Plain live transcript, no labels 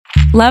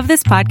Love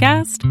this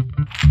podcast?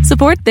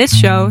 Support this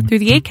show through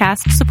the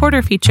Acast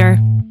supporter feature.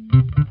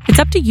 It's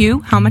up to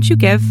you how much you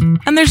give,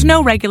 and there's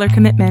no regular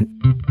commitment.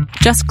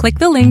 Just click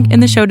the link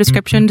in the show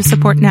description to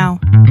support now.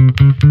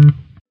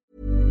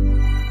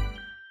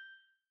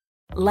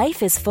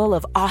 Life is full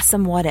of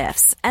awesome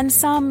what-ifs, and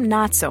some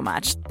not so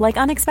much, like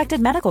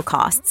unexpected medical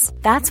costs.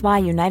 That's why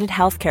United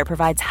Healthcare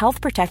provides Health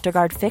Protector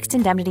Guard fixed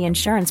indemnity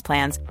insurance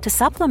plans to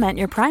supplement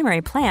your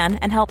primary plan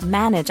and help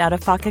manage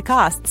out-of-pocket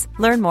costs.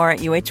 Learn more at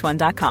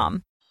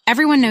uh1.com.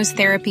 Everyone knows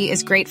therapy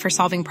is great for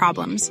solving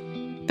problems,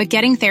 but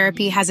getting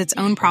therapy has its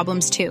own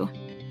problems too,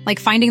 like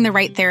finding the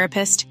right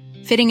therapist,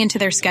 fitting into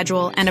their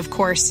schedule, and of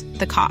course,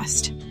 the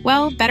cost.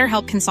 Well,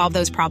 BetterHelp can solve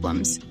those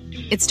problems.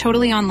 It's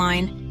totally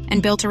online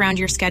and built around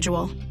your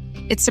schedule.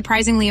 It's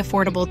surprisingly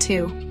affordable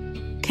too.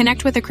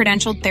 Connect with a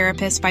credentialed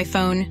therapist by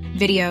phone,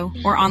 video,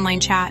 or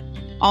online chat,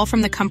 all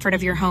from the comfort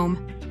of your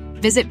home.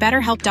 Visit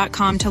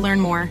BetterHelp.com to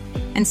learn more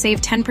and save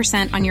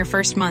 10% on your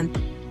first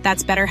month.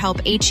 That's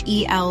BetterHelp,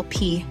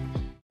 H-E-L-P.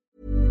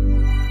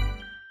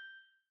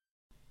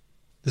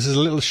 This is a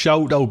little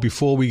shout out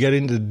before we get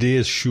into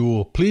today's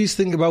show. Please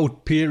think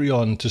about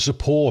Patreon to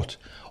support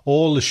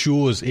all the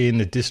shows in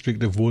the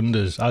District of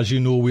Wonders. As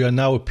you know, we are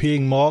now a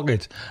paying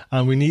market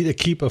and we need to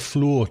keep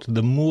afloat.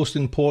 The most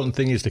important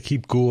thing is to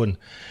keep going.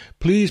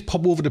 Please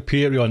pop over to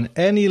Patreon.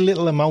 Any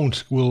little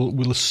amount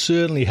will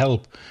certainly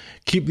help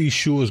keep these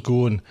shows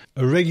going.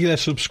 A regular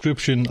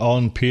subscription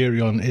on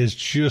Patreon is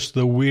just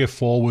the way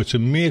forward to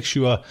make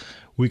sure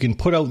we can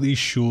put out these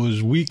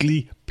shows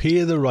weekly,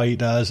 pay the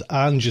writers,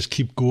 and just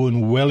keep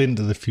going well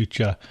into the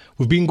future.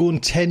 We've been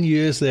going 10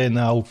 years there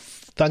now,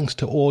 thanks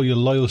to all your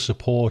loyal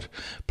support.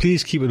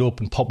 Please keep it up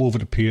and pop over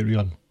to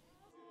Patreon.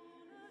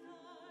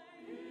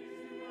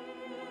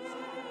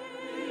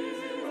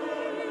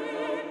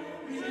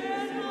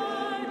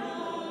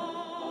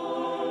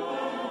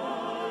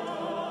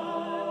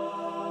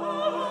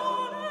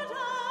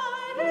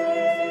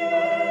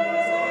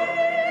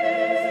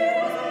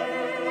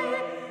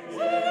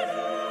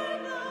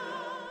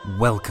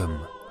 Welcome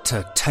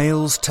to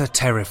Tales to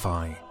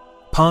Terrify,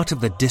 part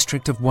of the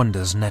District of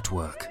Wonders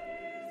network.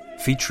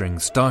 Featuring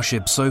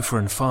Starship Sofa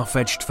and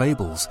far-fetched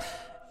fables,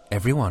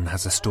 everyone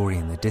has a story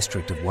in the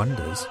District of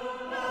Wonders.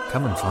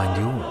 Come and find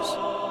yours.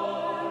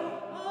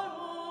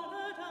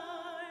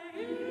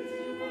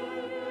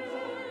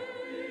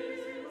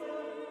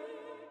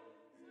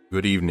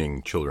 Good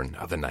evening, children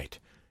of the night.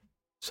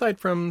 Aside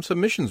from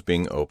submissions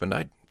being opened,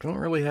 I don't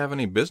really have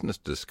any business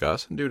to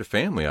discuss, and due to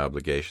family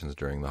obligations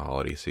during the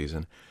holiday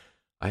season,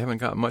 I haven't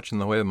got much in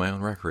the way of my own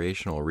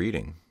recreational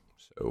reading.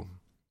 So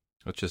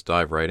let's just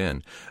dive right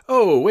in.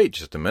 Oh, wait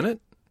just a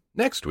minute.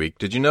 Next week,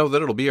 did you know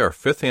that it'll be our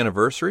 5th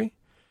anniversary?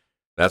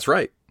 That's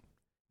right.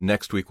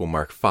 Next week will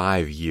mark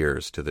 5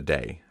 years to the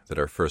day that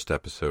our first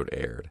episode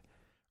aired.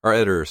 Our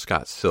editor,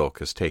 Scott Silk,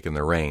 has taken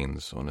the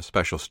reins on a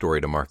special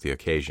story to mark the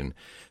occasion,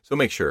 so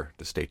make sure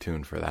to stay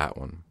tuned for that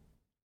one.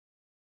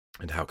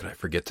 And how could I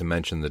forget to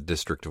mention the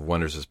District of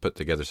Wonders has put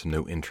together some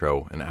new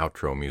intro and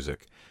outro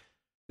music.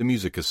 The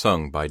music is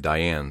sung by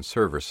Diane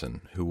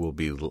Serverson, who will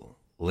be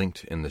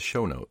linked in the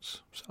show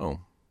notes. So,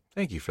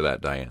 thank you for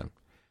that, Diane.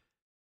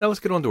 Now let's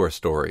get on to our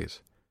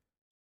stories.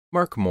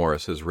 Mark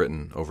Morris has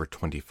written over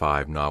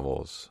 25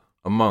 novels,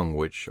 among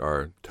which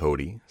are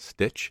Toady,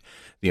 Stitch,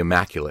 The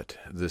Immaculate,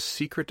 The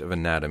Secret of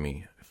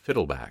Anatomy,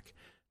 Fiddleback,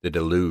 The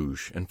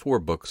Deluge, and 4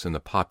 books in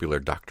the popular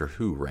Doctor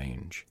Who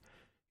range.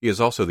 He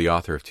is also the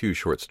author of 2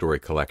 short story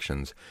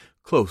collections,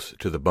 Close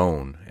to the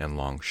Bone and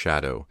Long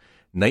Shadow,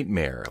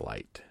 Nightmare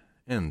Light,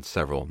 and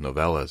several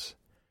novellas.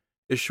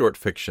 His short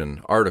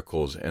fiction,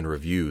 articles, and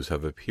reviews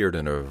have appeared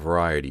in a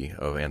variety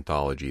of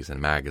anthologies and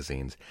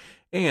magazines,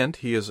 and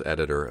he is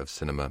editor of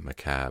Cinema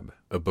Macabre,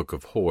 a book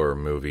of horror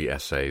movie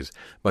essays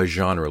by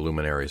genre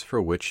luminaries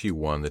for which he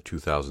won the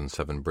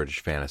 2007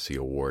 British Fantasy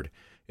Award,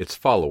 its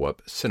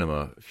follow-up,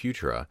 Cinema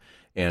Futura,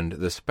 and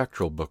the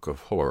Spectral Book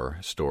of Horror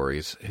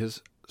Stories.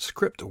 His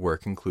script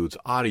work includes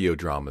audio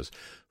dramas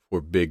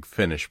for Big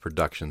Finish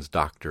Productions'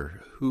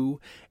 Doctor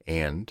Who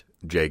and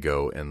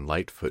Jago and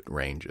Lightfoot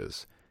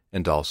ranges,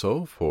 and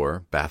also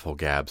for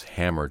Bafflegab's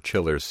Hammer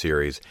Chillers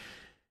series,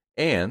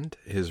 and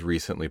his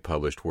recently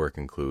published work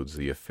includes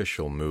the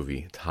official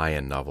movie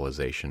tie-in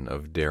novelization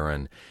of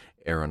Darren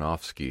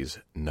Aronofsky's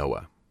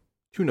Noah,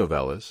 2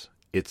 novellas,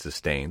 It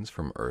Sustains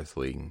from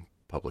Earthling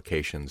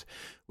Publications,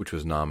 which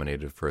was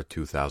nominated for a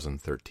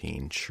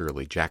 2013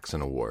 Shirley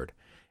Jackson Award,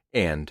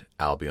 and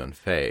Albion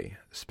Faye,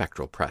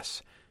 Spectral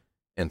Press,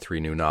 and 3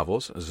 new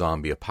novels,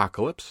 Zombie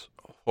Apocalypse,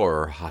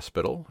 Horror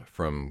Hospital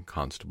from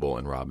Constable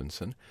and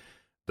Robinson,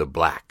 The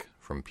Black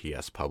from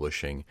P.S.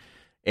 Publishing,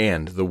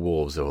 and The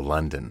Wolves of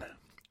London,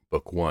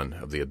 Book 1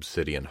 of the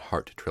Obsidian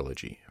Heart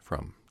trilogy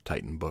from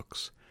Titan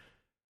Books.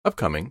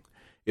 Upcoming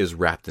is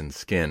Wrapped in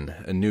Skin,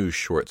 a new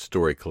short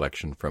story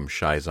collection from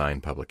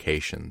Shizine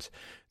Publications,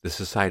 The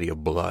Society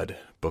of Blood,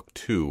 Book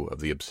 2 of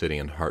the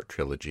Obsidian Heart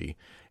trilogy,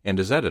 and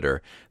as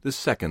editor, the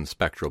second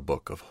Spectral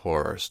Book of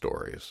Horror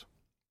Stories.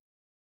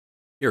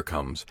 Here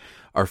comes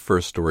our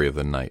first story of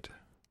the night,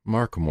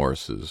 Mark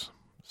Morris's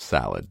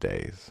Salad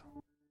Days.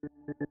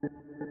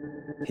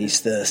 He's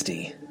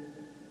thirsty.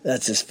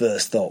 That's his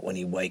first thought when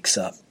he wakes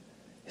up.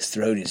 His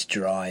throat is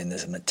dry and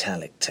there's a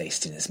metallic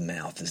taste in his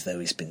mouth as though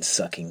he's been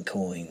sucking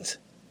coins.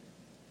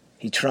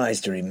 He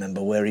tries to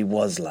remember where he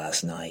was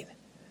last night,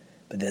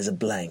 but there's a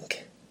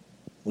blank.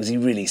 Was he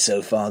really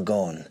so far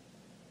gone?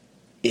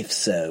 If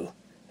so,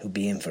 he'll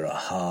be in for a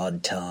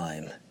hard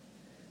time.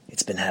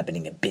 It's been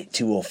happening a bit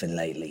too often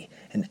lately,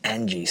 and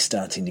Angie's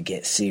starting to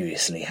get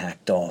seriously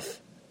hacked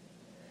off.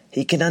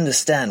 He can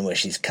understand where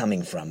she's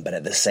coming from, but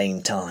at the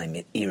same time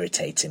it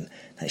irritates him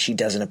that she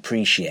doesn't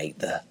appreciate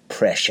the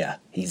pressure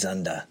he's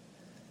under.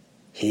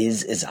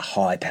 His is a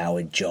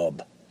high-powered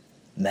job.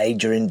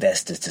 Major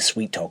investors to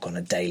sweet-talk on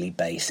a daily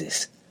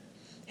basis.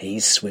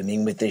 He's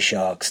swimming with the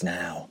sharks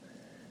now.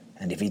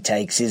 And if he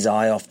takes his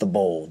eye off the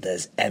ball,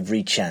 there's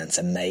every chance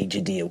a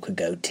major deal could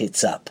go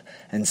tits up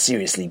and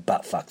seriously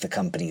butt-fuck the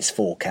company's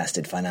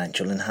forecasted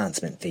financial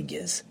enhancement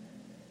figures.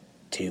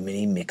 Too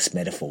many mixed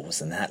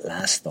metaphors in that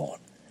last thought.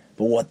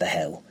 But what the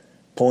hell?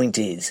 Point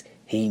is,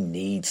 he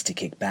needs to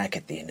kick back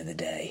at the end of the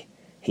day.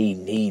 He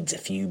needs a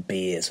few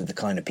beers with the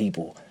kind of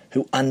people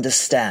who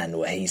understand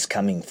where he's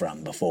coming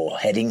from before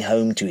heading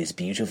home to his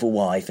beautiful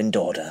wife and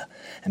daughter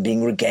and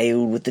being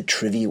regaled with the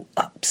trivial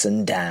ups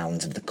and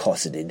downs of the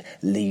cosseted,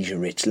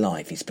 leisure-rich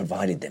life he's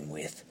provided them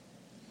with.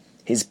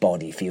 His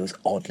body feels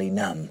oddly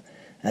numb,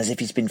 as if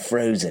he's been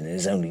frozen and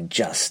is only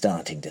just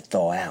starting to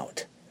thaw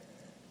out.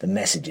 The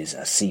messages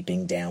are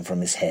seeping down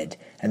from his head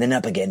and then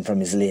up again from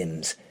his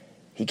limbs.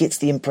 He gets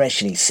the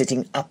impression he's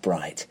sitting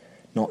upright,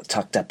 not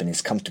tucked up in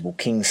his comfortable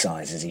king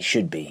size as he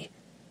should be.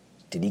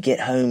 Did he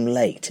get home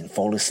late and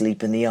fall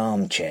asleep in the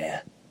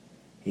armchair?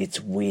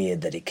 It's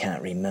weird that he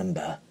can't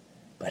remember,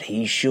 but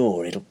he's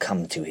sure it'll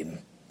come to him.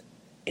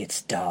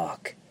 It's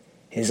dark.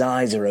 His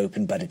eyes are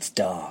open, but it's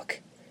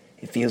dark.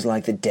 It feels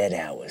like the dead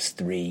hours,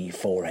 3,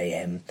 4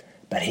 a.m.,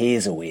 but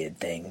here's a weird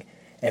thing.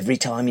 Every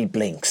time he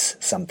blinks,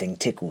 something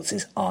tickles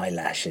his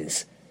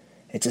eyelashes.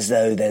 It's as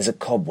though there's a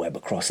cobweb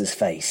across his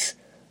face,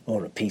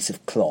 or a piece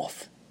of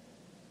cloth.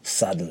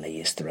 Suddenly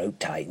his throat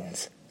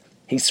tightens.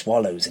 He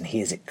swallows and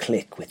hears it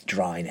click with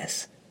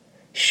dryness.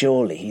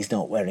 Surely he's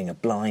not wearing a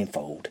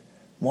blindfold.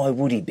 Why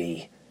would he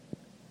be?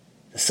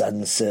 The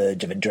sudden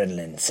surge of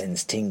adrenaline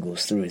sends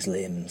tingles through his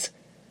limbs.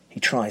 He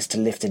tries to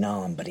lift an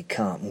arm, but he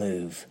can't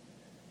move.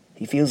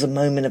 He feels a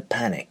moment of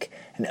panic,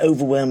 an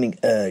overwhelming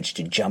urge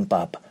to jump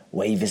up,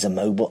 wave his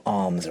immobile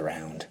arms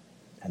around.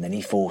 And then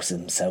he forces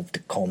himself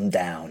to calm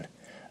down.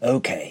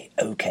 Okay,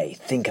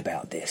 think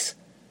about this.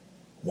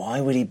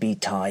 Why would he be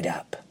tied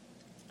up?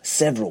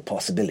 Several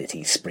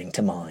possibilities spring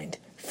to mind.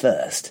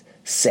 First,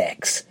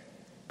 sex.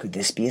 Could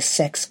this be a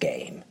sex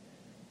game?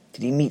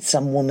 Did he meet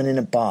some woman in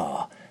a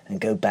bar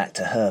and go back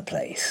to her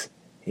place?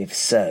 If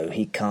so,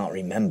 he can't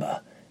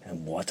remember,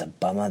 and what a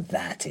bummer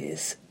that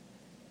is.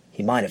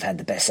 He might have had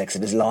the best sex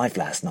of his life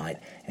last night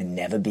and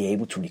never be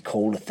able to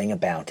recall a thing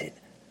about it.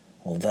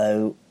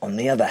 Although, on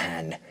the other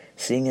hand,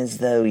 seeing as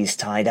though he's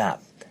tied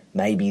up,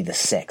 maybe the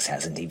sex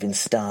hasn't even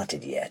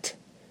started yet.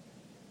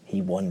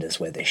 He wonders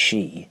whether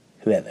she,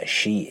 whoever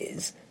she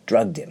is,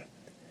 drugged him.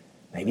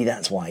 Maybe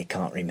that's why he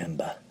can't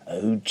remember.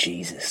 Oh,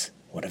 Jesus,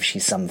 what if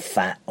she's some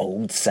fat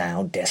old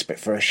sow desperate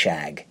for a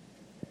shag?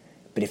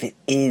 But if it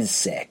is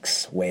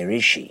sex, where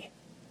is she?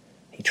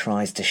 He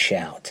tries to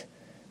shout,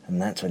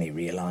 and that's when he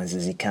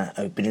realizes he can't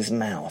open his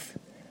mouth.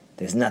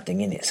 There's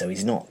nothing in it, so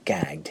he's not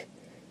gagged.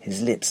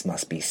 His lips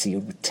must be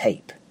sealed with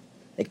tape.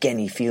 Again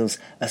he feels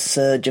a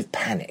surge of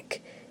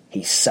panic.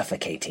 He's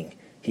suffocating.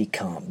 He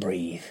can't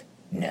breathe.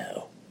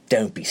 No.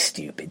 Don't be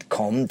stupid.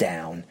 Calm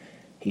down.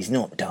 He's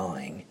not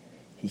dying.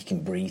 He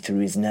can breathe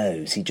through his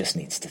nose. He just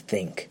needs to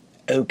think.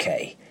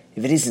 Okay,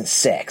 if it isn't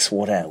sex,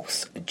 what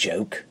else? A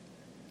joke?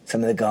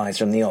 Some of the guys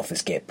from the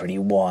office get pretty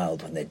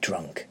wild when they're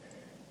drunk.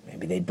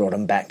 Maybe they brought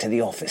him back to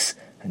the office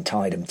and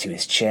tied him to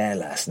his chair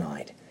last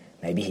night.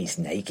 Maybe he's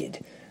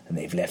naked, and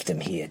they've left him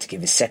here to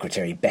give his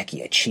secretary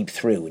Becky a cheap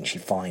thrill when she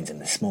finds him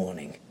this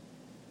morning.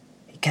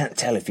 He can't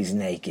tell if he's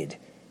naked.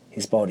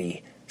 His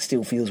body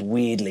still feels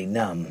weirdly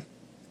numb.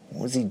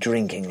 What was he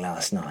drinking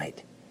last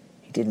night?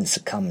 He didn't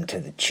succumb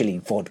to the chilly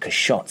vodka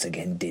shots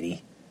again, did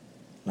he?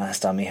 Last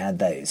time he had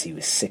those, he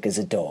was sick as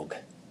a dog.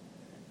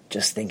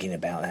 Just thinking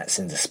about that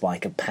sends a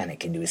spike of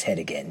panic into his head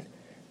again.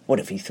 What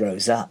if he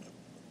throws up?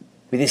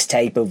 With this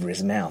tape over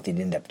his mouth, he'd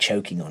end up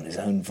choking on his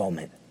own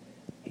vomit.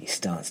 He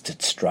starts to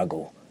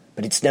struggle,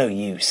 but it's no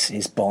use.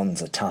 His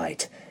bonds are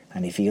tight,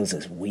 and he feels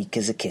as weak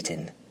as a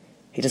kitten.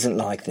 He doesn't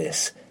like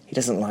this. He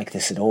doesn't like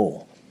this at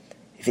all.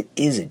 If it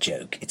is a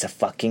joke, it's a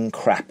fucking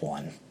crap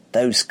one.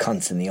 Those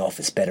cunts in the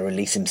office better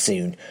release him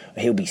soon,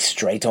 or he'll be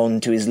straight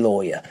on to his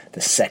lawyer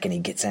the second he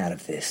gets out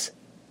of this.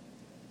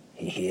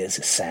 He hears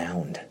a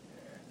sound,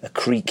 a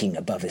creaking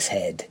above his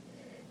head.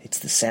 It's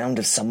the sound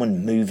of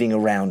someone moving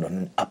around on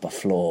an upper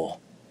floor.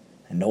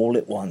 And all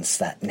at once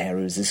that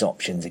narrows his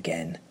options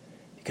again,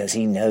 because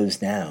he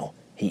knows now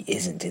he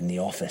isn't in the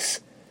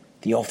office.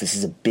 The office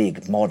is a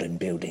big, modern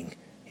building.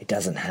 It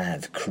doesn't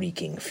have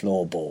creaking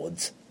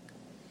floorboards.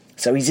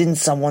 So he's in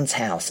someone's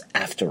house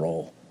after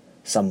all.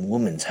 Some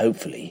woman's,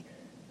 hopefully.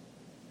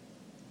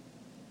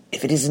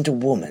 If it isn't a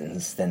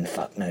woman's, then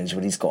fuck knows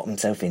what he's got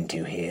himself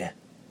into here.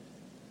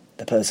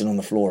 The person on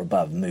the floor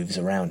above moves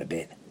around a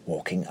bit,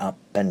 walking up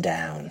and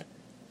down.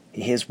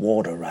 He hears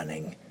water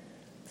running,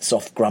 the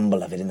soft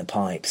grumble of it in the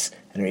pipes,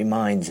 and it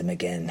reminds him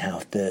again how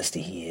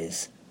thirsty he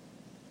is.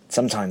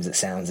 Sometimes it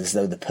sounds as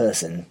though the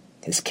person,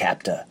 his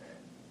captor,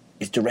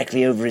 is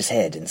directly over his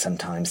head, and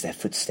sometimes their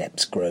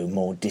footsteps grow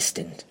more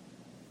distant.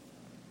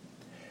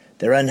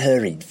 They're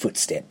unhurried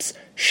footsteps,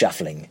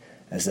 shuffling,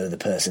 as though the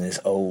person is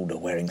old or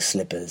wearing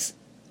slippers.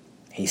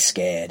 He's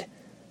scared,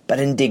 but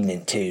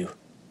indignant too.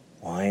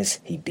 Why is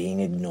he being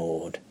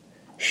ignored?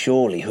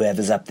 Surely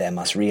whoever's up there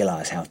must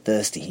realize how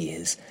thirsty he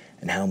is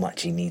and how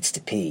much he needs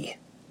to pee.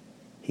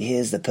 He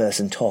hears the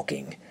person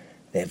talking.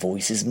 Their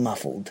voice is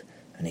muffled,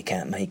 and he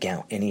can't make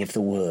out any of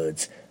the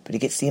words, but he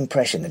gets the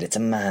impression that it's a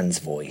man's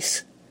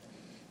voice.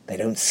 They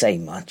don't say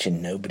much,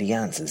 and nobody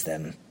answers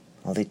them.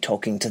 Are they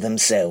talking to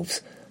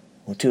themselves?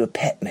 Or to a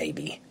pet,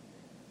 maybe?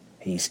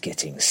 He's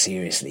getting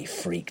seriously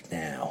freaked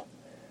now.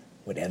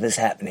 Whatever's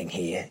happening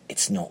here,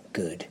 it's not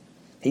good.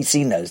 He's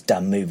seen those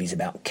dumb movies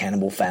about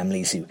cannibal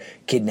families who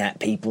kidnap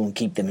people and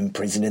keep them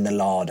imprisoned in the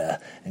larder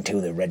until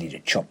they're ready to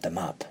chop them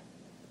up.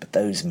 But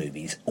those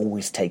movies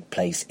always take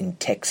place in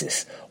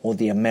Texas or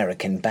the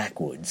American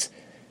backwoods.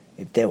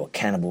 If there were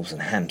cannibals in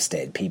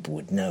Hampstead, people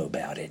would know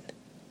about it.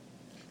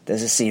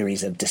 There's a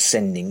series of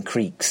descending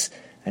creaks,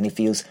 and he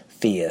feels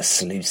fear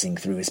sluicing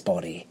through his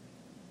body.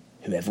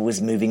 Whoever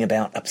was moving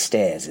about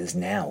upstairs is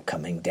now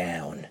coming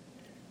down.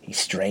 He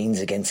strains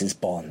against his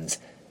bonds,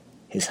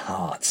 his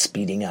heart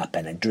speeding up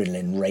and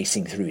adrenaline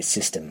racing through his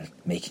system,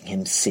 making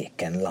him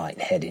sick and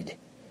light-headed.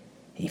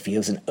 He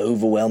feels an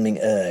overwhelming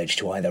urge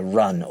to either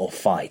run or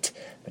fight,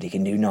 but he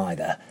can do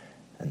neither,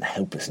 and the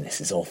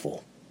helplessness is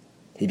awful.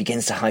 He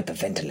begins to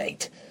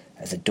hyperventilate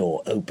as a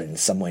door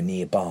opens somewhere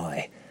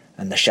nearby,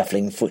 and the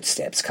shuffling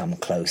footsteps come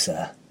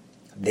closer.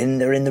 Then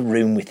they're in the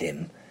room with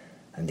him,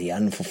 and the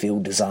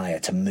unfulfilled desire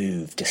to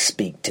move, to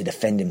speak, to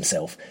defend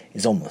himself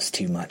is almost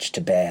too much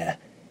to bear.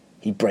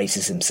 He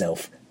braces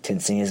himself,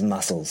 tensing his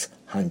muscles,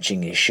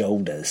 hunching his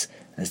shoulders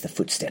as the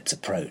footsteps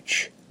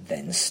approach,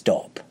 then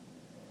stop.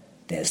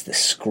 There's the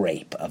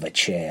scrape of a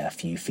chair a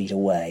few feet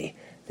away,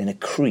 then a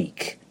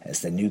creak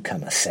as the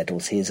newcomer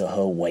settles his or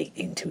her weight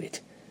into it.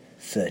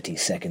 30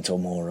 seconds or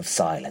more of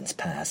silence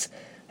pass,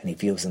 and he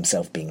feels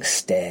himself being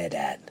stared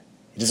at.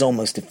 It is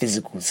almost a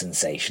physical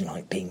sensation,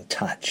 like being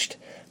touched,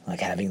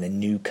 like having the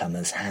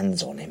newcomer's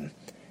hands on him.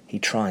 He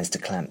tries to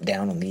clamp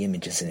down on the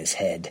images in his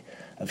head,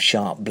 of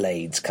sharp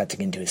blades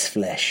cutting into his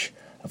flesh,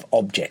 of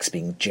objects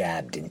being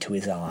jabbed into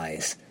his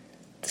eyes.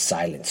 The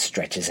silence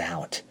stretches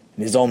out.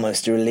 It is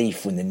almost a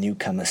relief when the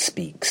newcomer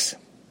speaks.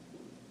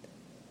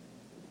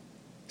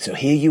 "So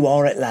here you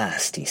are at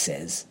last," he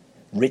says.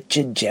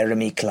 "Richard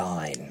Jeremy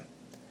Klein."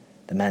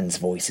 The man's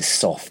voice is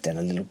soft and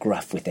a little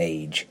gruff with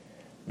age.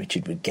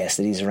 Richard would guess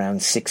that he's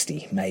around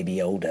 60, maybe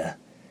older.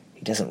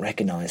 He doesn't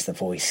recognize the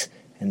voice.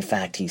 In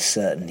fact, he's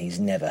certain he's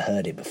never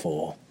heard it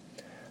before.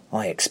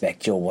 "I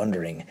expect you're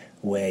wondering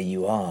where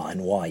you are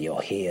and why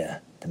you're here,"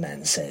 the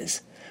man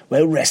says.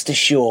 "Well, rest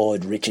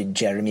assured, Richard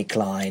Jeremy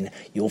Klein,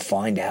 you'll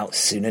find out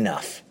soon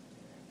enough."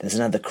 There's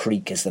another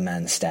creak as the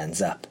man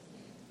stands up.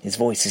 His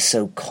voice is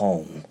so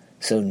calm,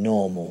 so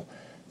normal,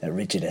 that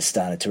Richard has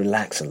started to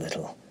relax a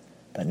little.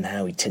 But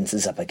now he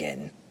tenses up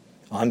again.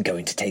 "I'm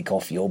going to take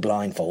off your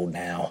blindfold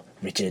now,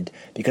 Richard,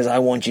 because I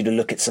want you to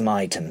look at some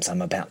items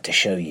I'm about to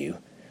show you.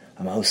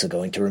 I'm also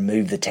going to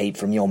remove the tape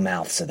from your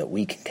mouth so that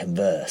we can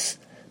converse.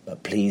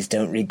 But please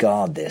don't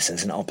regard this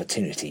as an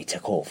opportunity to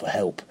call for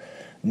help.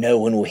 No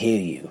one will hear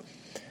you,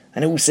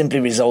 and it will simply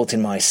result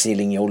in my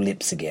sealing your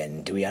lips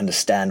again. Do we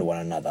understand one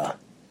another?"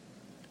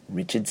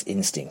 Richard's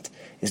instinct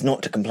is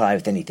not to comply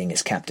with anything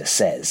his captor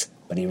says,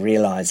 but he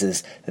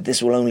realizes that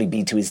this will only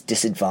be to his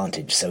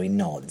disadvantage, so he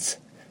nods.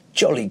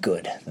 "Jolly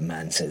good," the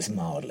man says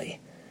mildly,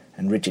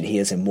 and Richard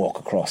hears him walk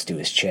across to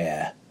his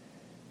chair.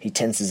 He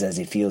tenses as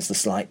he feels the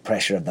slight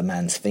pressure of the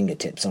man's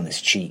fingertips on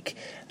his cheek,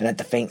 and at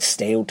the faint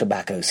stale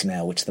tobacco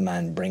smell which the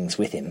man brings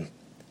with him.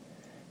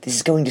 "This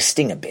is going to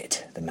sting a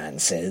bit," the man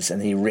says,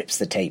 and he rips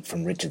the tape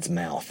from Richard's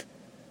mouth.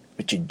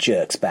 Richard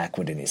jerks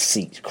backward in his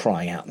seat,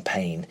 crying out in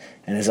pain,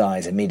 and his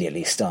eyes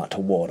immediately start to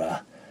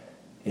water.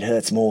 It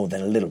hurts more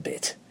than a little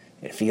bit.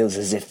 It feels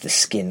as if the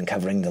skin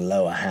covering the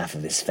lower half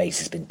of his face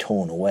has been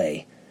torn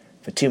away.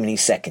 For too many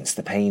seconds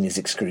the pain is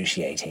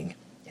excruciating.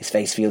 His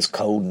face feels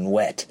cold and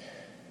wet,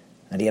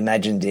 and he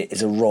imagined it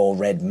is a raw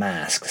red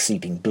mask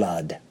seeping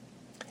blood.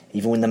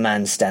 Even when the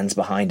man stands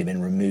behind him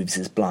and removes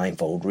his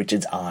blindfold,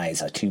 Richard's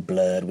eyes are too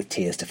blurred with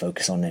tears to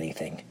focus on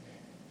anything.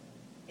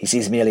 He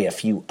sees merely a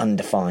few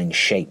undefined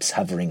shapes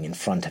hovering in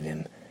front of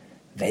him,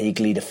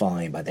 vaguely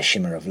defined by the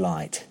shimmer of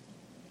light.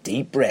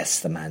 "Deep breaths,"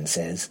 the man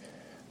says,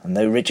 and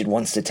though Richard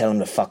wants to tell him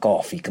to fuck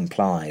off, he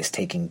complies,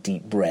 taking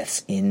deep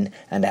breaths in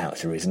and out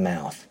through his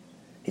mouth.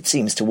 It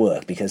seems to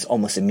work, because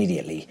almost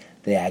immediately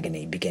the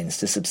agony begins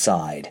to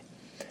subside.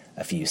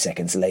 A few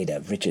seconds later,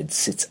 Richard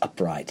sits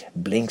upright,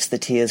 blinks the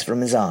tears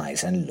from his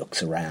eyes, and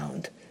looks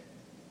around.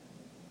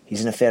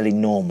 He's in a fairly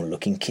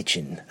normal-looking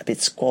kitchen, a bit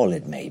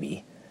squalid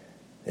maybe.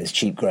 There's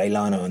cheap grey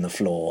lino on the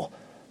floor,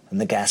 and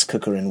the gas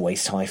cooker and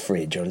waist-high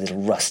fridge are a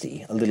little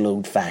rusty, a little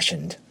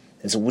old-fashioned.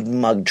 There's a wooden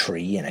mug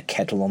tree and a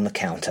kettle on the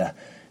counter,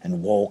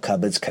 and wall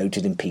cupboards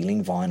coated in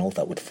peeling vinyl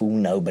that would fool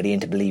nobody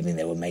into believing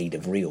they were made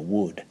of real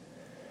wood.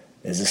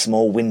 There's a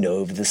small window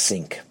over the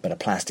sink, but a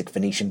plastic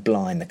Venetian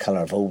blind the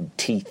colour of old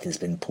teeth has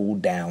been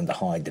pulled down to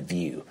hide the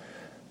view,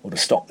 or to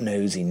stop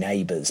nosy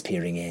neighbours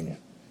peering in.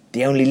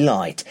 The only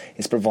light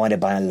is provided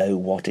by a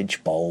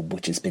low-wattage bulb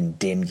which has been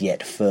dimmed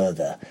yet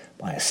further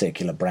by a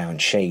circular brown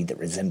shade that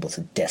resembles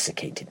a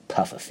desiccated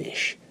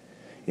pufferfish.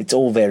 It's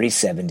all very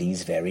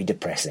 70s, very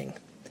depressing.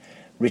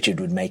 Richard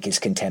would make his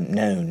contempt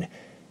known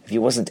if he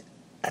wasn't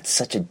at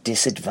such a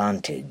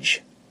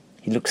disadvantage.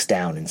 He looks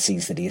down and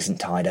sees that he isn't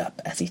tied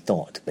up, as he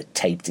thought, but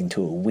taped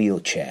into a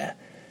wheelchair.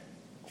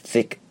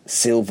 Thick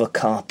silver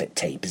carpet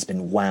tape has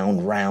been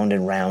wound round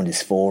and round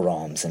his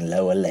forearms and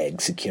lower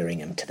legs, securing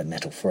him to the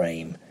metal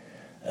frame.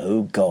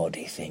 Oh God,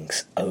 he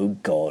thinks, oh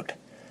God,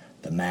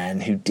 the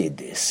man who did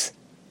this.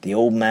 The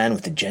old man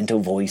with the gentle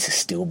voice is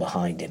still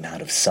behind him,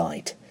 out of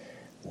sight.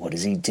 What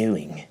is he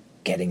doing?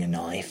 Getting a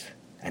knife?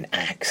 An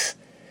axe?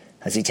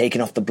 Has he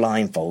taken off the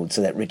blindfold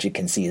so that Richard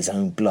can see his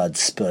own blood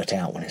spurt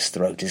out when his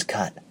throat is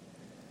cut?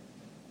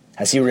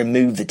 Has he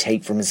removed the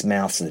tape from his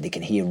mouth so that he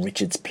can hear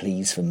Richard's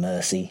pleas for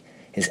mercy,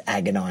 his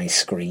agonized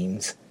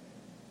screams?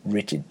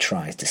 Richard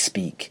tries to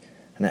speak,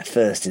 and at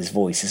first his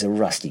voice is a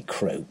rusty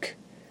croak.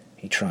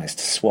 He tries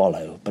to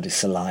swallow, but his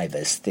saliva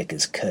is thick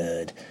as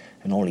curd,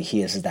 and all he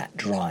hears is that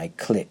dry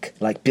click,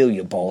 like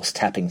billiard balls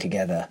tapping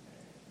together.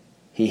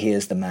 He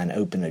hears the man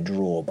open a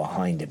drawer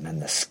behind him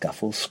and the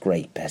scuffle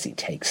scrape as he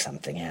takes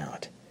something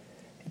out.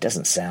 It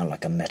doesn't sound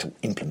like a metal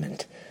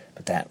implement,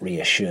 but that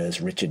reassures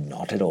Richard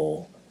not at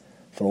all.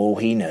 For all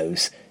he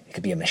knows, it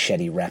could be a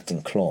machete wrapped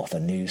in cloth or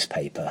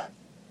newspaper.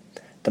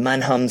 The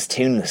man hums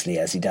tunelessly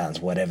as he does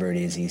whatever it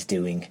is he's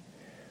doing.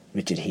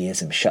 Richard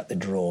hears him shut the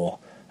drawer,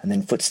 and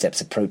then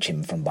footsteps approach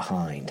him from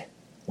behind.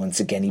 Once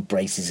again he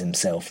braces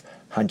himself,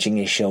 hunching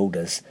his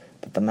shoulders,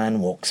 but the man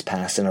walks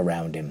past and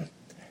around him.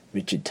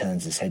 Richard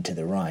turns his head to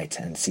the right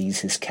and sees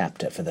his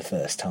captor for the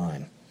first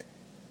time.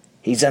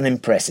 He's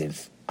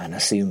unimpressive,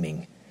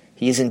 unassuming.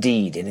 He is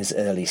indeed in his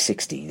early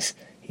 60s.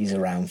 He's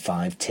around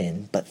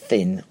 5'10", but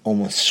thin,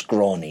 almost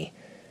scrawny.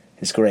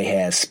 His grey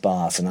hair is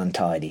sparse and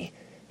untidy.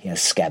 He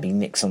has scabby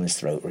nicks on his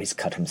throat where he's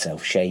cut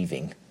himself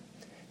shaving.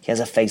 He has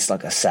a face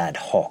like a sad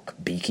hawk,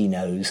 beaky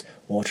nose,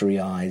 watery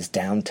eyes,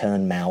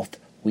 downturned mouth,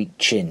 weak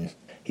chin.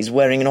 He's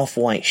wearing an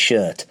off-white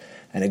shirt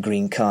and a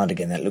green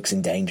cardigan that looks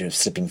in danger of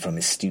slipping from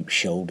his stooped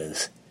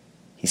shoulders.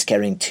 He's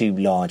carrying 2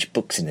 large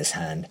books in his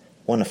hand,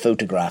 one a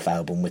photograph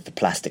album with the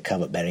plastic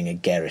cover bearing a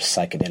garish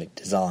psychedelic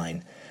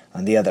design,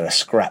 and the other a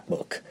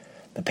scrapbook,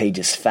 the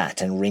pages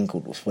fat and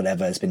wrinkled with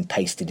whatever has been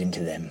pasted into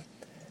them.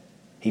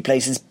 He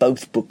places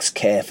both books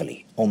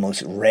carefully,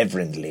 almost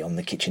reverently, on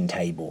the kitchen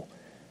table.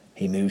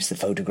 He moves the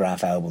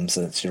photograph album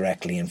so it's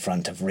directly in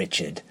front of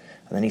Richard,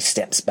 and then he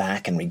steps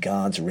back and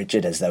regards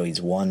Richard as though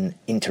he's one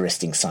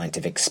interesting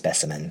scientific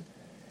specimen.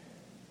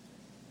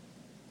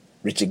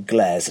 Richard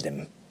glares at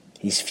him.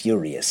 He's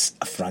furious,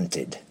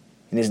 affronted.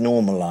 In his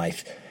normal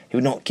life, he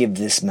would not give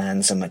this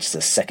man so much as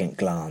a second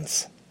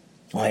glance.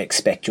 "I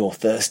expect you're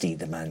thirsty,"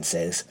 the man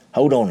says.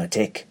 "Hold on a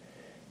tick."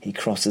 He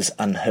crosses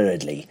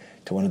unhurriedly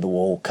to one of the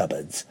wall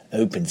cupboards,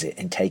 opens it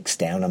and takes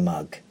down a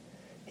mug.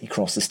 He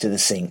crosses to the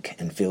sink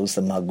and fills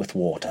the mug with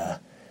water.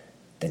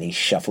 Then he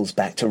shuffles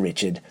back to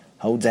Richard,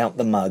 holds out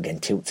the mug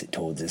and tilts it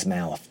towards his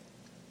mouth.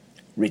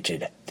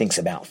 Richard thinks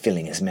about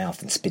filling his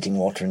mouth and spitting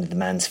water into the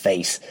man's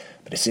face,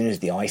 but as soon as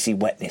the icy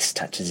wetness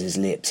touches his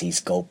lips, he's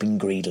gulping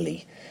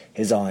greedily,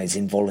 his eyes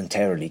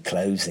involuntarily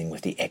closing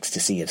with the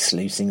ecstasy of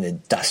sluicing the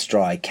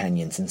dust-dry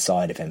canyons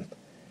inside of him.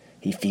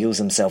 He feels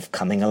himself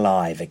coming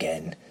alive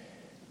again.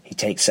 He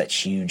takes such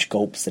huge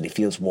gulps that he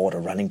feels water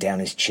running down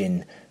his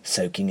chin,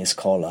 soaking his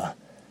collar.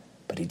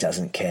 But he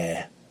doesn't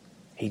care.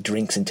 He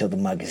drinks until the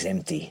mug is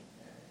empty,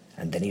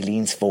 and then he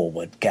leans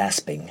forward,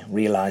 gasping,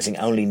 realizing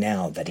only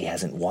now that he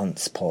hasn't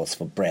once paused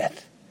for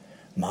breath.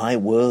 "My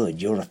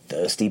word, you're a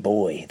thirsty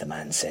boy," the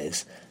man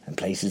says, and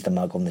places the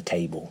mug on the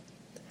table.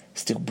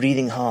 Still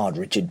breathing hard,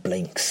 Richard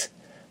blinks.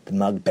 The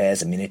mug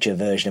bears a miniature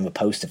version of a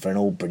poster for an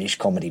old British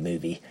comedy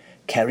movie,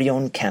 Carry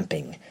On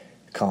Camping,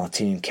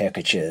 cartoon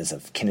caricatures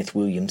of Kenneth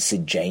Williams,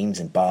 Sid James,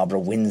 and Barbara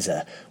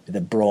Windsor, with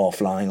a bra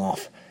flying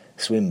off,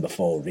 swim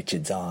before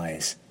Richard's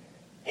eyes.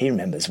 He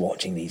remembers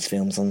watching these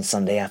films on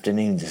Sunday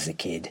afternoons as a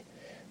kid.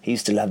 He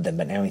used to love them,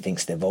 but now he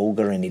thinks they're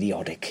vulgar and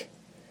idiotic.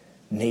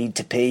 "Need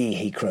to pee,"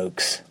 he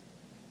croaks.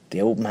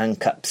 The old man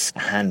cups a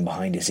hand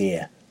behind his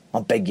ear. "I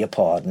beg your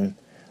pardon."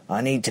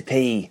 "I need to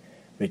pee,"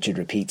 Richard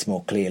repeats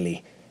more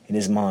clearly. In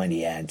his mind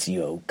he adds,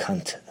 "You old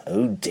cunt."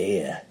 "Oh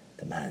dear,"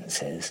 the man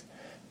says,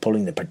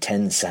 pulling the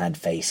pretend sad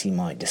face he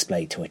might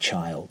display to a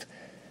child,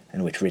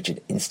 and which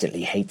Richard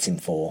instantly hates him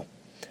for.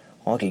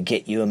 "I could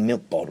get you a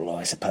milk bottle,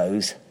 I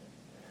suppose."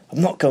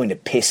 "I'm not going to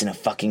piss in a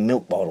fucking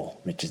milk bottle,"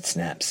 Richard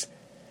snaps.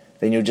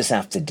 "Then you'll just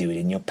have to do it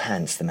in your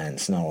pants," the man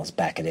snarls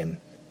back at him.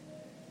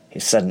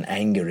 His sudden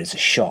anger is a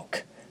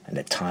shock, and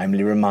a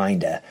timely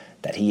reminder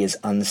that he is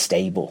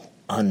unstable,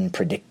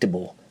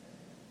 unpredictable.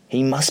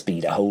 He must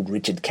be to hold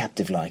Richard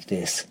captive like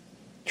this.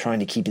 Trying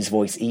to keep his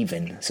voice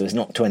even so as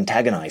not to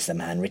antagonize the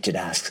man, Richard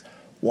asks,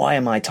 "Why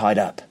am I tied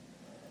up?"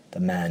 The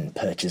man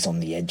perches on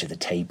the edge of the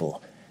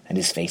table, and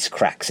his face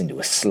cracks into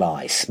a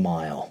sly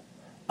smile.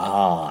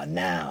 "Ah,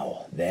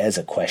 now, there's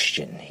a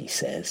question," he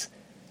says.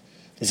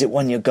 "Is it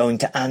one you're going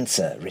to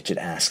answer?" Richard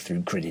asks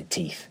through gritted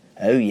teeth.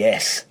 "Oh,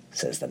 yes,"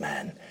 says the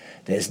man.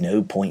 "There's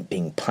no point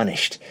being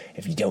punished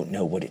if you don't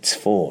know what it's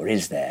for,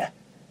 is there?"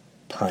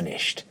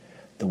 Punished.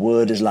 The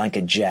word is like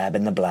a jab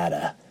in the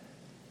bladder.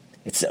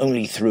 It's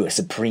only through a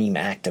supreme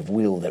act of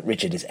will that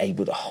Richard is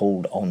able to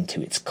hold on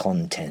to its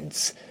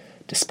contents,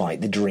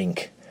 despite the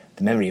drink,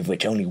 the memory of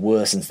which only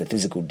worsens the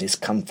physical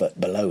discomfort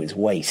below his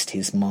waist.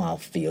 His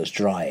mouth feels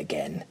dry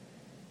again.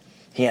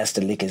 He has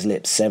to lick his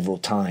lips several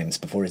times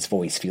before his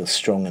voice feels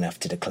strong enough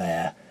to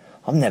declare,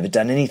 "I've never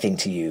done anything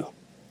to you."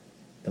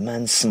 The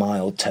man's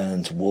smile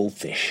turns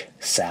wolfish,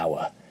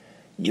 sour.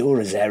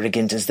 "You're as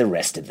arrogant as the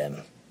rest of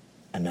them."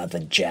 Another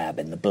jab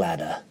in the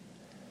bladder.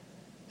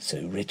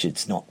 "So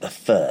Richard's not the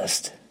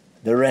first.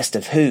 The rest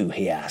of who?"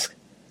 he asks.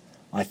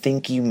 "I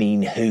think you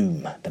mean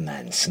whom," the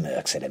man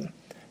smirks at him.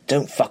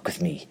 "Don't fuck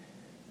with me."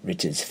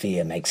 Richard's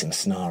fear makes him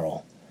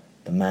snarl.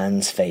 The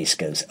man's face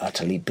goes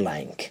utterly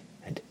blank,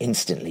 and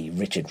instantly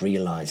Richard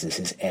realizes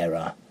his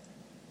error.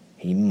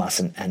 He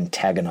mustn't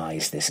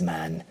antagonize this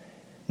man,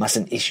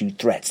 mustn't issue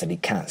threats that he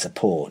can't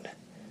support.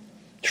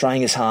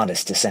 Trying his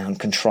hardest to sound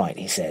contrite,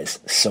 he says,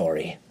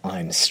 "Sorry,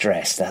 I'm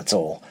stressed, that's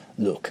all.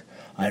 Look,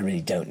 I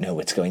really don't know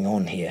what's going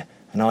on here,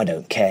 and I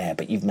don't care,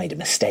 but you've made a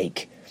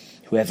mistake.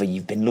 Whoever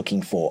you've been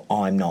looking for,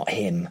 I'm not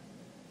him."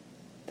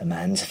 The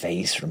man's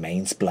face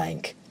remains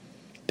blank.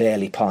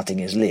 Barely parting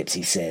his lips,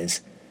 he says,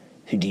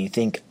 "Who do you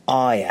think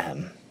I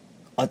am?"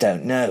 "I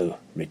don't know,"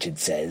 Richard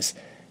says,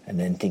 and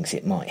then thinks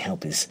it might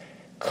help his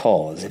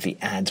cause if he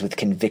adds with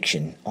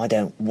conviction, "I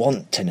don't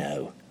want to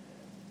know."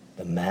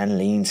 The man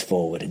leans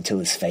forward until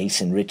his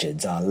face and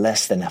Richard's are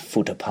less than a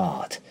foot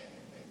apart.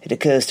 It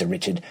occurs to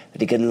Richard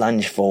that he could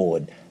lunge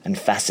forward and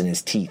fasten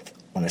his teeth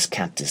on his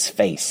captor's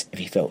face if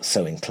he felt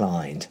so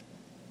inclined.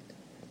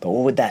 But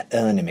what would that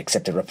earn him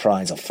except a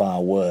reprisal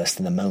far worse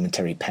than the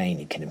momentary pain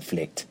he can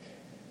inflict?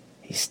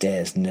 He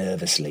stares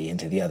nervously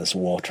into the other's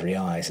watery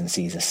eyes and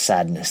sees a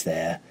sadness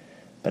there,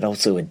 but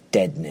also a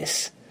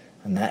deadness,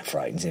 and that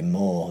frightens him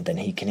more than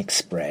he can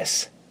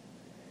express.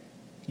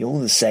 "You're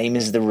the same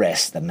as the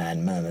rest," the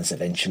man murmurs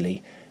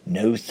eventually.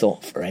 "No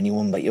thought for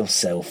anyone but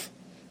yourself.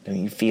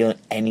 Don't you feel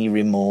any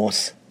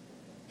remorse?"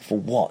 "For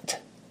what?"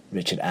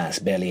 Richard asks,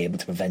 barely able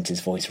to prevent his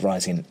voice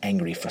rising in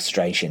angry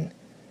frustration.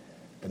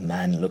 The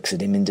man looks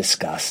at him in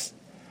disgust,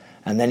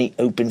 and then he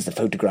opens the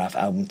photograph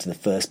album to the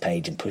first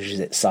page and pushes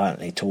it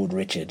silently toward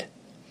Richard.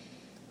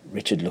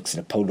 Richard looks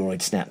at the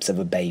Polaroid snaps of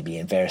a baby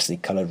in variously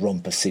coloured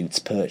romper suits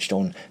perched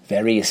on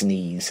various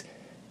knees.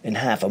 In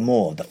half or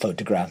more of the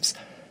photographs,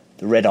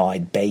 the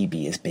red-eyed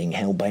baby is being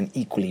held by an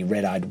equally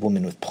red-eyed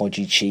woman with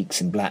podgy cheeks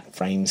and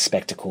black-framed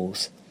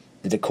spectacles.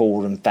 The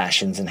decor and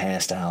fashions and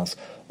hairstyles,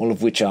 all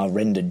of which are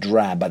rendered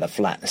drab by the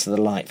flatness of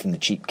the light from the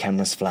cheap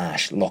camera's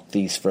flash, lock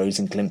these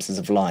frozen glimpses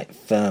of light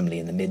firmly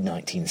in the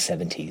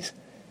mid-1970s.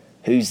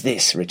 "Who's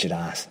this?" Richard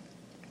asks.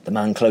 The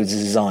man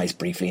closes his eyes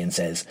briefly and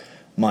says,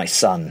 "My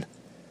son."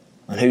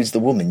 "And who's the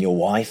woman, your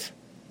wife?"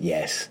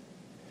 "Yes."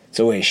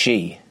 "So where's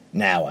she?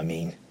 Now, I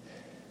mean."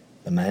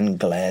 The man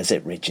glares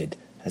at Richard,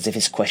 as if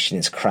his question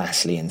is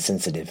crassly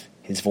insensitive.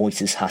 His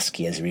voice is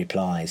husky as he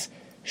replies,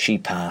 "She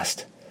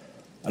passed.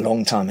 A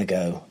long time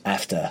ago,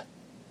 after."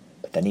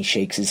 But then he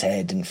shakes his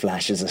head and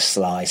flashes a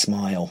sly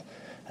smile,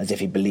 as if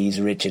he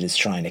believes Richard is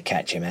trying to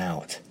catch him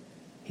out.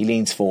 He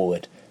leans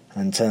forward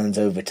and turns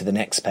over to the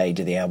next page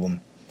of the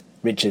album.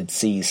 Richard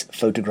sees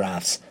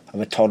photographs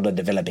of a toddler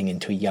developing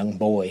into a young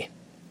boy.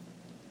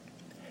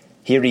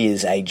 Here he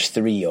is, aged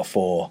 3 or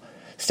 4,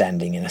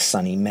 standing in a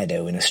sunny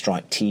meadow in a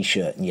striped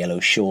t-shirt and yellow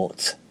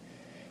shorts.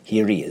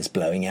 Here he is,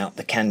 blowing out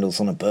the candles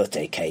on a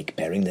birthday cake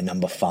bearing the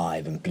number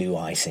 5 and blue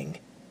icing.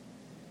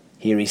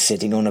 Here he's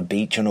sitting on a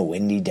beach on a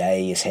windy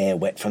day, his hair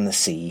wet from the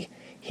sea.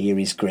 Here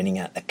he's grinning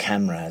at the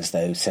camera as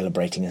though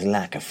celebrating his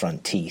lack of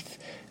front teeth,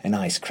 an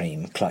ice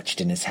cream clutched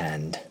in his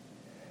hand.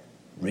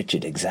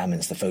 Richard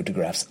examines the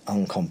photographs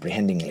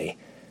uncomprehendingly.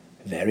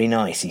 "Very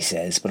nice," he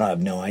says, "but I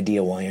have no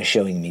idea why you're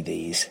showing me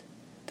these."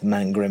 The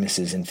man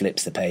grimaces and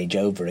flips the page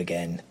over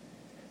again.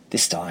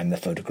 This time the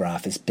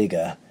photograph is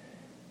bigger.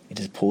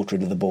 It is a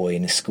portrait of the boy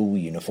in a school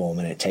uniform,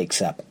 and it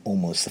takes up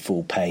almost the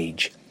full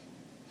page.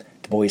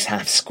 The boy is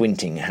half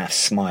squinting, half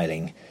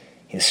smiling.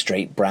 He has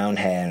straight brown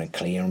hair and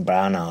clear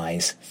brown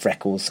eyes,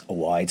 freckles, a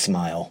wide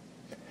smile.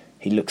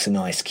 He looks a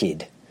nice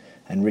kid,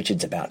 and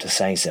Richard's about to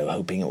say so,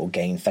 hoping it will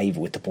gain favour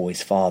with the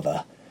boy's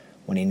father,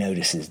 when he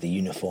notices the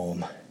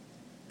uniform.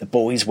 The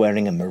boy's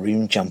wearing a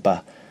maroon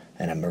jumper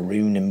and a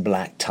maroon and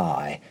black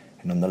tie,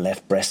 and on the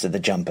left breast of the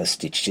jumper,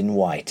 stitched in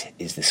white,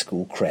 is the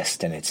school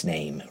crest and its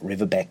name,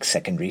 Riverbeck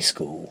Secondary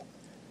School.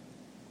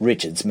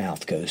 Richard's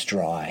mouth goes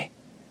dry.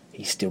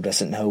 He still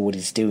doesn't know what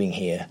he's doing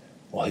here,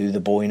 or who the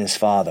boy and his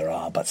father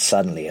are, but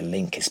suddenly a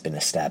link has been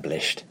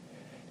established.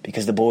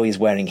 because the boy is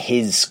wearing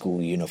his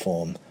school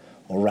uniform,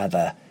 or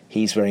rather,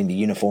 he's wearing the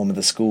uniform of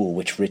the school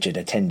which Richard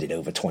attended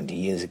over 20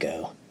 years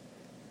ago.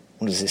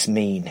 What does this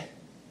mean?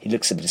 He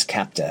looks up at his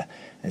captor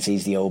and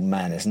sees the old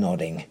man is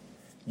nodding.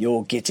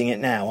 "You're getting it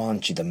now,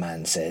 aren't you?" the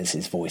man says,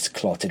 his voice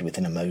clotted with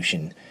an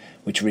emotion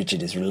which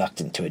Richard is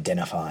reluctant to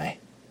identify.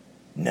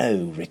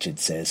 "No," Richard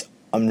says,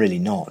 "I'm really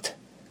not."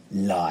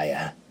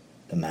 "Liar,"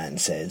 the man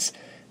says,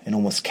 and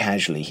almost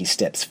casually he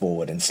steps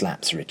forward and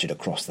slaps Richard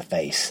across the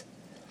face.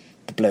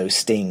 The blow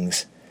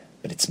stings,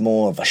 but it's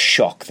more of a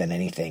shock than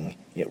anything.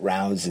 It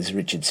rouses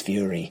Richard's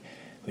fury,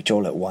 which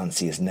all at once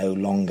he is no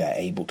longer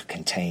able to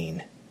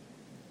contain.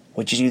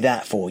 "What'd you do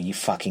that for, you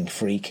fucking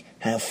freak?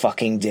 How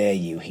fucking dare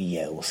you?" he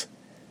yells.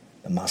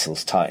 The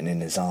muscles tighten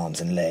in his arms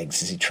and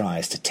legs as he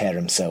tries to tear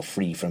himself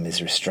free from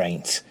his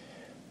restraints.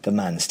 The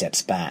man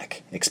steps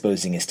back,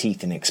 exposing his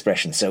teeth in an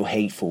expression so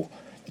hateful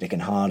that it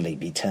can hardly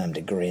be termed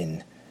a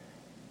grin.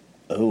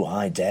 "Oh,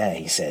 I dare,"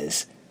 he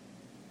says,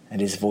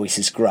 and his voice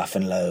is gruff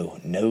and low.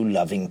 "No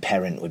loving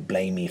parent would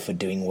blame me for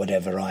doing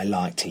whatever I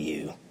like to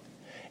you."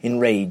 In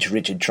rage,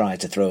 Richard tries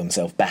to throw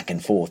himself back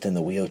and forth in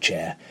the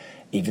wheelchair,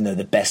 even though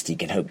the best he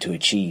can hope to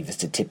achieve is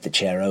to tip the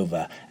chair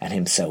over and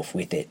himself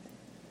with it.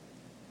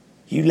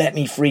 "You let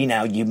me free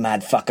now, you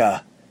mad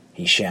fucker!"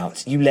 he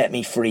shouts. "You let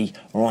me free,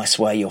 or I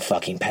swear you'll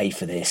fucking pay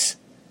for this."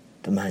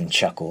 The man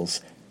chuckles.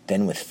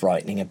 Then with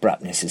frightening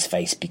abruptness his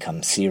face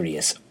becomes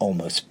serious,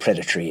 almost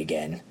predatory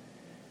again.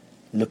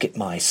 "Look at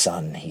my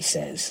son," he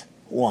says.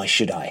 "Why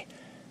should I?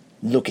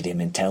 Look at him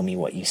and tell me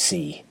what you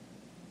see."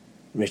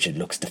 Richard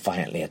looks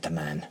defiantly at the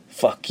man.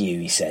 "Fuck you,"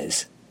 he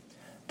says.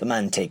 The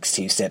man takes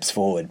 2 steps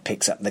forward,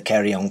 picks up the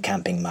carry-on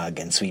camping mug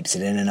and sweeps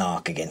it in an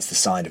arc against the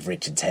side of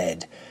Richard's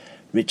head.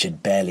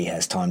 Richard barely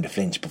has time to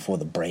flinch before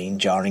the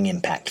brain-jarring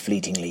impact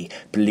fleetingly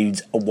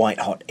preludes a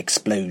white-hot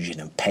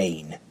explosion of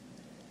pain.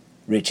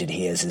 Richard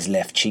hears his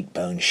left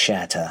cheekbone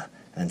shatter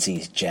and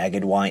sees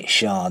jagged white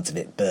shards of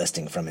it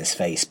bursting from his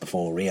face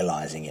before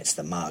realizing it's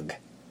the mug.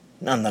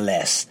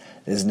 Nonetheless,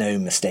 there's no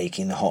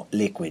mistaking the hot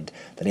liquid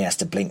that he has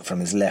to blink from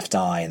his left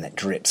eye and that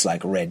drips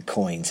like red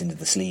coins into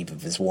the sleeve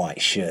of his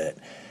white shirt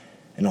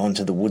and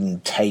onto the wooden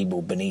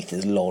table beneath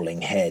his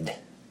lolling head.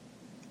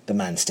 The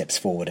man steps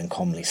forward and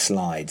calmly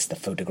slides the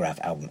photograph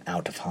album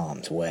out of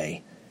harm's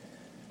way.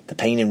 The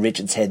pain in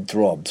Richard's head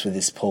throbs with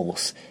his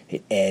pulse.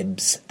 It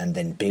ebbs and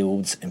then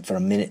builds, and for a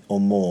minute or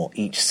more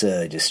each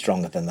surge is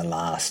stronger than the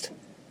last.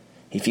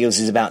 He feels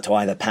he's about to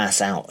either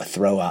pass out or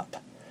throw up,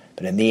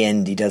 but in the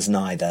end he does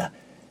neither.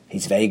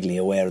 He's vaguely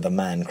aware of the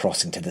man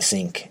crossing to the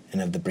sink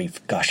and of the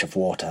brief gush of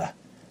water.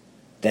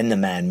 Then the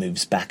man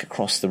moves back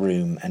across the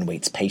room and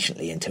waits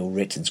patiently until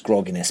Richard's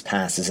grogginess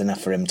passes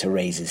enough for him to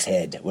raise his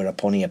head,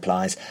 whereupon he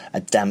applies a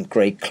damp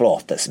grey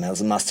cloth that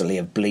smells mustily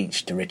of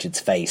bleach to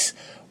Richard's face,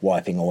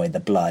 wiping away the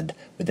blood,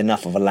 with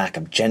enough of a lack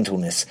of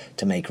gentleness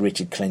to make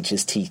Richard clench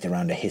his teeth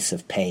around a hiss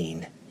of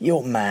pain.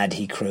 "You're mad,"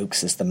 he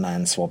croaks as the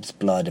man swabs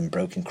blood and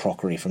broken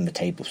crockery from the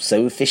table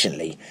so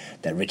efficiently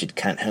that Richard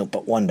can't help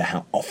but wonder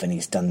how often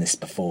he's done this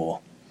before.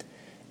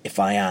 "If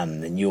I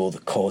am, then you're the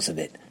cause of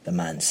it," the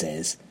man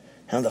says.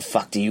 "How the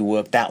fuck do you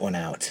work that one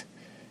out?"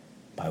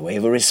 By way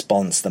of a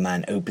response, the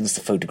man opens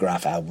the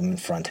photograph album in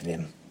front of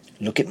him.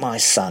 "Look at my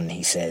son,"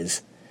 he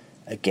says.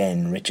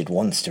 Again, Richard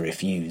wants to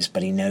refuse,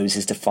 but he knows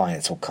his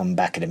defiance will come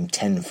back at him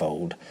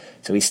tenfold,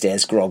 so he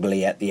stares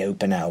groggily at the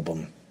open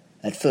album.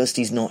 At first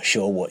he's not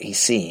sure what he's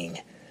seeing.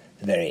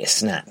 The various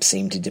snaps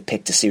seem to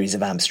depict a series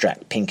of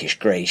abstract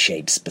pinkish-grey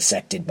shapes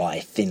bisected by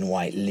thin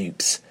white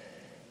loops.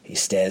 He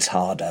stares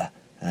harder,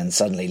 and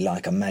suddenly,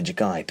 like a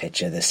magic eye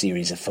picture, the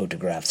series of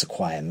photographs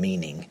acquire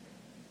meaning.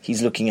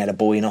 He's looking at a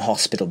boy in a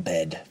hospital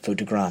bed,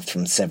 photographed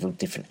from several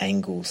different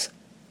angles.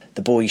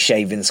 The boy's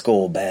shaven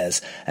skull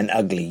bears an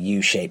ugly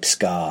U-shaped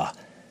scar,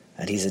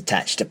 and he's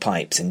attached to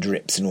pipes and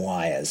drips and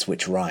wires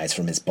which rise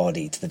from his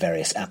body to the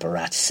various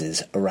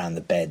apparatuses around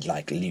the bed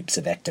like loops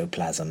of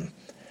ectoplasm.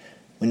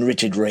 When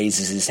Richard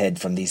raises his head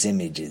from these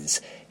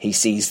images, he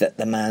sees that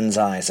the man's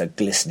eyes are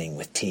glistening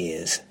with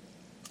tears.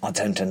 "I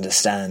don't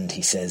understand,"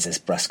 he says as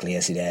brusquely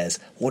as he dares.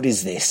 "What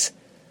is this?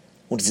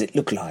 What does it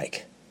look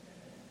like?"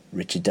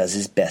 Richard does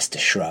his best to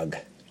shrug.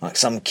 "Like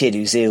some kid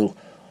who's ill,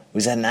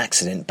 who's had an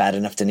accident bad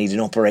enough to need an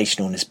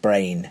operation on his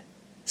brain."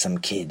 "Some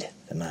kid,"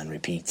 the man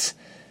repeats,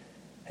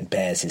 and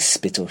bares his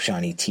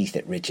spittle-shiny teeth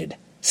at Richard.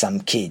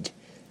 "Some kid.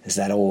 Is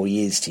that all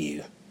he is to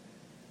you?"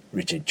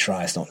 Richard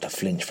tries not to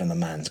flinch from the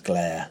man's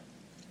glare.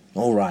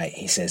 "All right,"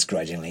 he says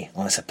grudgingly.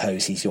 "I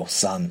suppose he's your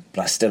son,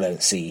 but I still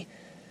don't see."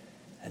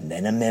 And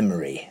then a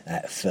memory,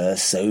 at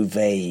first so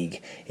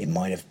vague it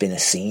might have been a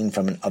scene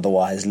from an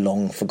otherwise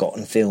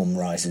long-forgotten film,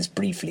 rises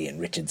briefly in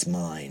Richard's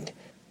mind.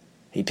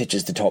 He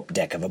pictures the top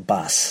deck of a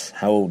bus.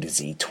 How old is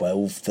he?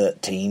 12,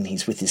 13?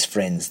 He's with his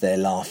friends. They're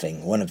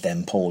laughing. One of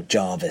them, Paul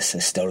Jarvis,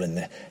 has stolen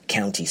the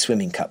county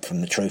swimming cup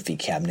from the trophy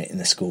cabinet in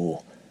the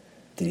school.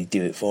 Did he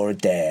do it for a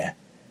dare?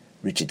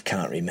 Richard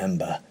can't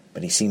remember,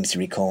 but he seems to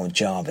recall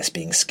Jarvis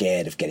being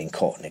scared of getting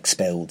caught and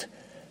expelled.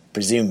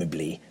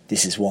 Presumably,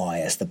 this is why,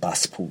 as the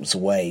bus pulls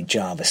away,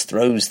 Jarvis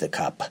throws the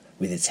cup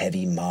with its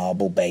heavy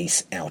marble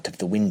base out of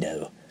the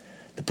window.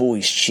 The The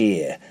boys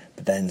cheer,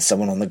 but then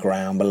someone on the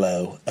ground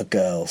below, a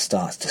girl,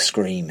 starts to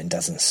scream and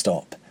doesn't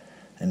stop.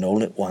 And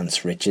all at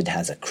once Richard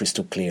has a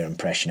crystal clear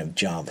impression of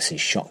Jarvis's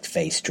shocked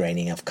face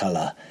draining of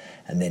colour,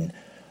 and then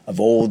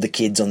of all the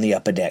kids on the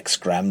upper deck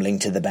scrambling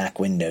to the back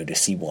window to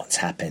see what's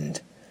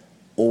happened.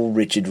 All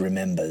Richard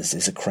remembers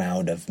is a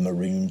crowd of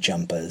maroon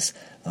jumpers,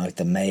 like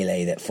the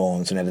melee that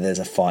forms whenever there's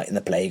a fight in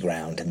the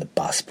playground and the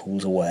bus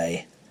pulls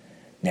away.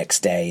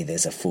 Next day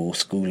there's a full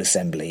school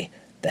assembly.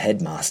 The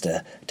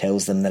headmaster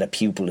tells them that a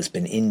pupil has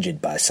been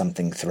injured by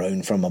something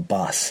thrown from a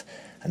bus,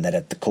 and that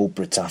if the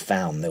culprits are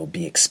found they will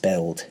be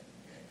expelled.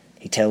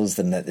 He tells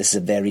them that this is a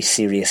very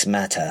serious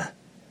matter.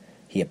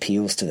 He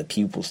appeals to the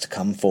pupils to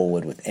come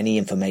forward with any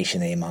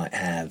information they might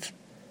have.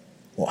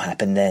 What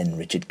happened then,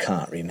 Richard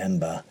can't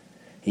remember.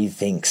 He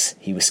thinks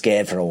he was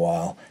scared for a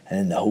while, and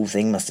then the whole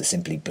thing must have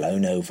simply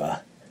blown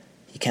over.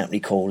 He can't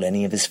recall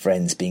any of his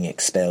friends being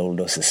expelled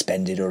or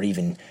suspended or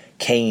even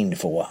caned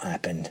for what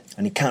happened,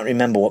 and he can't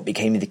remember what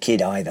became of the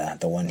kid either,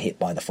 the one hit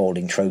by the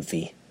falling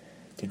trophy.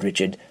 Did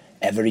Richard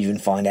ever even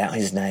find out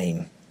his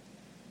name?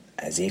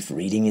 As if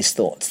reading his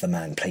thoughts, the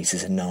man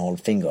places a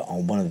gnarled finger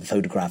on one of the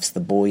photographs of the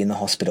boy in the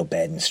hospital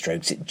bed and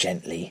strokes it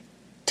gently,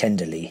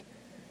 tenderly.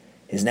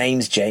 "His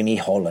name's Jamie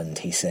Holland,"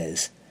 he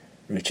says.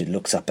 Richard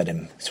looks up at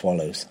him,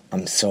 swallows.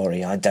 "I'm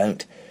sorry, I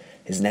don't.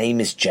 His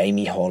name is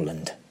Jamie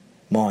Holland.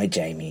 My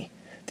Jamie.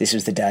 This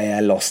was the day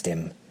I lost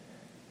him."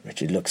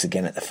 Richard looks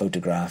again at the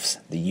photographs,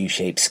 the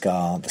U-shaped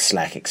scar, the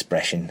slack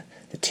expression,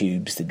 the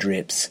tubes, the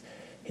drips.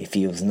 He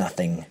feels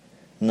nothing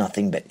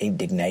but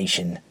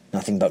indignation,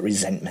 nothing but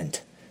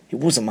resentment. "It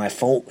wasn't my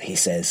fault," he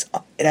says.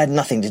 "It had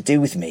nothing to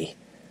do with me."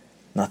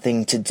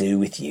 "Nothing to do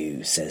with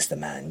you," says the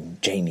man,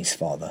 Jamie's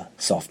father,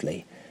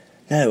 softly.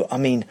 "No, I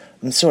mean,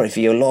 I'm sorry for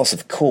your loss,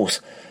 of course.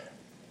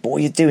 But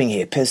what you're doing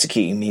here,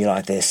 persecuting me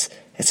like this,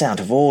 it's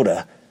out of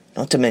order,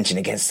 not to mention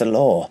against the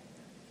law.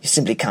 You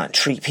simply can't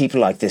treat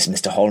people like this,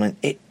 Mr. Holland.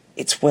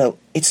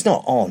 It's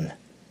not on."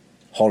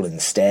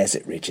 Holland stares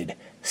at Richard,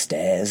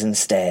 stares,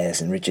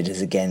 and Richard is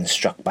again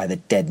struck by the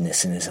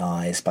deadness in his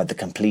eyes, by the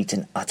complete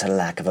and utter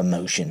lack of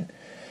emotion.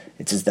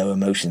 It's as though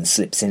emotion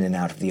slips in and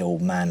out of the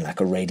old man like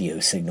a radio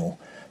signal,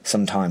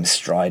 sometimes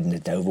strident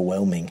and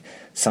overwhelming,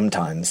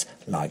 sometimes,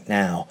 like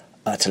now,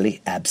 utterly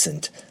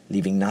absent,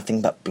 leaving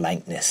nothing but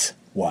blankness,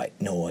 white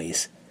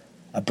noise.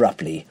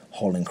 Abruptly,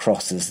 Holland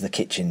crosses the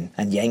kitchen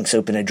and yanks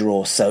open a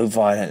drawer so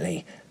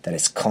violently that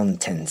its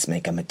contents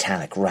make a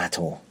metallic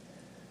rattle.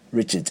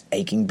 Richard's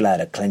aching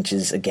bladder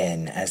clenches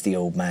again as the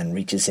old man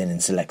reaches in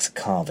and selects a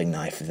carving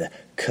knife with a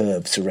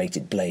curved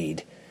serrated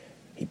blade.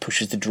 He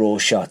pushes the drawer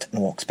shut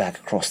and walks back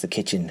across the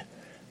kitchen,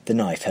 the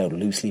knife held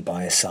loosely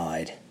by his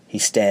side. He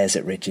stares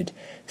at Richard,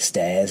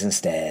 stares and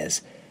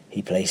stares.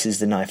 He places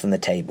the knife on the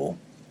table.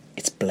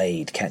 Its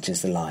blade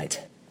catches the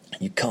light.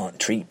 "You can't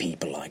treat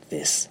people like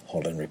this,"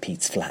 Holland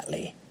repeats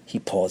flatly. He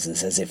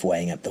pauses as if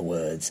weighing up the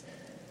words.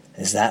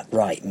 "Is that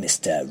right,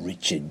 Mr.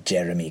 Richard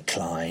Jeremy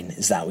Klein?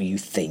 Is that what you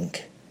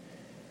think?"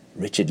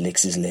 Richard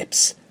licks his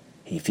lips.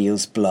 He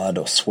feels blood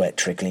or sweat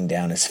trickling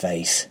down his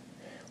face.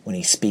 When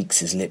he speaks,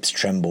 his lips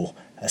tremble,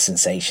 a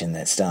sensation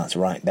that starts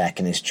right back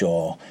in his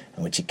jaw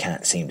and which he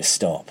can't seem to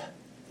stop.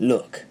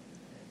 "Look,"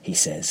 he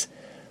says.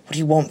 "What do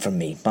you want from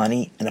me?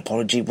 Money? An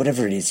apology?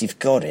 Whatever it is, you've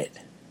got it."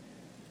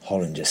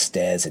 Holland just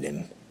stares at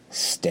him.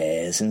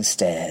 Stares and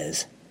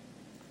stares.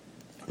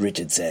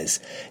 Richard says,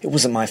 "It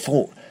wasn't my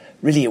fault.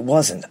 Really, it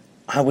wasn't.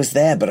 I was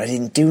there, but I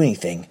didn't do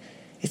anything.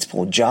 It's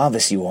poor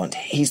Jarvis you want.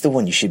 He's the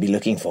one you should be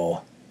looking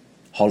for."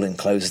 Holland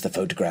closes the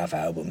photograph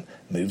album,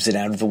 moves it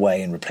out of the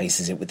way and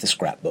replaces it with the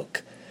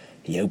scrapbook.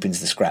 He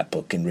opens the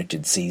scrapbook and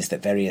Richard sees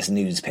that various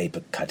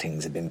newspaper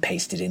cuttings have been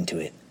pasted into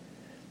it.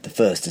 The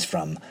first is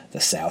from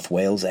the South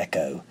Wales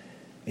Echo.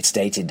 It's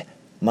dated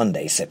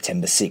Monday,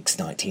 September 6,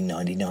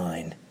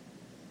 1999.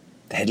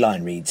 The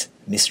headline reads,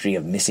 "Mystery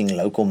of Missing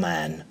Local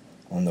Man."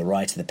 On the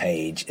right of the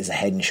page is a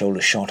head and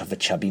shoulder shot of a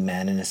chubby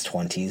man in his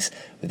 20s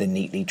with a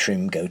neatly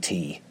trimmed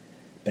goatee.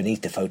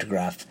 Beneath the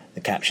photograph,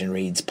 the caption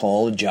reads,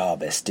 "Paul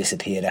Jarvis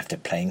disappeared after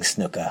playing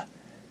snooker."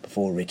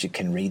 Before Richard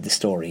can read the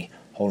story,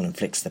 Holland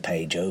flicks the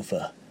page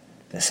over.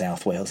 The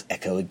South Wales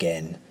Echo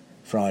again.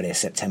 Friday,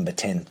 September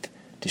 10th.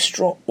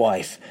 Distraught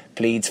wife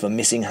pleads for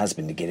missing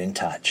husband to get in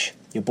touch.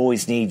 "Your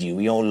boys need you.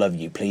 We all love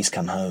you. Please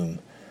come home."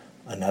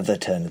 Another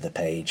turn of the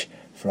page.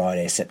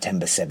 Friday,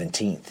 September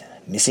 17th.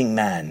 Missing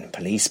man.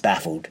 Police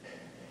baffled.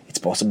 It's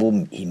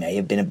possible he may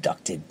have been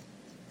abducted.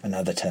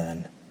 Another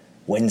turn.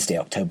 Wednesday,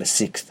 October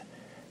 6th.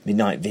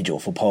 Midnight vigil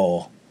for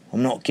Paul.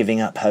 "I'm not giving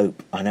up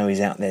hope. I know he's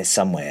out there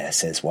somewhere,"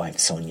 says wife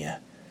Sonia.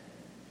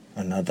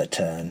 Another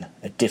turn.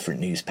 A different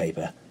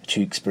newspaper.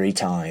 Tewkesbury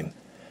Time.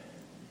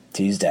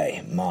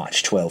 Tuesday,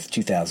 March 12th,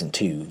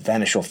 2002.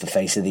 Vanish off the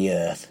face of the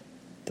earth.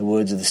 The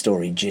words of the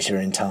story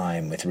jitter in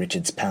time with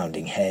Richard's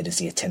pounding head as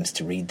he attempts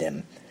to read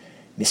them.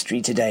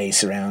 Mystery today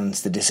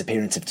surrounds the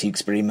disappearance of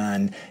Tewkesbury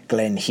man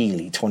Glenn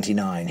Healy,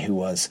 29, who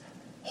was...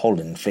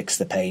 Holland flicks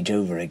the page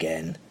over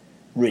again.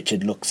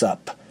 Richard looks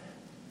up,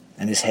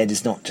 and his head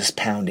is not just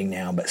pounding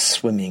now, but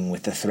swimming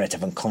with the threat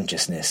of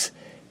unconsciousness,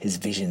 his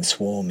vision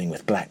swarming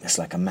with blackness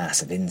like a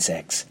mass of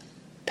insects.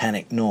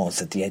 Panic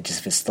gnaws at the edges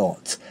of his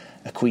thoughts.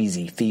 A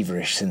queasy,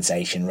 feverish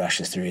sensation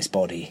rushes through his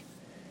body.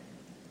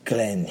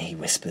 "Glenn," he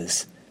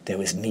whispers. "There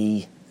was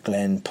me,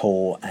 Glenn,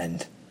 Paul,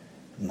 and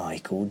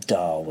Michael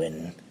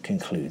Darwin,"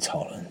 concludes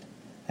Holland,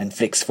 and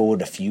flicks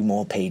forward a few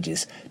more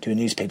pages to a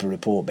newspaper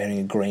report bearing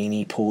a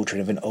grainy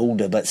portrait of an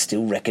older but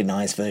still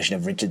recognised version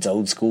of Richard's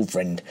old school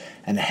friend,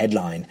 and a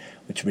headline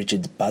which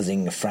Richard's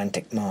buzzing,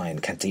 frantic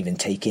mind can't even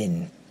take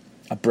in.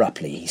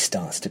 Abruptly he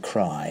starts to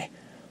cry.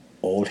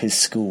 All his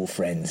school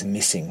friends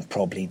missing,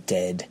 probably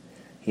dead.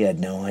 He had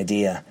no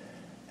idea.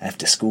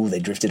 After school they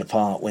drifted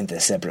apart, went their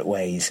separate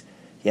ways.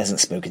 He hasn't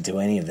spoken to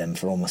any of them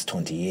for almost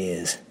 20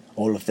 years.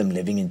 All of them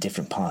living in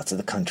different parts of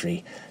the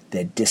country,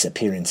 their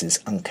disappearances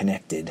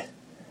unconnected.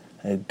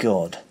 Oh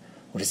God,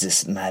 what is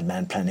this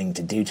madman planning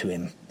to do to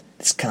him?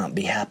 This can't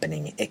be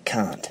happening. It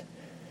can't.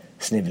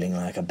 Snivelling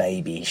like a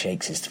baby, he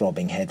shakes his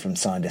throbbing head from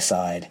side to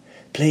side.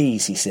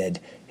 "Please," he said,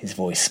 his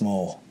voice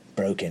small,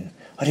 broken.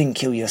 "I didn't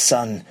kill your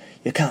son.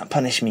 You can't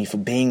punish me for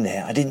being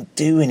there. I didn't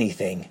do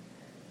anything."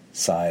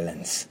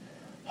 Silence.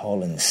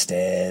 Holland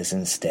stares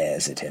and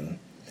stares at him.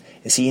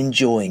 Is he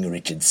enjoying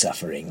Richard's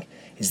suffering?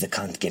 Is the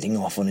cunt getting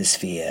off on his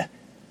fear?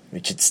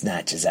 Richard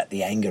snatches at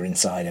the anger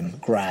inside him,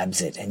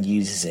 grabs it and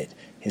uses it,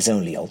 his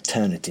only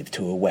alternative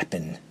to a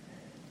weapon.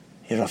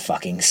 "You're a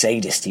fucking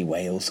sadist," he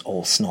wails,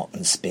 all snot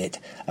and spit.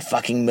 "A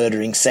fucking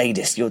murdering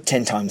sadist. You're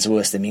 10 times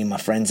worse than me and my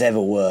friends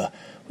ever were.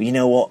 Well, you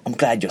know what? I'm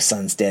glad your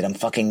son's dead. I'm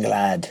fucking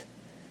glad."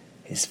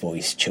 His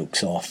voice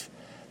chokes off.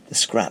 The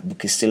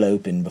scrapbook is still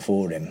open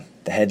before him.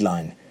 The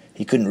headline,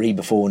 he couldn't read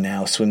before,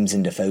 now swims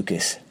into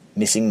focus.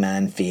 "Missing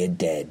man feared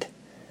dead."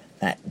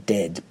 That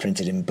 "dead,"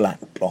 printed in black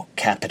block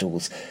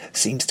capitals,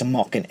 seems to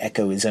mock and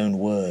echo his own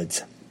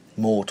words.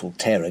 Mortal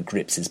terror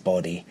grips his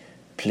body.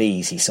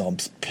 "Please," he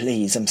sobs,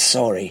 "please, I'm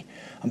sorry.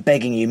 I'm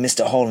begging you,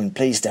 Mr. Holland,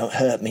 please don't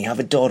hurt me. I've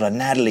a daughter,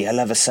 Natalie. I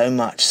love her so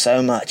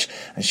much,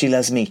 and she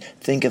loves me.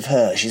 Think of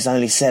her. She's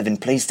only 7.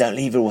 Please don't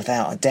leave her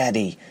without a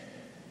daddy."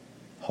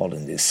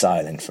 Holland is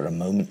silent for a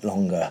moment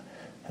longer,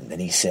 and then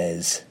he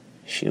says,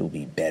 "She'll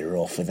be better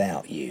off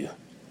without you."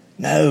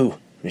 "No!"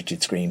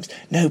 Richard screams.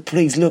 "No,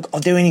 please, look, I'll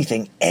do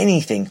anything.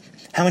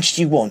 How much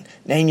do you want?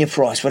 Name your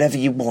price, whatever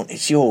you want,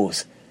 it's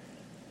yours."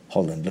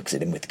 Holland looks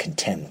at him with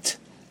contempt.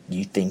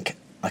 "You think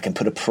I can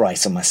put a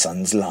price on my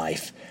son's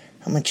life?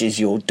 How much is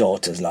your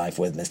daughter's life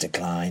worth, Mr.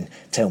 Klein?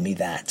 Tell me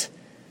that."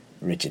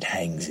 Richard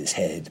hangs his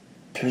head.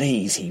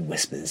 "Please," he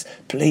whispers,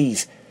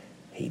 "please."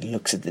 He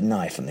looks at the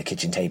knife on the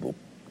kitchen table.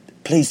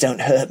 "Please don't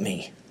hurt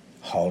me."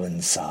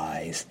 Holland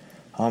sighs.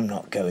 "I'm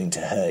not going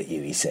to hurt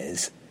you," he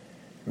says.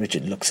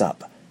 Richard looks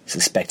up,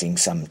 suspecting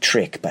some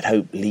trick, but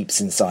hope leaps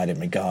inside him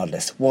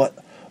regardless. What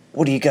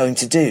are you going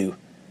to do?"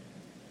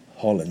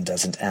 Holland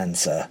doesn't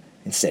answer.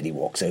 Instead he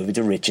walks over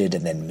to Richard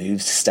and then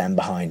moves to stand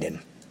behind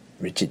him.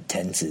 Richard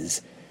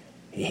tenses.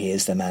 He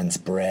hears the man's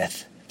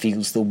breath,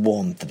 feels the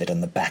warmth of it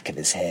on the back of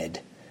his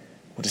head.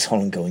 What is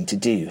Holland going to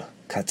do?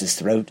 Cut his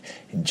throat?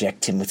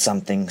 Inject him with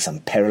something, some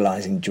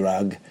paralyzing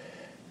drug?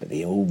 But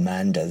the old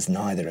man does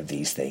neither of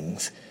these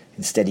things.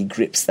 Instead he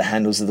grips the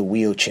handles of the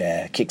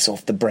wheelchair, kicks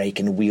off the brake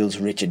and wheels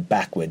Richard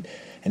backward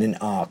in an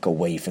arc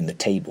away from the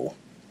table.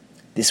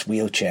 "This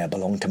wheelchair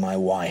belonged to my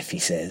wife," he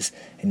says.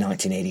 "In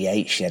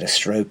 1988 she had a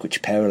stroke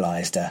which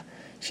paralysed her.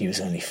 She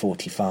was only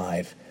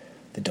 45.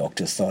 The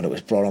doctors thought it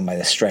was brought on by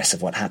the stress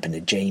of what happened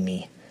to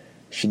Jamie.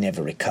 She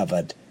never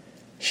recovered.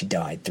 She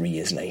died 3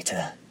 years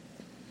later.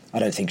 I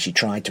don't think she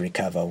tried to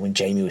recover. When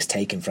Jamie was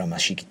taken from her,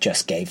 she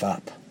just gave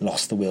up,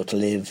 lost the will to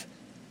live.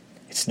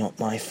 It's not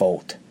my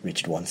fault,"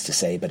 Richard wants to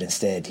say, but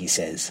instead he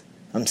says,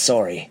 "I'm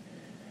sorry."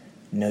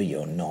 "No,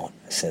 you're not,"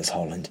 says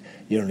Holland.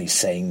 "You're only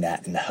saying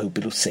that in the hope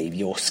it'll save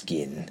your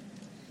skin."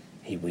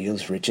 He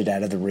wheels Richard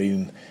out of the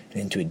room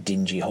and into a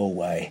dingy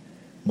hallway.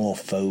 More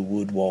faux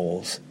wood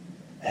walls.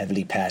 A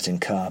heavily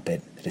patterned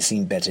carpet that has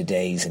seen better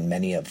days in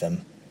many of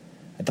them.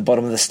 At the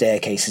bottom of the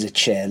staircase is a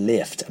chair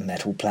lift, a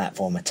metal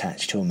platform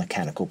attached to a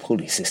mechanical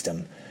pulley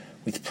system.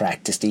 With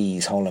practiced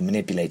ease, Holland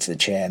manipulates the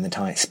chair in the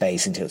tight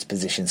space until it's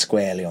positioned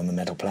squarely on the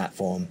metal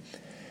platform.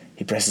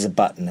 He presses a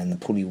button and the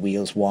pulley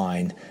wheels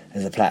whine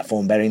as the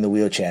platform bearing the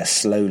wheelchair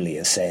slowly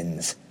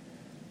ascends.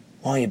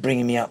 "Why are you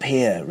bringing me up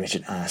here?"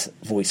 Richard asks,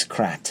 voice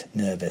cracked,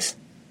 nervous.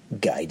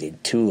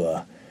 "Guided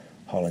tour,"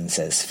 Holland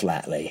says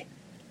flatly.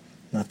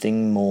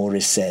 Nothing more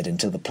is said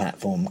until the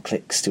platform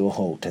clicks to a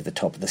halt at the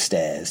top of the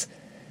stairs.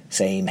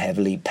 Same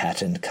heavily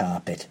patterned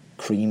carpet,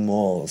 cream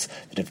walls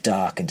that have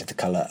darkened to the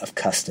colour of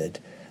custard.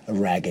 A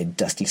ragged,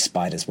 dusty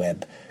spider's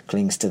web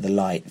clings to the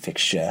light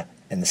fixture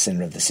in the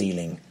centre of the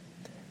ceiling.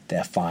 There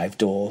are 5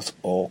 doors,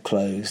 all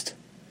closed.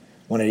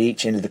 One at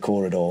each end of the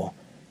corridor,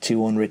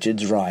 2 on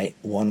Richard's right,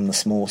 1 on the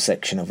small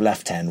section of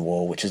left-hand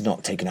wall which is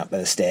not taken up by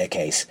the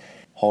staircase.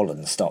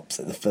 Holland stops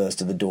at the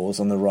first of the doors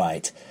on the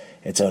right.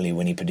 It's only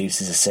when he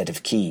produces a set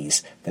of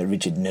keys that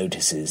Richard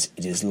notices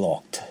it is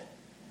locked.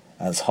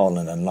 As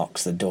Holland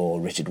unlocks the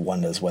door, Richard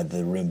wonders whether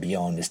the room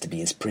beyond is to be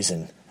his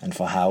prison, and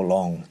for how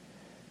long.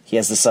 He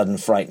has the sudden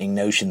frightening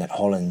notion that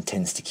Holland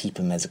intends to keep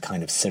him as a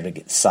kind of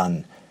surrogate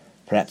son.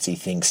 Perhaps he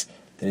thinks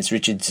that it's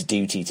Richard's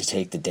duty to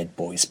take the dead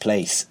boy's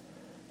place.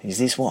 Is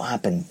this what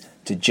happened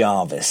to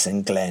Jarvis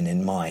and Glenn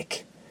and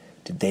Mike?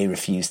 Did they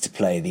refuse to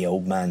play the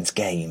old man's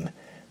game?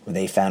 Were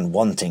they found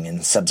wanting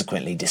and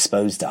subsequently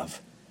disposed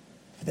of?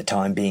 For the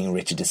time being,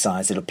 Richard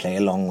decides to play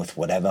along with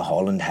whatever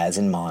Holland has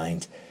in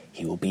mind.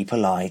 He will be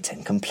polite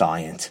and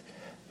compliant,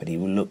 but he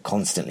will look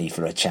constantly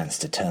for a chance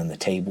to turn the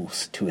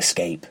tables, to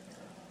escape.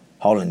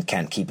 Holland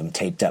can't keep him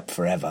taped up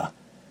forever.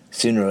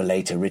 Sooner or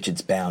later,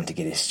 Richard's bound to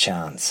get his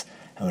chance,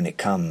 and when it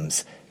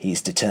comes, he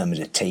is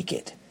determined to take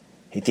it.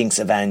 He thinks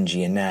of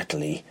Angie and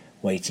Natalie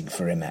waiting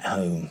for him at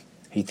home.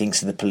 He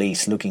thinks of the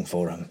police looking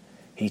for him.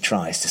 He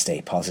tries to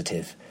stay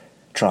positive,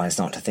 tries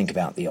not to think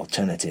about the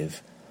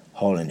alternative.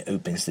 Holland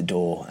opens the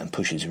door and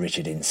pushes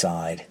Richard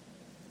inside.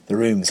 The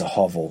room's a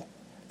hovel.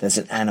 There's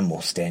an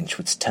animal stench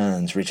which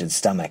turns Richard's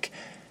stomach,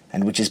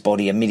 and which his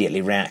body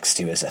immediately reacts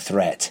to as a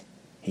threat.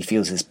 He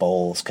feels his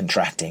balls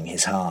contracting,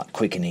 his heart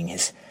quickening,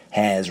 his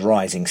hairs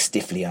rising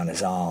stiffly on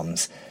his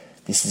arms.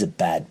 This is a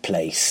bad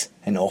place,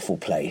 an awful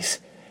place.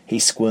 He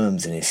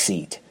squirms in his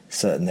seat,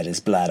 certain that his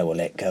bladder will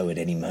let go at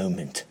any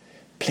moment.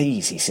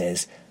 "Please," he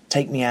says,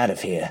 "take me out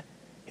of here."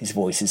 His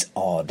voice is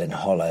odd and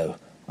hollow.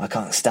 "I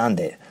can't stand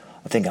it.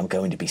 I think I'm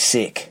going to be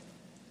sick."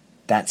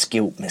 "That's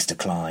guilt, Mr.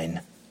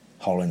 Klein,"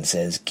 Holland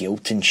says,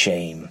 "guilt and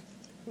shame."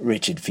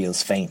 Richard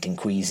feels faint and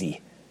queasy.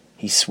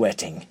 He's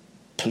sweating.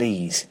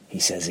 "Please," he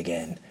says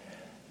again.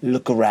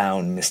 "Look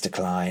around, Mr.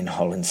 Klein,"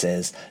 Holland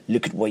says.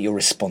 "Look at what you're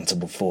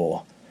responsible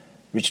for."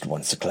 Richard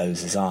wants to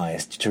close his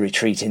eyes, to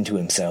retreat into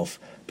himself,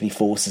 but he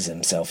forces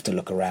himself to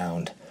look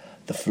around.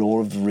 The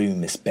floor of the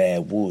room is bare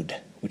wood,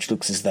 which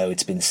looks as though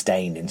it's been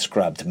stained and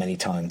scrubbed many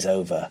times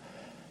over.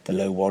 The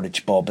low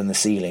wattage bob in the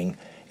ceiling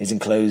is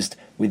enclosed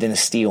within a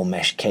steel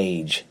mesh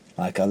cage,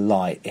 like a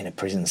light in a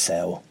prison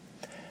cell.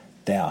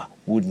 There are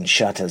wooden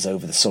shutters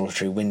over the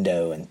solitary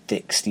window and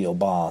thick steel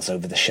bars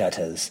over the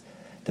shutters.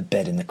 The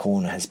bed in the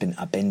corner has been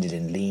upended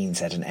and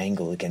leans at an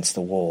angle against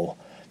the wall.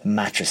 The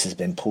mattress has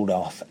been pulled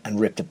off and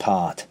ripped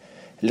apart.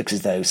 It looks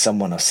as though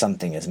someone or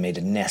something has made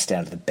a nest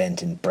out of the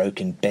bent and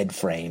broken bed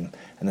frame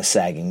and the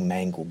sagging,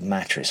 mangled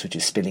mattress which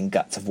is spilling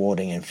guts of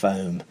wadding and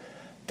foam.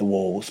 The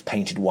walls,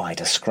 painted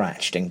white, are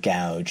scratched and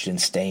gouged and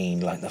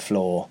stained like the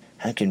floor.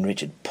 How can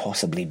Richard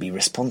possibly be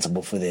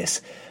responsible for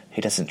this?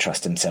 He doesn't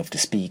trust himself to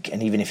speak,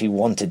 and even if he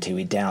wanted to,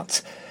 he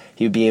doubts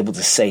he would be able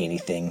to say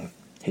anything.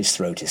 His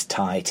throat is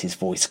tight, his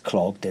voice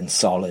clogged and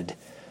solid.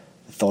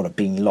 The thought of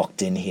being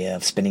locked in here,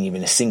 of spending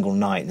even a single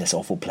night in this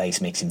awful place,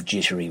 makes him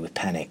jittery with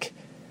panic.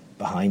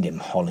 Behind him,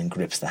 Holland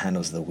grips the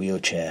handles of the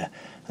wheelchair,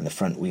 and the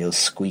front wheels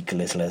squeak a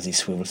little as he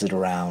swivels it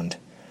around.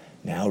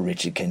 Now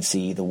Richard can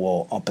see the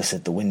wall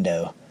opposite the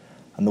window,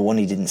 and the one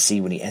he didn't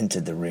see when he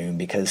entered the room,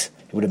 because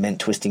it would have meant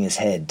twisting his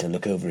head to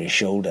look over his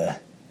shoulder.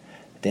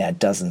 There are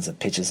dozens of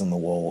pictures on the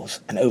walls,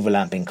 an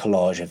overlapping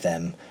collage of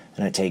them,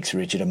 and it takes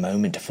Richard a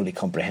moment to fully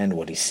comprehend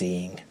what he's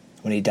seeing.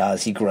 When he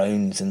does, he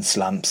groans and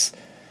slumps,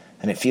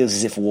 and it feels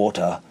as if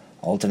water,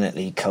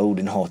 alternately cold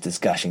and hot, is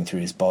gushing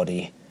through his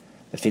body.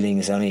 The feeling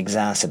is only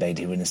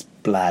exacerbated when his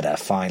bladder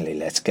finally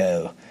lets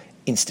go,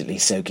 instantly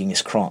soaking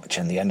his crotch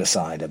and the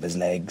underside of his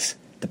legs.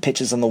 The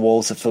pictures on the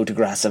walls are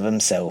photographs of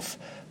himself,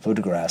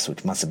 photographs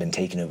which must have been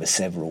taken over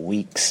several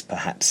weeks,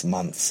 perhaps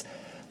months.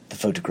 The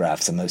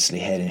photographs are mostly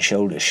head and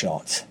shoulder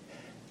shots.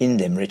 In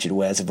them, Richard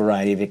wears a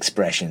variety of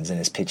expressions and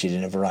is pictured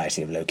in a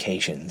variety of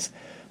locations.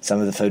 Some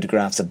of the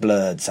photographs are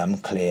blurred, some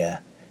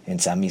clear. In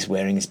some he's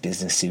wearing his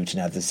business suit, in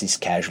others he's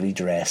casually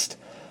dressed.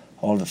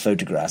 All the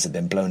photographs have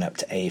been blown up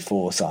to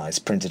A4 size,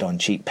 printed on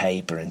cheap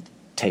paper and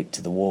taped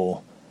to the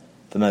wall.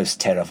 The most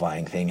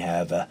terrifying thing,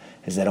 however,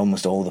 is that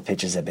almost all the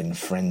pictures have been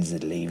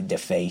frenziedly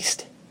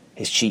defaced.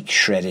 His cheeks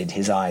shredded,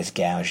 his eyes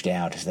gouged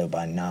out as though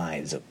by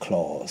knives or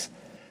claws.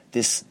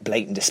 This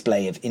blatant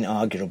display of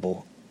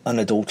inarguable,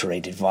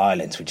 unadulterated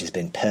violence which has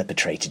been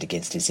perpetrated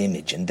against his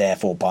image, and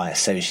therefore by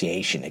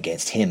association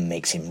against him,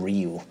 makes him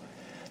real.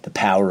 The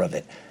power of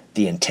it,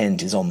 the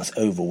intent, is almost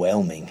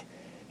overwhelming.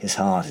 His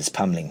heart is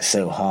pummeling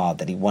so hard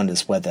that he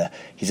wonders whether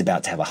he's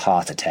about to have a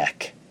heart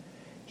attack.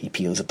 He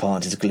peels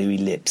apart his gluey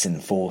lips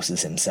and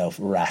forces himself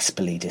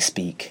raspily to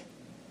speak.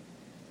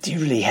 "Do you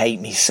really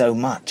hate me so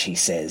much?" he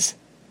says.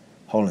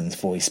 Holland's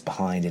voice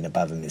behind and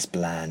above him is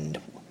bland,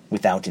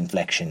 without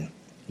inflection.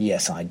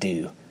 "Yes, I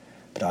do.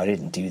 But I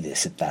didn't do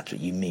this, if that's what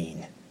you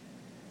mean."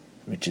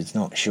 Richard's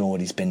not sure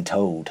what he's been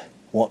told.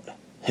 "What?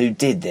 Who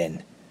did,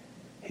 then?"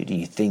 "Who do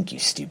you think, you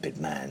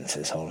stupid man?"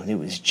 says Holland. "It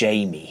was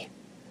Jamie."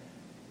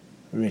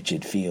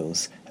 Richard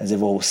feels as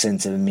if all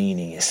sense of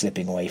meaning is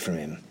slipping away from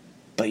him.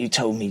 "But you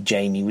told me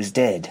Jamie was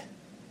dead."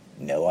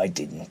 "No, I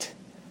didn't.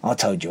 I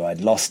told you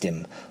I'd lost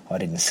him. I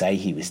didn't say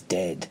he was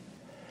dead."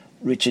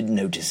 Richard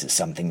notices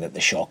something that the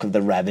shock of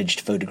the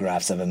ravaged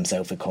photographs of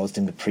himself had caused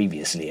him to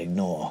previously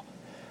ignore,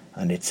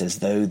 and it's as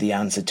though the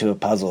answer to a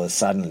puzzle has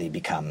suddenly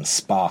become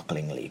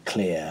sparklingly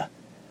clear.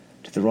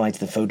 To the right of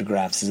the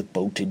photographs is a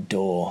bolted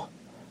door,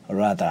 or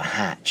rather a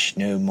hatch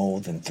no more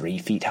than 3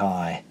 feet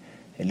high.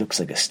 It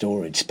looks like a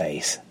storage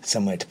space,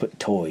 somewhere to put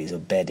toys or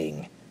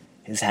bedding.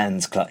 His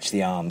hands clutch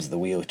the arms of the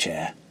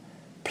wheelchair.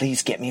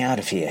 "Please get me out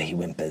of here," he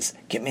whimpers.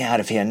 "Get me out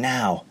of here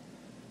now."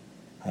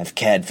 I've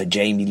cared for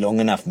Jamie long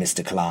enough,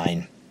 Mr.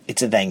 Klein.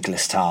 It's a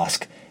thankless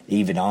task.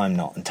 Even I'm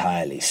not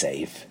entirely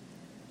safe.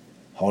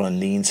 Holland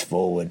leans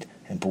forward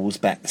and pulls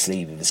back the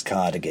sleeve of his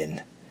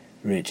cardigan.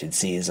 Richard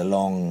sees a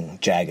long,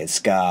 jagged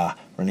scar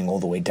running all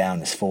the way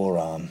down his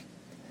forearm.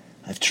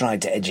 I've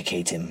tried to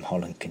educate him,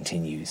 Holland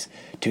continues,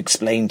 to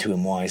explain to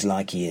him why he's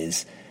like he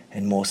is,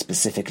 and more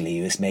specifically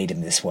who has made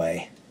him this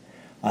way.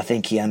 I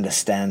think he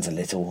understands a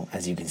little,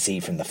 as you can see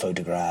from the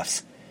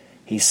photographs.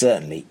 He's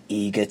certainly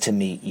eager to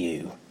meet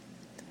you.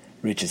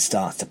 Richard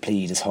starts to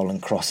plead as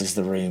Holland crosses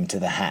the room to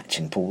the hatch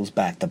and pulls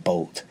back the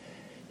bolt.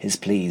 His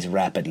pleas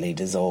rapidly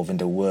dissolve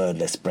into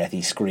wordless,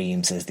 breathy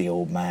screams as the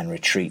old man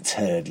retreats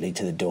hurriedly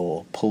to the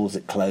door, pulls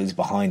it closed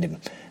behind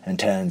him, and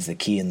turns the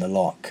key in the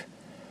lock.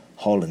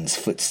 Holland's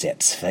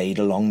footsteps fade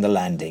along the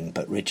landing,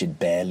 but Richard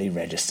barely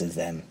registers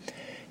them.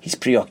 He's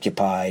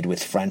preoccupied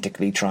with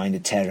frantically trying to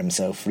tear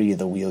himself free of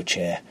the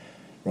wheelchair,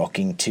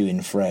 rocking to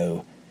and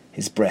fro,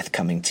 his breath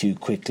coming too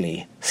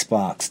quickly,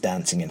 sparks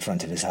dancing in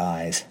front of his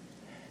eyes.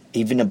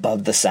 Even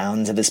above the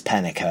sounds of his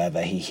panic,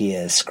 however, he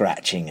hears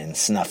scratching and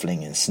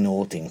snuffling and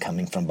snorting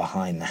coming from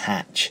behind the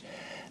hatch,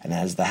 and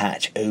as the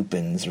hatch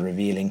opens,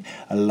 revealing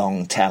a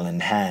long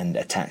taloned hand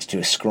attached to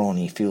a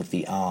scrawny,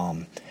 filthy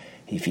arm,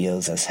 he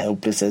feels as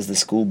helpless as the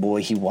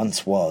schoolboy he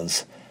once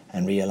was,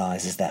 and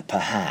realizes that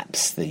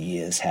perhaps the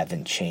years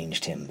haven't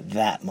changed him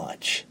that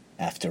much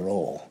after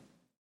all.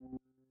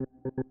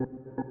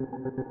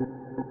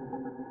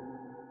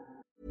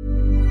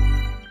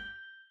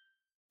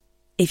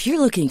 If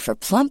you're looking for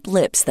plump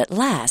lips that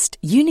last,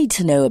 you need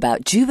to know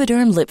about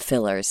Juvederm lip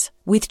fillers.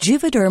 With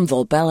Juvederm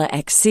Volbella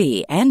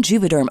XC and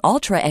Juvederm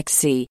Ultra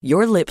XC,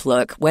 your lip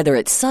look, whether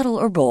it's subtle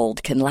or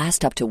bold, can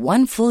last up to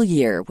 1 full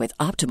year with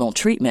optimal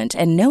treatment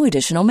and no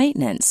additional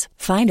maintenance.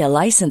 Find a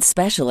licensed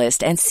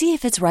specialist and see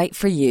if it's right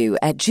for you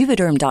at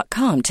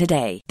Juvederm.com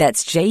today.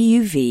 That's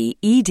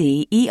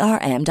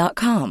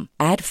JUVEDERM.com.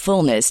 Add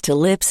fullness to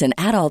lips in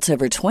adults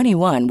over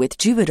 21 with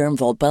Juvederm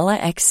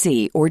Volbella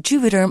XC or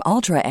Juvederm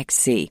Ultra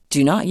XC.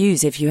 Do not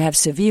use if you have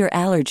severe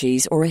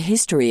allergies or a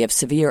history of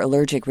severe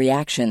allergic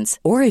reactions,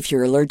 or if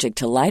you're allergic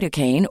to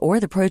lidocaine or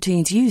the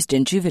proteins used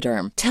in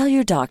Juvederm. Tell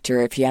your doctor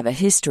if you have a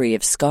history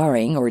of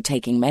scarring or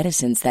taking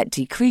medicines that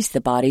decrease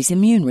the body's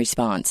immune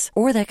response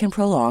or that can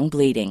prolong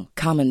bleeding.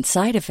 Common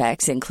side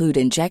effects include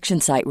injection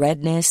site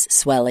redness,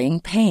 swelling,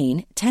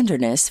 pain,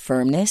 tenderness,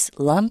 firmness,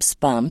 lumps,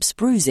 bumps,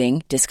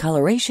 bruising,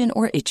 discoloration,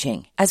 or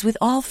itching. As with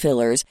all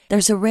fillers,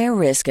 there's a rare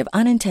risk of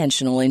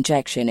unintentional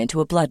injection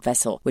into a blood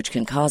vessel, which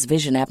can cause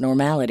vision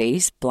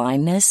abnormalities,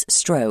 blindness,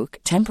 stroke,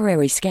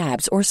 temporary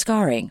scabs, or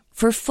scarring.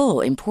 For full,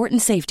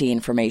 important safety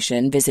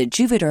information, visit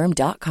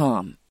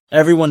Juvederm.com.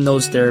 Everyone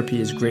knows therapy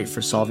is great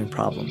for solving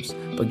problems,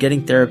 but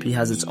getting therapy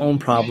has its own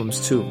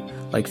problems too,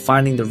 like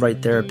finding the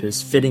right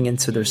therapist, fitting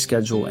into their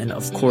schedule, and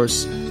of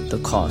course, the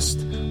cost.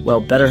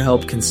 Well,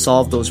 BetterHelp can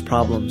solve those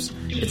problems.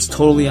 It's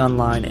totally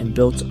online and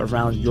built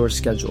around your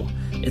schedule.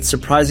 It's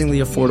surprisingly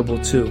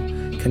affordable too.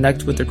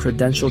 Connect with a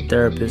credentialed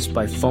therapist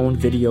by phone,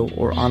 video,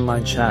 or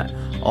online chat,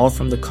 all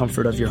from the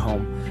comfort of your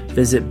home.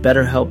 Visit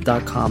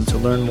BetterHelp.com to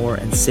learn more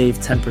and save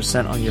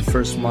 10% on your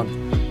first month.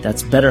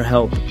 That's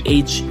BetterHelp,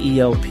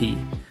 H-E-L-P.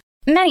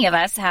 Many of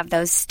us have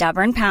those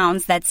stubborn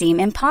pounds that seem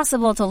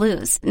impossible to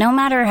lose, no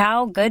matter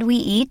how good we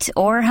eat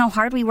or how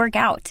hard we work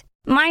out.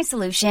 My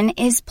solution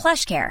is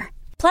PlushCare.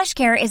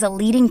 PlushCare is a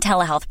leading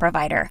telehealth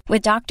provider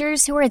with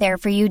doctors who are there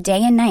for you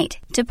day and night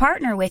to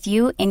partner with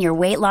you in your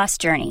weight loss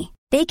journey.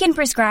 They can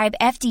prescribe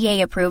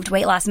FDA-approved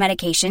weight loss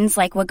medications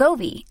like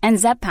Wegovy and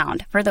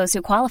Zepbound for those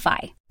who qualify.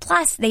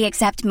 Plus, they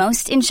accept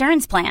most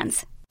insurance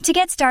plans. To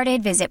get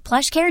started, visit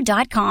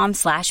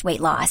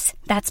plushcare.com/weightloss.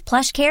 That's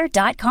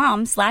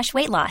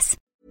plushcare.com/weightloss.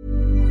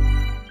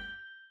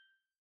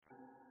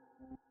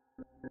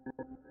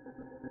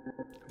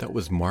 That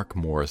was Mark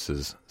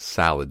Morris's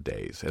Salad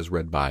Days, as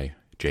read by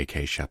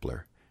J.K.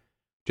 Shepler.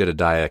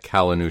 Jedediah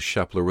Kalanus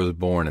Shepler was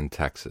born in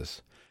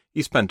Texas.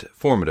 He spent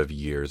formative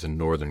years in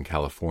Northern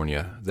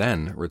California,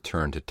 then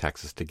returned to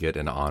Texas to get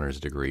an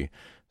honors degree,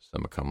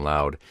 summa cum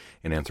laude,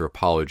 in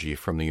anthropology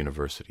from the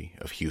University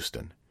of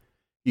Houston.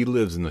 He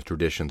lives in the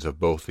traditions of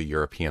both the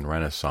European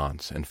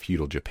Renaissance and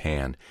feudal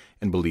Japan,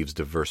 and believes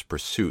diverse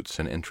pursuits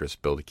and interests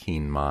build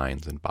keen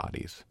minds and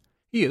bodies.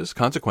 He is,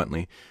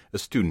 consequently, a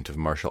student of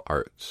martial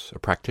arts, a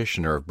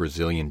practitioner of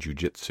Brazilian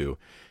jiu-jitsu,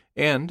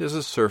 and is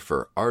a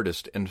surfer,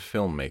 artist, and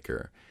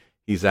filmmaker.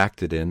 He's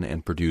acted in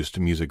and produced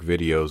music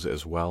videos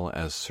as well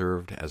as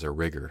served as a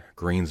rigger,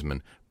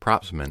 greensman,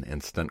 propsman,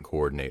 and stunt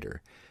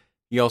coordinator.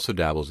 He also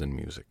dabbles in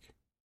music.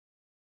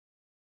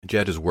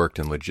 Jed has worked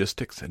in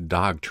logistics,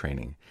 dog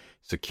training,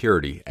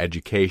 security,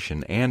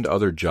 education, and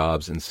other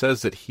jobs, and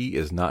says that he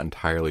is not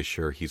entirely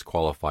sure he's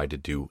qualified to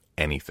do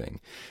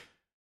anything,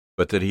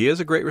 but that he is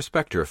a great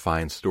respecter of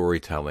fine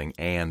storytelling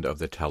and of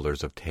the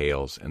tellers of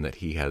tales, and that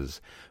he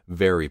is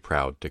very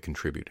proud to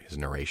contribute his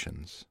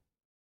narrations.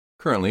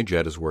 Currently,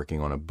 Jed is working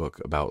on a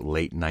book about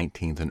late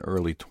 19th and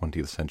early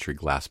 20th century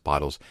glass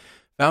bottles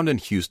found in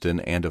Houston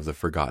and of the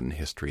forgotten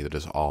history that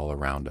is all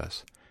around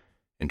us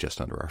and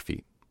just under our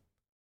feet.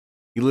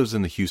 He lives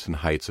in the Houston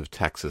Heights of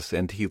Texas,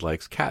 and he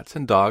likes cats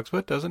and dogs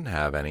but doesn't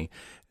have any,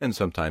 and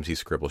sometimes he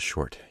scribbles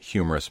short,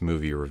 humorous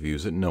movie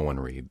reviews that no one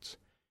reads.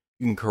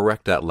 You can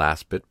correct that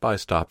last bit by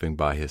stopping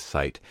by his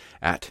site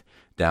at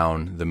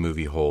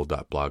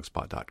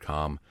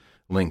downthemoviehole.blogspot.com.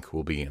 Link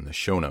will be in the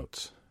show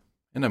notes.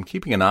 And I'm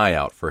keeping an eye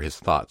out for his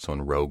thoughts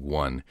on Rogue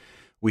One.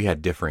 We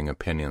had differing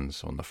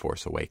opinions on The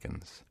Force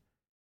Awakens.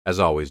 As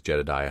always,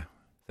 Jedediah,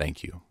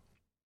 thank you.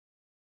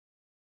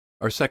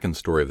 Our second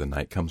story of the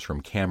night comes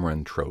from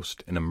Cameron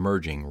Trost, an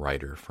emerging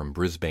writer from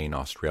Brisbane,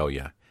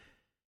 Australia.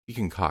 He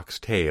concocts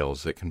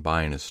tales that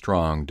combine a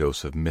strong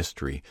dose of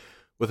mystery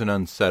with an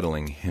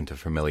unsettling hint of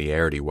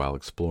familiarity while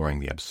exploring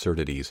the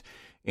absurdities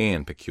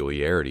and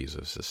peculiarities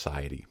of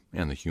society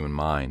and the human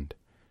mind.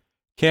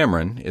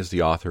 Cameron is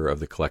the author of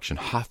the collection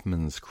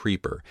Hoffman's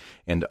Creeper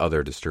and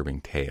Other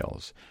Disturbing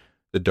Tales,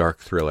 the dark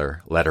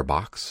thriller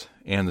Letterbox,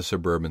 and the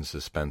suburban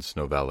suspense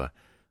novella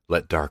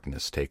Let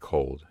Darkness Take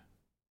Hold.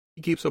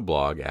 He keeps a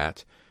blog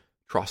at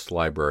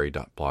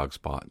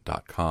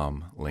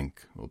trostlibrary.blogspot.com.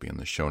 Link will be in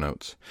the show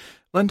notes.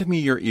 Lend me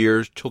your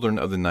ears, children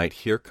of the night.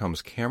 Here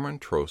comes Cameron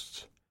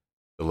Trost's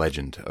The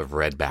Legend of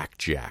Redback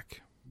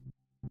Jack.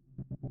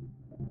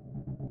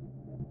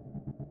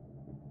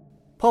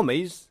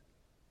 Pommies?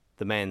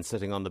 The man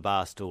sitting on the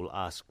bar stool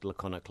asked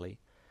laconically,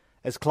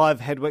 as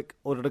Clive Hedwick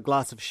ordered a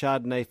glass of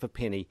Chardonnay for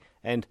Penny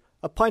and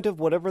a pint of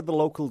whatever the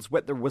locals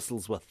wet their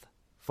whistles with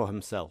for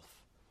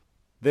himself.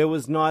 There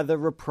was neither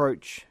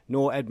reproach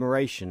nor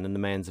admiration in the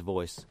man's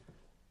voice,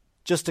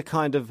 just a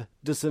kind of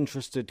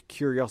disinterested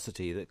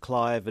curiosity that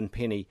Clive and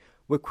Penny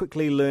were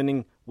quickly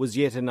learning was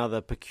yet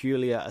another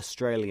peculiar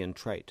Australian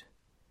trait.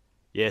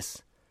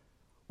 Yes,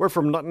 we're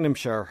from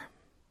Nottinghamshire.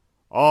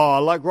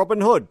 Oh, like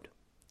Robin Hood,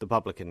 the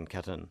publican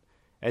cut in,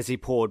 as he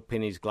poured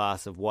Penny's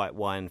glass of white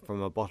wine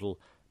from a bottle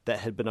that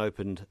had been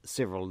opened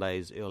several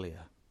days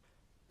earlier.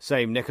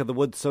 Same neck of the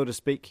woods, so to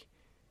speak.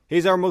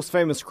 He's our most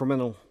famous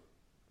criminal.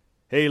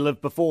 He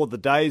lived before the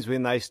days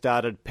when they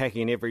started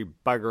packing every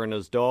bugger and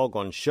his dog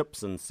on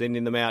ships and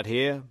sending them out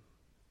here,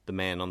 the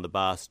man on the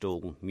bar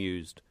stool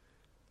mused.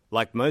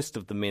 Like most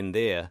of the men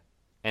there,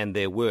 and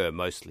there were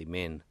mostly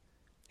men,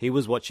 he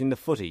was watching the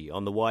footy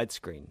on the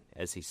widescreen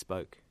as he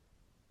spoke.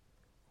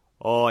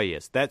 Oh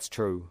yes, that's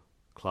true,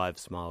 Clive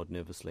smiled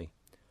nervously.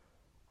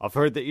 I've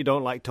heard that you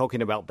don't like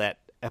talking about that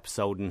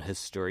episode in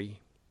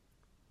history.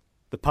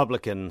 The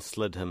publican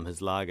slid him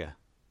his lager.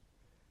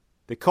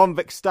 The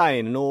convict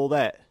stain and all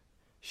that.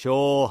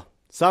 Sure,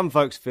 some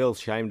folks feel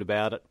shamed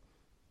about it.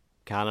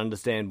 Can't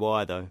understand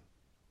why, though.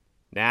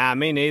 Nah,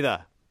 me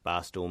neither,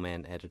 Barstool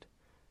Man added.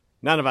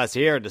 None of us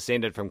here are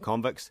descended from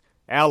convicts.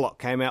 Our lot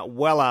came out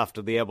well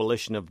after the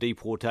abolition of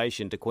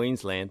deportation to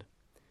Queensland.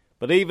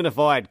 But even if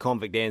I had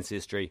convict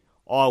ancestry,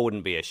 I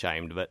wouldn't be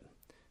ashamed of it.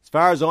 As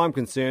far as I'm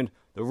concerned,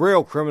 the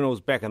real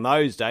criminals back in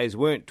those days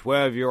weren't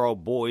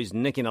 12-year-old boys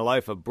nicking a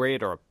loaf of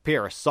bread or a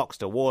pair of socks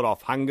to ward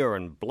off hunger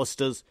and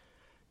blisters.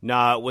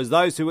 No, it was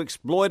those who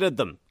exploited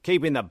them,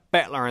 keeping the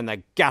battler and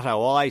the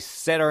gutto eyes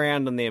sat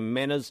around in their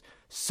manners,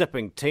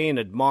 sipping tea and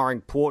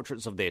admiring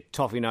portraits of their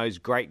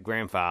toffee-nosed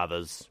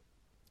great-grandfathers.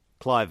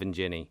 Clive and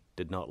Jenny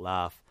did not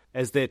laugh,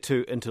 as their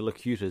two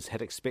interlocutors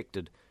had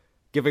expected,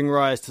 giving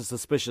rise to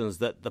suspicions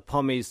that the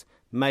Pommies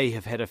may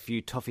have had a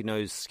few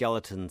toffee-nosed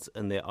skeletons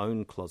in their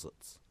own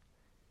closets.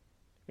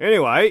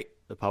 Anyway,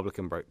 the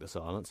publican broke the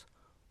silence,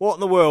 what in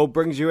the world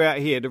brings you out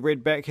here to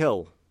Redback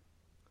Hill?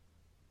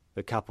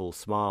 The couple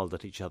smiled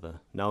at each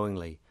other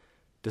knowingly,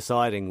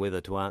 deciding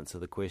whether to answer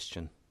the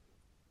question.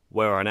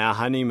 We're on our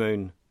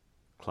honeymoon,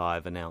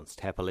 Clive announced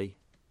happily.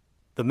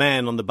 The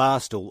man on the bar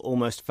stool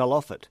almost fell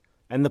off it,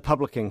 and the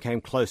publican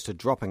came close to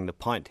dropping the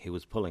pint he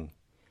was pulling.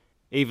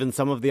 Even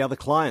some of the other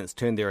clients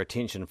turned their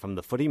attention from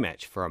the footy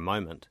match for a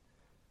moment.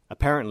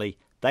 Apparently,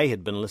 they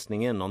had been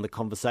listening in on the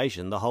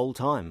conversation the whole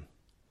time.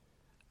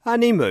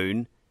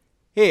 Honeymoon?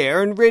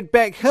 Here in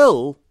Redback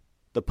Hill?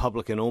 The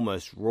publican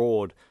almost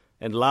roared,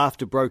 and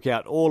laughter broke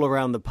out all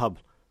around the pub.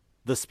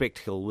 The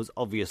spectacle was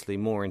obviously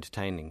more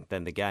entertaining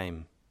than the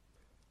game.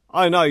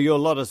 I know your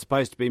lot are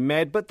supposed to be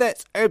mad, but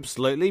that's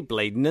absolutely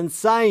bleeding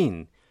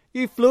insane.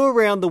 You flew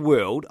around the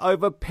world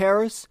over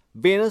Paris,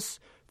 Venice,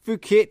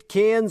 Phuket,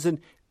 Cairns,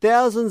 and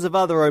thousands of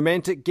other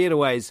romantic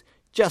getaways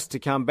just to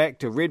come back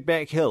to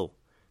Redback Hill.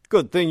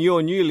 Good thing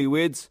you're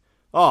newlyweds.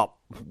 Oh,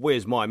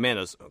 where's my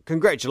manners?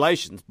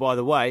 Congratulations, by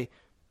the way.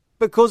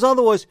 Because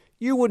otherwise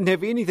you wouldn't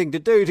have anything to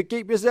do to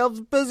keep yourselves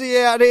busy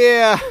out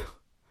here.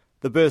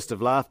 The burst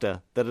of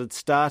laughter that had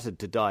started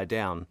to die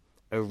down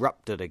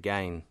erupted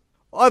again.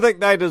 I think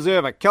they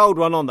deserve a cold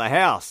one on the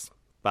house,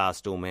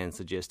 Barstool Man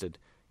suggested,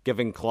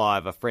 giving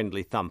Clive a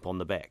friendly thump on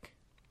the back.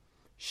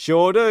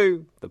 Sure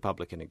do, the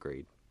publican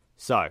agreed.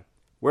 So,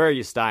 where are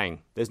you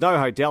staying? There's no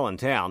hotel in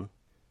town.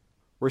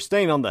 We're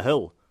staying on the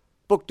hill.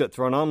 Booked it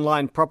through an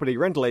online property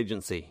rental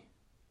agency.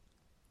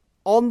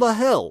 On the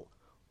hill?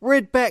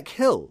 Redback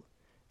Hill?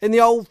 In the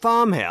old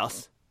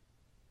farmhouse?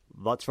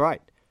 That's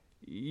right.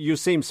 You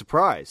seem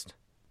surprised.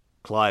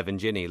 Clive and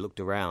Jenny looked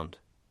around.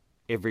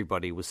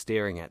 Everybody was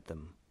staring at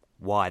them,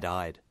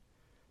 wide-eyed.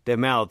 Their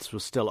mouths were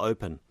still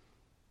open.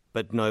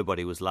 But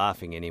nobody was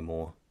laughing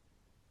anymore.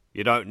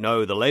 "You don't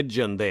know the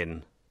legend,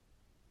 then?"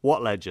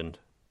 "What legend?"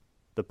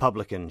 The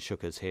publican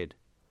shook his head.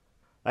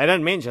 "They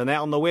didn't mention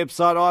that on the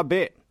website, I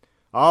bet.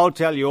 I'll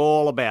tell you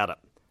all about it.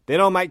 Then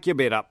I'll make your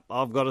bed up.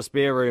 I've got a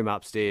spare room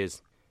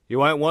upstairs. You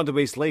won't want to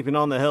be sleeping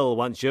on the hill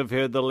once you've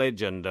heard the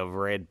legend of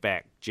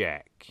Redback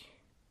Jack."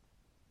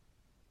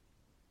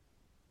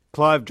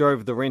 Clive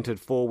drove the rented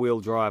four-wheel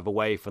drive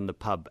away from the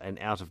pub and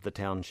out of the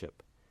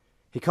township.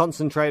 He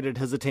concentrated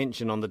his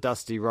attention on the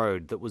dusty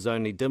road that was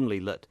only dimly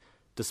lit,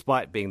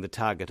 despite being the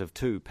target of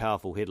 2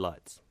 powerful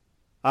headlights.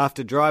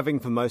 After driving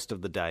for most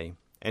of the day,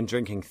 and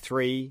drinking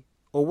 3,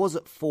 or was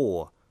it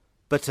 4,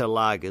 bitter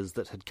lagers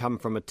that had come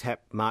from a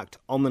tap marked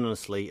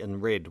ominously in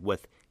red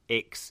with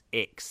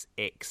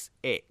XXXX,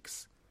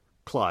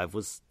 Clive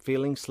was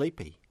feeling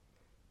sleepy.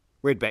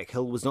 Redback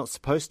Hill was not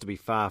supposed to be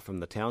far from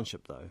the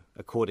township, though,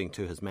 according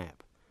to his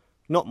map.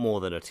 Not more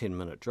than a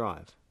 10-minute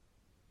drive.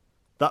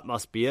 "That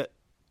must be it."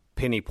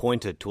 Penny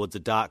pointed towards a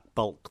dark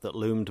bulk that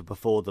loomed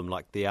before them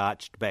like the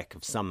arched back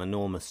of some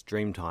enormous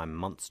Dreamtime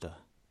monster.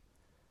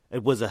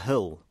 It was a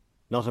hill,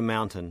 not a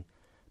mountain,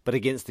 but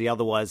against the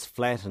otherwise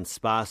flat and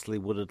sparsely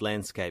wooded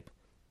landscape,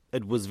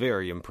 it was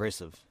very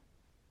impressive.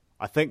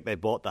 "I think they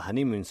bought the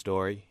honeymoon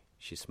story,"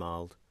 she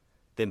smiled,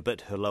 then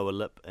bit her lower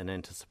lip in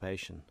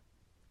anticipation.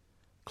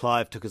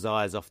 Clive took his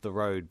eyes off the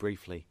road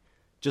briefly,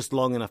 just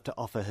long enough to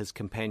offer his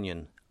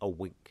companion a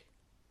wink.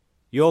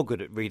 "You're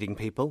good at reading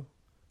people.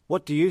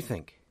 What do you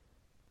think?"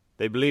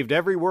 "They believed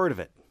every word of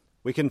it.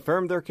 We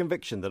confirmed their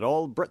conviction that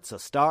all Brits are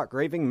stark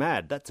raving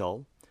mad, that's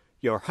all.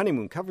 Your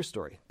honeymoon cover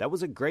story, that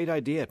was a great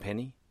idea,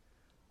 Penny.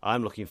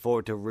 I'm looking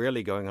forward to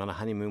really going on a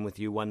honeymoon with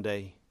you one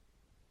day."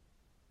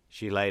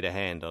 She laid a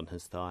hand on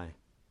his thigh.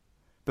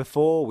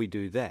 "Before we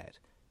do that,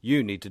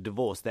 you need to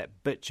divorce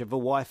that bitch of a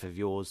wife of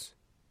yours."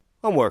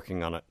 "I'm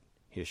working on it,"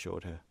 he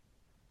assured her.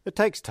 "It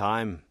takes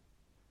time."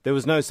 There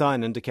was no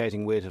sign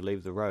indicating where to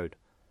leave the road,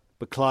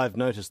 but Clive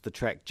noticed the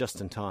track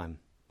just in time.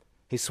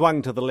 He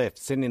swung to the left,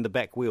 sending the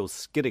back wheels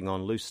skidding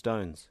on loose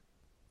stones.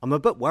 "I'm a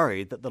bit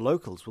worried that the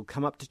locals will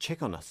come up to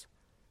check on us.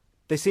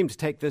 They seem to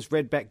take this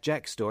Redback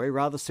Jack story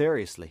rather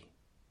seriously."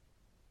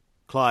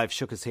 Clive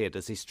shook his head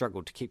as he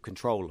struggled to keep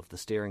control of the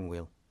steering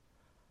wheel.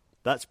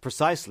 "That's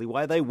precisely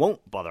why they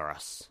won't bother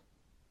us."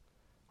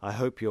 "I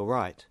hope you're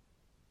right."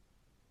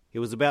 He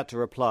was about to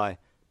reply,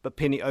 but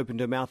Penny opened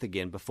her mouth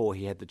again before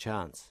he had the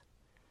chance.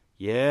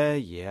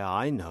 Yeah,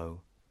 I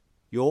know.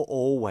 You're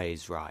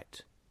always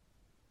right."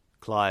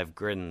 Clive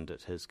grinned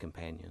at his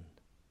companion.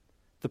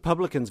 "The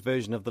publican's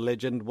version of the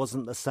legend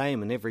wasn't the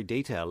same in every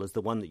detail as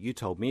the one that you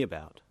told me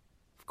about."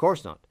 "Of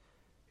course not.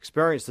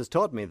 Experience has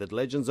taught me that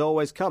legends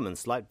always come in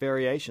slight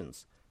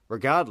variations,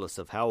 regardless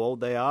of how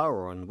old they are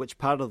or in which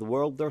part of the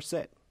world they're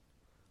set.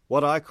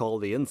 What I call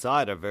the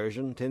insider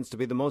version tends to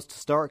be the most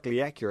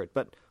historically accurate,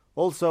 but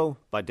also,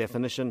 by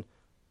definition,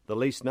 the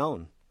least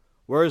known,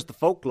 whereas the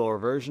folklore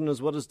version is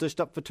what is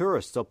dished up for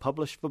tourists or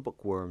published for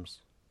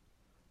bookworms."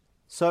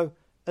 "So,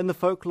 in the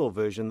folklore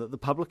version that the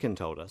publican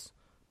told us,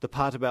 the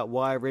part about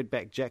why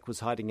Redback Jack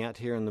was hiding out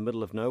here in the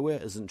middle of nowhere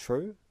isn't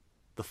true?"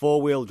 The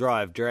four-wheel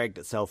drive dragged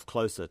itself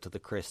closer to the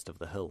crest of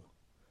the hill.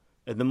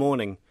 In the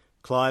morning,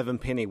 Clive and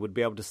Penny would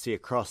be able to see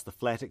across the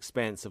flat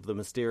expanse of the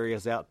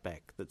mysterious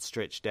outback that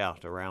stretched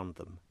out around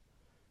them.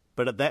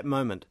 But at that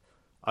moment,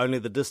 only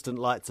the distant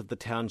lights of the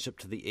township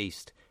to the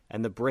east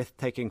and the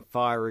breathtaking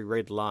fiery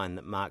red line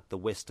that marked the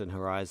western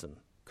horizon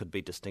could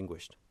be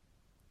distinguished.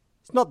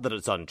 "It's not that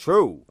it's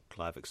untrue,"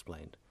 Clive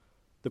explained.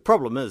 "The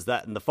problem is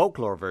that in the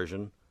folklore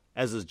version,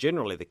 as is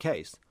generally the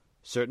case,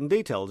 certain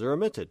details are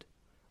omitted.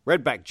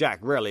 Redback Jack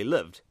rarely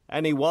lived,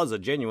 and he was a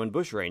genuine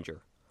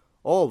bushranger.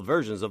 All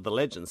versions of the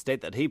legend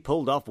state that he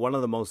pulled off one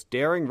of the most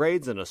daring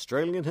raids in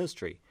Australian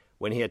history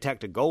when he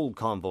attacked a gold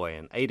convoy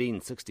in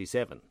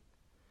 1867.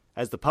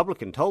 As the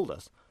publican told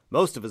us,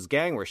 most of his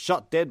gang were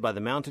shot dead by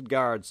the mounted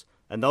guards,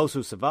 and those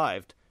who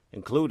survived,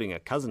 including a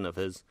cousin of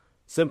his,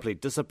 simply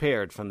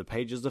disappeared from the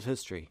pages of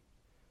history.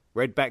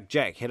 Redback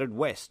Jack headed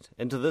west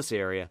into this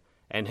area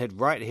and hid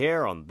right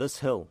here on this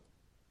hill.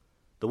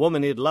 The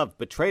woman he'd loved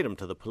betrayed him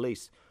to the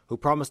police, who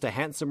promised a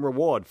handsome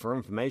reward for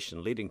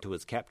information leading to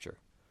his capture.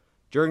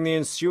 During the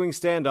ensuing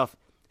standoff,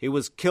 he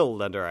was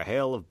killed under a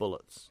hail of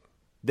bullets.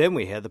 Then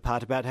we hear the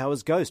part about how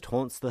his ghost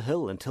haunts the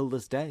hill until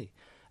this day,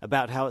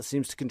 about how it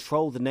seems to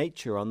control the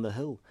nature on the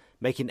hill,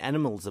 making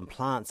animals and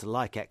plants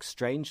alike act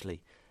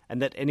strangely,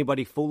 and that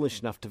anybody foolish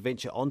enough to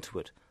venture onto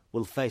it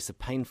will face a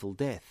painful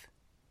death,"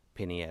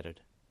 Penny added.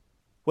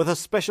 "With a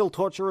special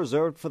torture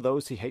reserved for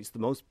those he hates the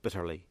most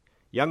bitterly,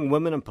 young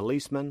women and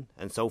policemen,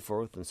 and so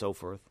forth and so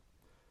forth."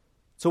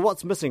 "So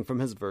what's missing from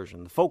his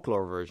version, the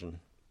folklore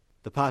version?"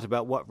 "The part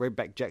about what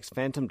Redback Jack's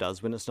phantom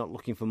does when it's not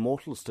looking for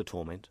mortals to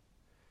torment."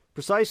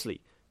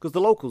 "Precisely, because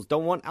the locals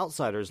don't want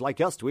outsiders like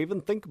us to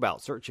even think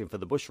about searching for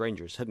the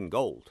bushranger's hidden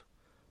gold.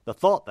 The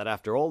thought that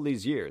after all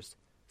these years,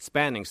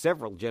 spanning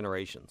several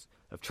generations,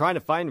 of trying to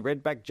find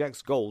Redback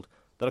Jack's gold,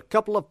 that a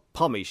couple of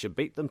pommies should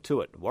beat them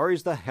to it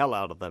worries the hell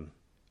out of them.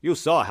 You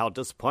saw how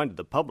disappointed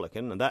the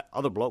publican and that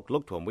other bloke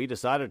looked when we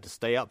decided to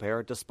stay up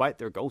here despite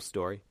their ghost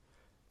story.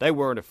 They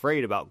weren't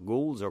afraid about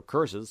ghouls or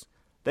curses.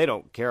 They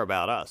don't care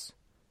about us.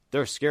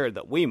 They're scared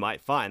that we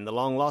might find the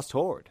long-lost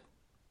hoard.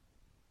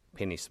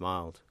 Penny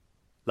smiled.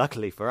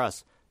 Luckily for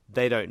us,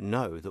 they don't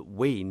know that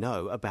we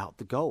know about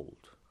the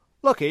gold.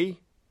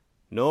 Lucky?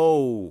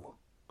 No.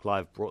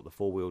 Clive brought the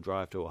four-wheel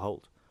drive to a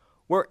halt.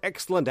 We're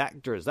excellent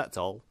actors, that's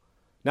all.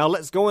 Now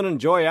let's go and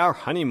enjoy our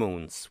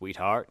honeymoon,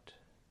 sweetheart.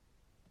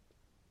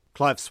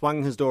 Clive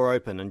swung his door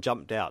open and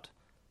jumped out,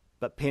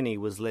 but Penny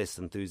was less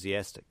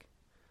enthusiastic.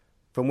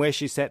 From where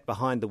she sat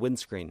behind the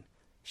windscreen,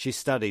 she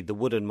studied the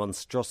wooden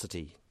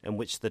monstrosity in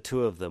which the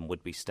two of them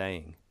would be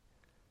staying.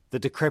 The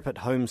decrepit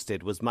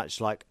homestead was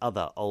much like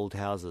other old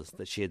houses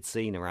that she had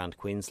seen around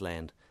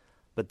Queensland,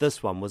 but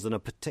this one was in a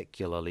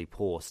particularly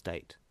poor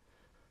state.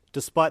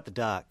 Despite the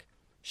dark,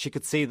 she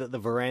could see that the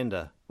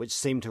veranda, which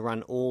seemed to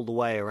run all the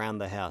way around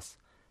the house,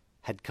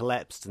 had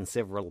collapsed in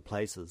several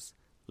places,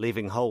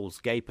 leaving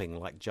holes gaping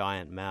like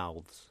giant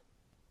mouths.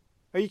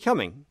 "Are you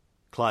coming?"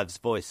 Clive's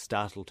voice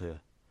startled her.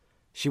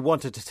 She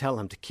wanted to tell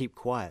him to keep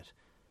quiet,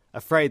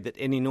 afraid that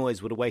any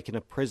noise would awaken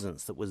a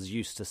presence that was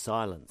used to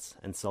silence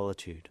and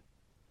solitude.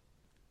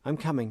 "I'm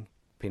coming,"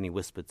 Penny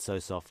whispered so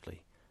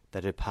softly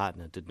that her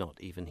partner did not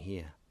even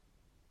hear.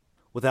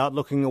 Without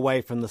looking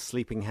away from the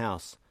sleeping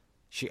house,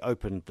 she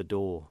opened the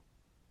door.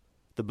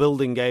 The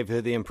building gave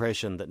her the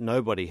impression that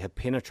nobody had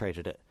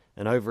penetrated it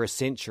in over a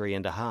century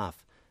and a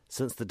half,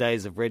 since the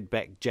days of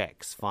Redback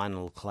Jack's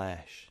final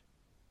clash.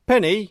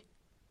 "Penny!"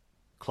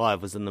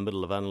 Clive was in the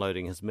middle of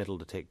unloading his metal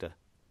detector.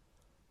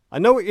 "I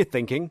know what you're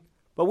thinking,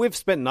 but we've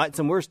spent nights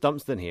in worse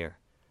dumps than here.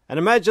 And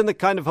imagine the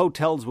kind of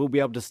hotels we'll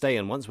be able to stay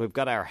in once we've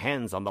got our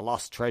hands on the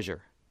lost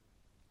treasure.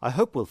 I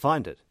hope we'll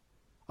find it.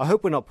 I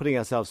hope we're not putting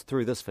ourselves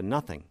through this for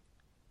nothing."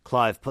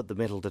 Clive put the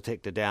metal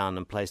detector down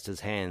and placed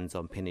his hands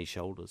on Penny's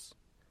shoulders.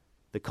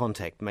 The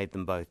contact made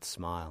them both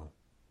smile.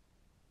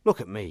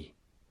 "Look at me.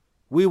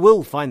 We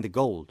will find the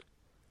gold.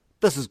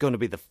 This is going to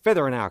be the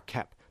feather in our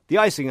cap, the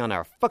icing on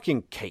our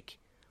fucking cake.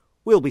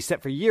 We'll be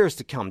set for years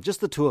to come, just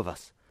the two of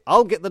us.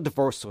 I'll get the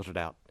divorce sorted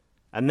out,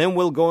 and then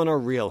we'll go on a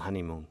real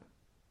honeymoon."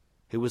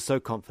 He was so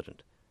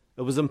confident,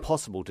 it was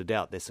impossible to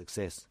doubt their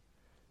success.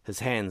 His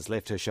hands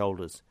left her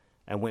shoulders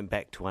and went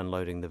back to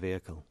unloading the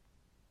vehicle.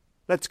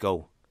 "Let's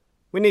go.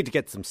 We need to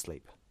get some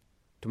sleep.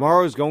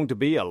 Tomorrow's going to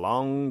be a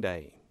long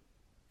day."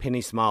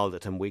 Penny smiled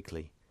at him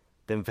weakly,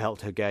 then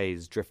felt her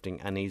gaze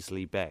drifting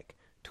uneasily back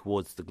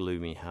towards the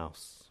gloomy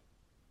house.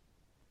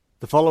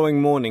 The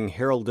following morning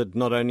heralded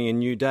not only a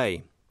new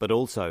day, but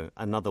also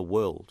another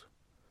world.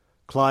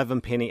 Clive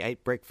and Penny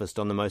ate breakfast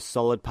on the most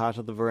solid part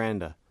of the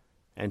veranda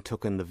and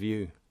took in the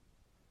view.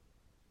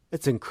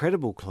 "It's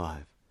incredible,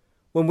 Clive.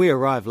 When we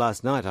arrived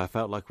last night, I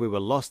felt like we were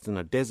lost in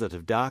a desert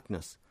of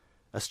darkness,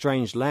 a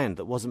strange land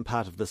that wasn't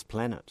part of this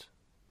planet."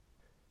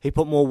 He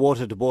put more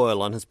water to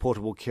boil on his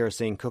portable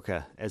kerosene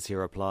cooker as he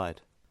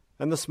replied,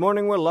 "And this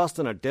morning we're lost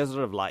in a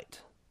desert of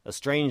light, a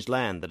strange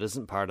land that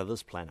isn't part of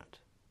this planet."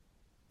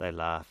 They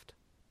laughed.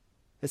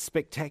 "It's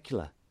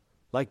spectacular,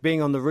 like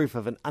being on the roof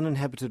of an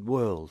uninhabited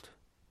world."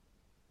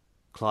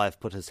 Clive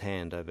put his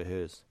hand over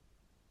hers.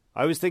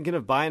 "I was thinking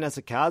of buying us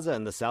a casa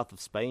in the south of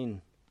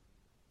Spain.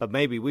 But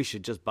maybe we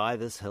should just buy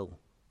this hill.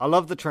 I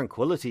love the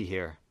tranquility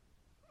here."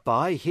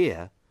 "Buy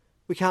here?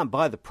 We can't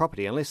buy the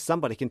property unless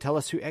somebody can tell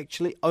us who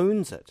actually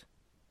owns it."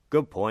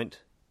 "Good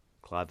point,"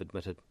 Clive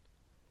admitted.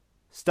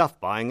 "Stuff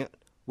buying it.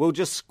 We'll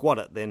just squat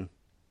it then.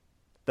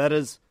 That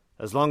is,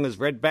 as long as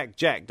Redback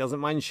Jack doesn't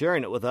mind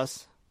sharing it with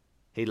us."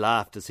 He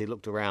laughed as he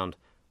looked around,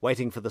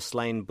 waiting for the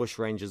slain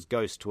bushranger's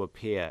ghost to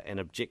appear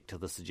and object to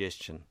the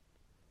suggestion.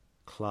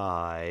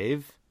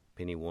 "Clive,"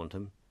 Penny warned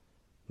him.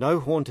 "No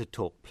haunted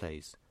talk,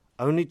 please.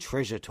 Only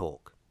treasure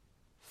talk."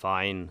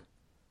 "Fine.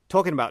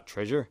 Talking about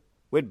treasure,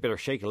 we'd better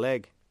shake a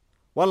leg.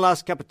 One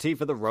last cup of tea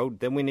for the road,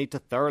 then we need to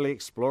thoroughly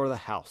explore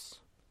the house."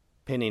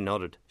 Penny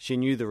nodded. She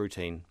knew the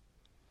routine.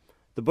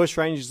 The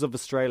bushrangers of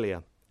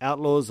Australia,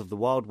 outlaws of the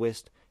Wild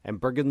West,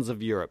 and brigands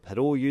of Europe had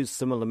all used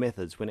similar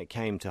methods when it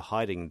came to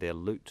hiding their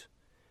loot.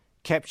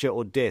 Capture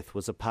or death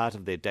was a part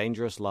of their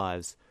dangerous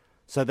lives,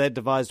 so they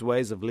devised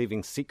ways of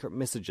leaving secret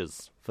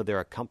messages for their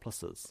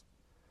accomplices.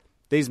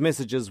 These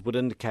messages would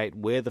indicate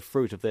where the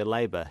fruit of their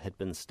labour had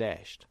been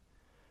stashed.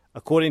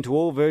 According to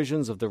all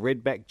versions of the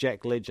Redback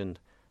Jack legend,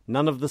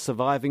 none of the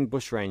surviving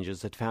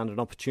bushrangers had found an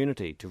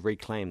opportunity to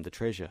reclaim the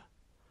treasure.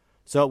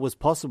 So it was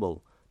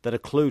possible that a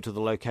clue to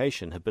the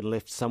location had been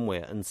left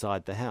somewhere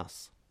inside the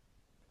house.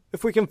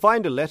 "If we can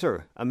find a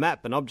letter, a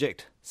map, an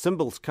object,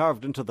 symbols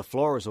carved into the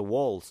floors or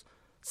walls,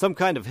 some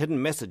kind of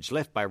hidden message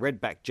left by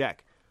Redback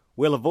Jack,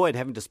 we'll avoid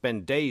having to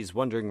spend days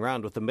wandering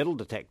around with a metal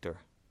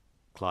detector,"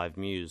 Clive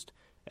mused,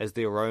 as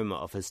the aroma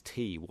of his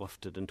tea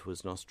wafted into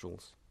his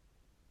nostrils.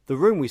 "The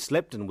room we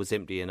slept in was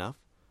empty enough.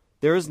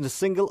 There isn't a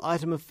single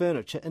item of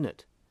furniture in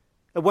it.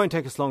 It won't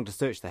take us long to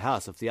search the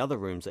house if the other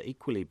rooms are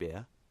equally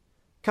bare.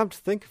 Come to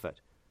think of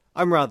it,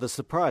 I'm rather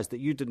surprised that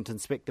you didn't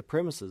inspect the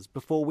premises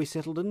before we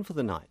settled in for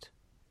the night."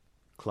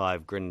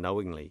 Clive grinned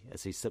knowingly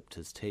as he sipped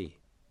his tea.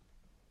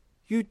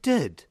 "You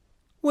did?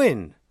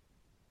 When?"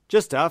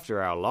 "Just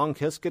after our long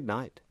kiss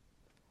goodnight.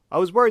 I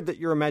was worried that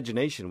your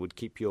imagination would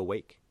keep you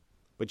awake.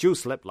 but you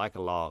slept like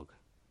a log.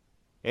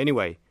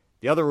 Anyway,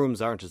 the other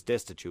rooms aren't as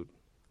destitute.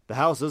 The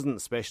house isn't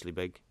especially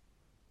big.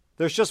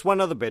 There's just one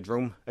other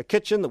bedroom, a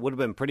kitchen that would have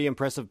been pretty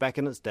impressive back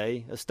in its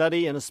day, a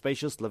study and a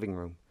spacious living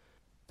room.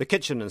 The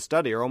kitchen and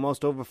study are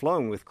almost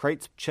overflowing with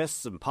crates,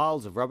 chests and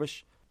piles of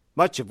rubbish,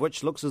 much of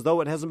which looks as though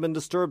it hasn't been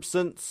disturbed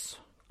since,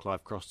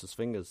 Clive crossed his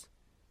fingers,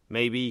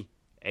 maybe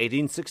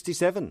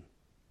 1867.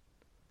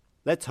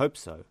 Let's hope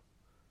so.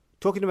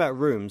 Talking about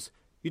rooms,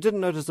 you didn't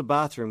notice a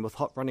bathroom with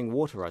hot running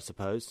water, I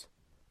suppose?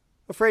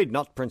 Afraid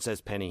not, Princess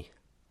Penny.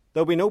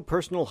 There'll be no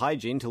personal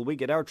hygiene till we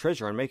get our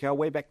treasure and make our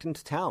way back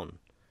into town.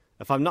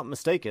 If I'm not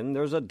mistaken,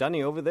 there's a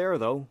dunny over there,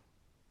 though.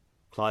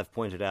 Clive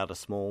pointed out a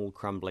small,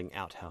 crumbling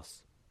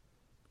outhouse.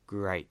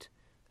 Great.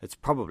 It's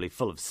probably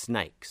full of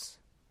snakes.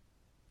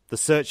 The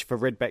search for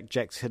Redback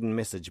Jack's hidden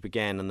message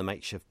began in the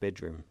makeshift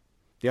bedroom.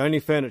 The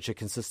only furniture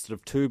consisted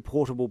of 2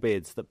 portable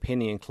beds that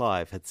Penny and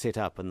Clive had set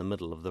up in the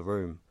middle of the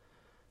room.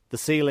 The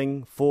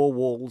ceiling, 4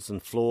 walls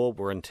and floor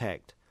were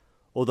intact,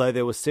 although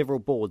there were several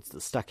boards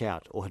that stuck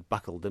out or had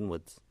buckled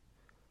inwards.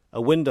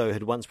 A window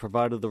had once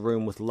provided the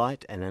room with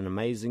light and an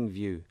amazing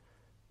view,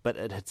 but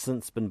it had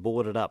since been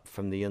boarded up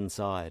from the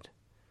inside.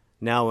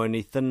 Now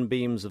only thin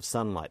beams of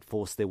sunlight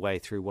forced their way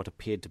through what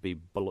appeared to be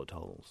bullet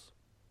holes.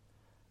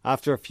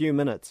 After a few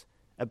minutes,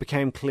 it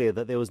became clear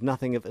that there was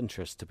nothing of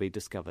interest to be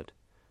discovered.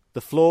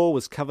 The floor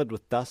was covered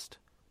with dust,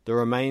 the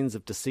remains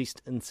of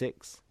deceased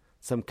insects,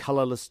 some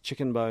colourless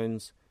chicken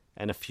bones,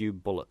 and a few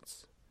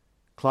bullets.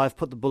 Clive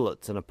put the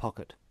bullets in a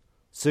pocket,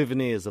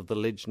 souvenirs of the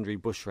legendary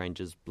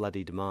bushranger's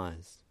bloody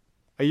demise.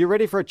 Are you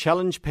ready for a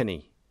challenge,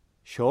 Penny?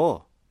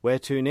 Sure. Where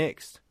to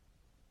next?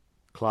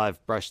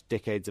 Clive brushed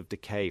decades of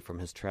decay from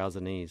his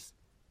trouser knees.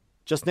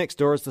 Just next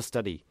door is the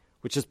study,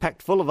 which is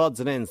packed full of odds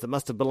and ends that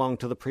must have belonged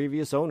to the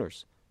previous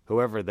owners,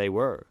 whoever they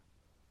were.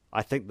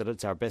 I think that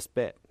it's our best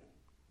bet.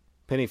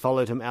 Penny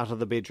followed him out of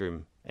the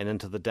bedroom and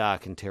into the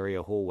dark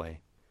interior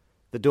hallway.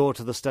 The door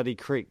to the study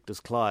creaked as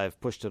Clive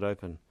pushed it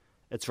open,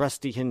 its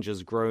rusty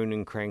hinges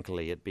groaning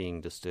crankily at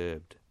being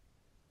disturbed.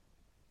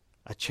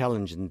 A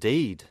challenge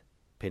indeed,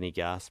 Penny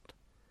gasped.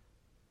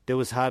 There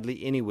was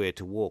hardly anywhere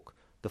to walk.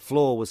 The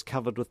floor was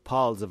covered with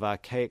piles of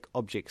archaic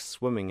objects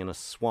swimming in a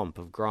swamp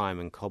of grime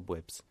and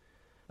cobwebs.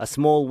 A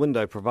small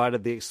window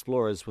provided the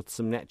explorers with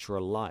some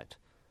natural light,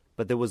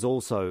 but there was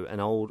also an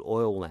old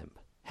oil lamp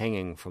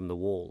hanging from the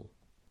wall.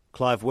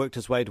 Clive worked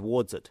his way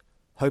towards it,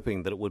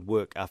 hoping that it would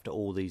work after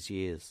all these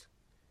years.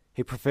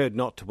 He preferred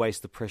not to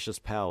waste the precious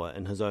power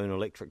in his own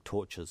electric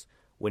torches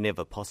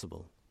whenever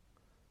possible.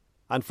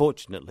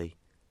 Unfortunately,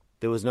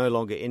 there was no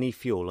longer any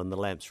fuel in the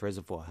lamp's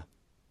reservoir.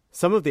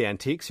 Some of the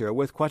antiques here are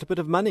worth quite a bit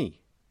of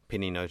money,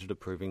 Penny noted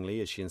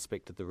approvingly as she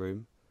inspected the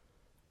room.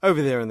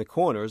 Over there in the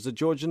corner is a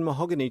Georgian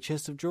mahogany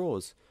chest of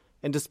drawers,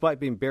 and despite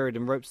being buried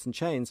in ropes and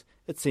chains,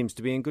 it seems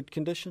to be in good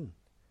condition.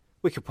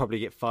 We could probably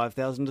get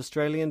 5,000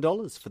 Australian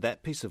dollars for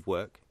that piece of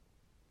work.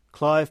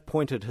 Clive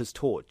pointed his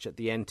torch at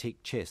the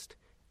antique chest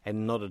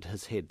and nodded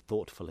his head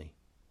thoughtfully.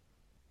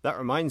 That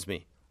reminds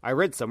me, I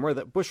read somewhere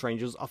that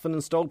bushrangers often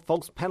installed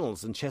false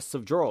panels in chests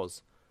of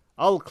drawers.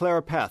 I'll clear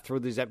a path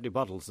through these empty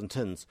bottles and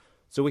tins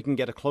so we can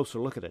get a closer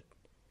look at it.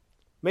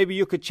 Maybe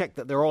you could check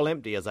that they're all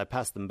empty as I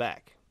pass them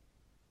back.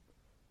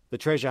 The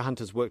treasure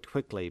hunters worked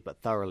quickly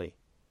but thoroughly.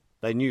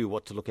 They knew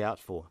what to look out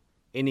for,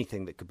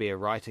 anything that could be a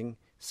writing,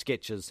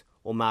 sketches,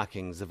 or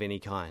markings of any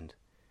kind.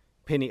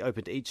 Penny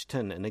opened each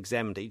tin and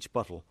examined each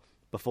bottle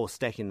before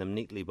stacking them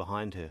neatly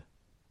behind her.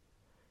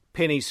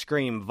 Penny's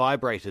scream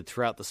vibrated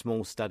throughout the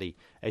small study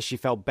as she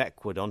fell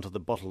backward onto the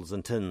bottles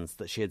and tins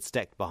that she had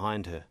stacked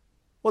behind her.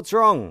 What's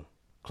wrong?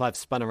 Clive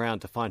spun around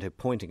to find her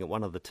pointing at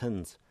one of the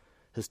tins.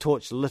 His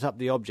torch lit up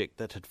the object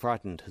that had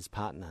frightened his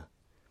partner.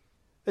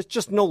 It's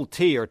just an old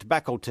tea or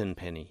tobacco tin,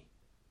 Penny.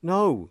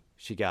 No,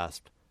 she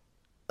gasped.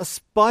 A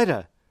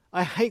spider!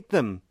 I hate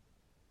them!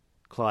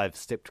 Clive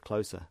stepped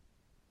closer.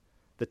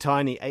 The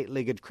tiny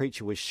 8-legged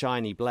creature was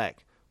shiny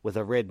black, with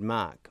a red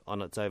mark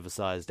on its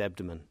oversized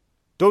abdomen.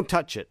 Don't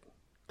touch it,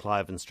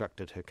 Clive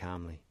instructed her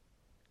calmly.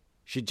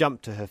 She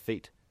jumped to her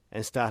feet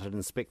and started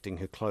inspecting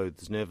her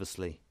clothes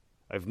nervously.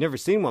 I've never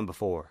seen one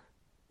before.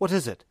 What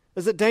is it?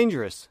 Is it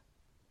dangerous?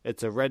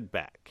 It's a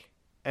redback.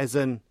 As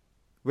in,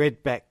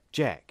 Redback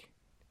Jack.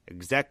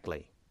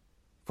 Exactly.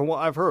 From what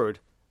I've heard,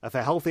 if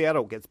a healthy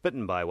adult gets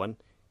bitten by one,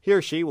 he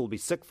or she will be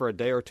sick for a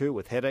day or two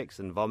with headaches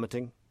and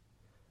vomiting.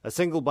 A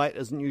single bite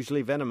isn't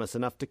usually venomous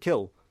enough to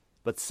kill,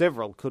 but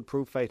several could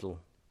prove fatal.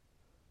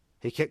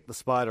 He kicked the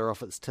spider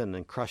off its tin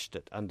and crushed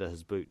it under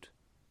his boot.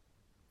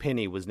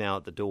 Penny was now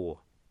at the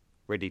door,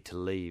 ready to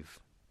leave.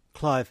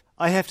 Clive,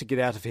 I have to get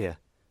out of here.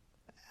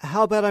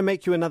 How about I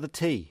make you another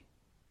tea?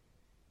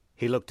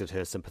 He looked at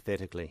her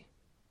sympathetically.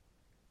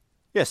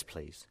 Yes,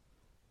 please.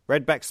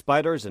 Redback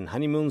spiders and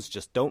honeymoons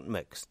just don't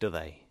mix, do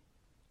they?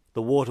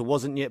 The water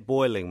wasn't yet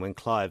boiling when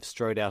Clive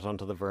strode out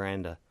onto the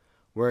veranda,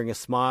 wearing a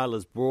smile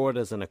as broad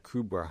as an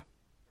akubra.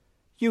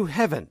 You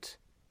haven't!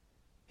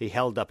 He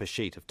held up a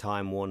sheet of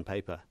time-worn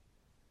paper.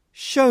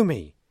 Show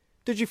me!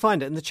 Did you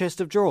find it in the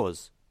chest of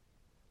drawers?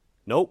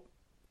 Nope.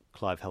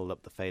 Clive held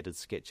up the faded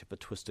sketch of a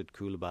twisted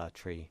coolabah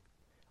tree.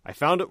 I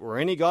found it where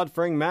any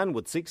God-fearing man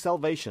would seek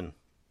salvation.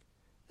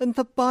 In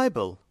the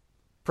Bible?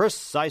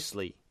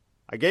 Precisely.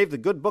 I gave the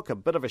good book a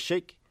bit of a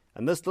shake,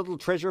 and this little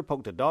treasure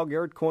poked a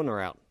dog-eared corner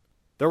out.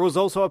 There was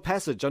also a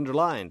passage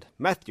underlined,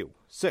 Matthew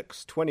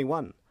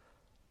 6:21.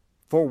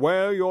 For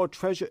where your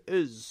treasure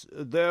is,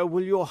 there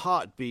will your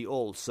heart be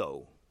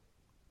also.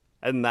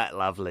 Isn't that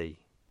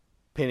lovely?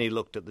 Penny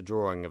looked at the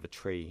drawing of a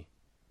tree.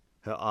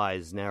 Her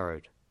eyes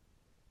narrowed.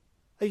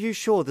 Are you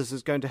sure this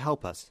is going to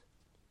help us?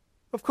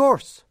 Of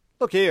course.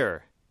 Look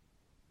here.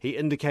 He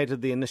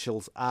indicated the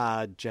initials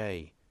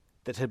R.J.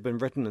 that had been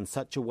written in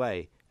such a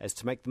way as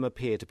to make them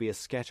appear to be a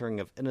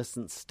scattering of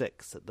innocent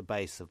sticks at the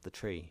base of the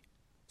tree.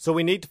 So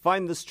we need to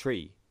find this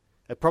tree.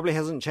 It probably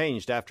hasn't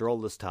changed after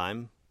all this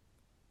time.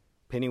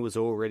 Penny was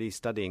already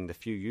studying the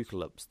few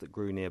eucalypts that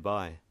grew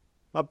nearby.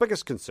 My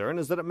biggest concern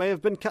is that it may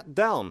have been cut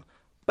down,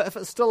 but if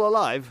it's still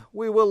alive,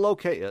 we will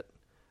locate it.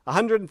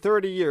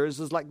 130 years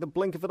is like the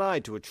blink of an eye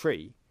to a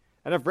tree,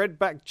 and if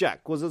Redback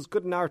Jack was as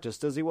good an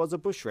artist as he was a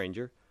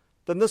bushranger,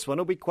 then this one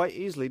will be quite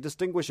easily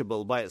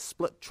distinguishable by its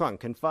split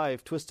trunk and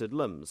 5 twisted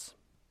limbs.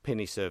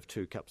 Penny served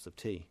 2 cups of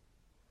tea.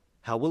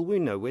 How will we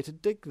know where to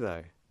dig,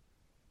 though?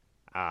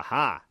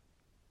 Aha!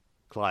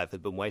 Clive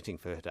had been waiting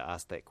for her to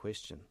ask that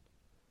question.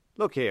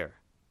 Look here.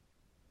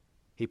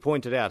 He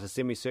pointed out a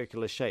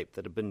semicircular shape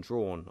that had been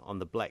drawn on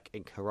the black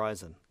ink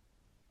horizon.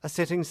 A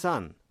setting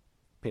sun,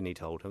 Penny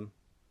told him.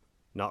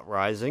 Not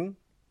rising?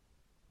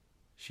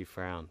 She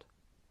frowned.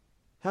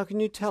 How can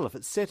you tell if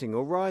it's setting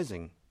or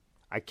rising?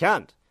 I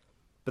can't,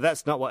 but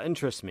that's not what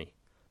interests me.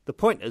 The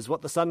point is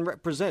what the sun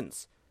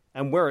represents,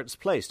 and where it's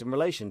placed in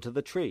relation to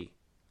the tree.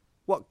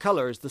 What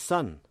colour is the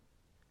sun?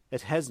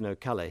 It has no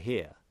colour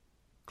here.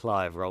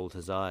 Clive rolled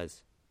his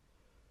eyes.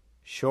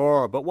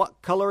 Sure, but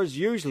what colour is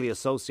usually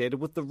associated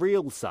with the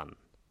real sun?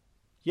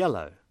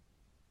 Yellow.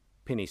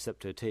 Penny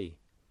sipped her tea,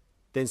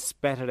 then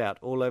spat it out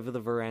all over the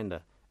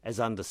veranda as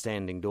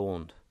understanding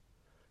dawned.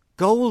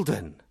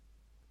 Golden!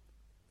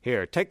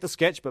 Here, take the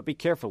sketch, but be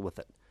careful with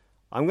it.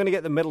 I'm going to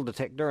get the metal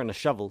detector and a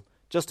shovel,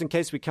 just in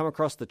case we come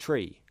across the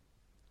tree.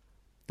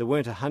 There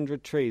weren't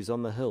 100 trees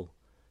on the hill,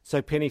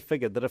 so Penny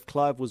figured that if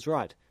Clive was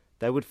right,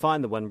 they would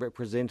find the one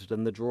represented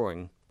in the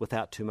drawing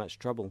without too much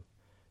trouble.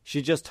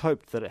 She just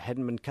hoped that it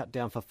hadn't been cut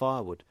down for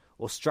firewood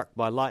or struck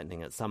by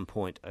lightning at some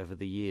point over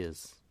the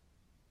years.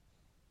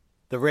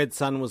 The red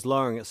sun was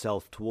lowering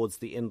itself towards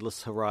the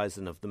endless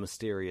horizon of the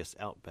mysterious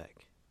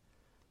outback.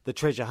 The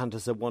treasure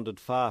hunters had wandered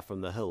far from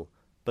the hill,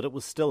 but it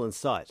was still in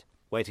sight,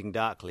 waiting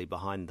darkly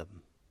behind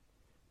them.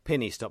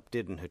 Penny stopped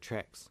dead in her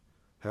tracks,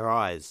 her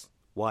eyes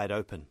wide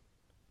open.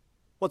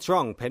 What's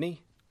wrong,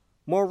 Penny?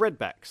 More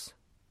redbacks.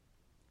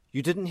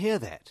 You didn't hear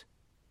that?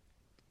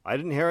 I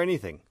didn't hear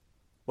anything.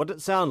 What did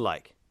it sound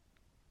like?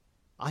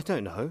 I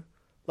don't know.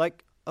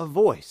 Like a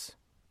voice.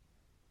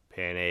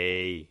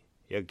 Penny,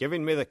 you're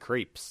giving me the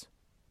creeps.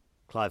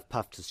 Clive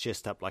puffed his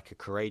chest up like a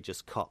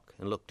courageous cock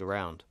and looked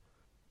around.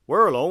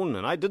 We're alone,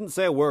 and I didn't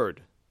say a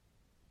word.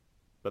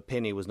 But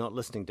Penny was not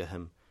listening to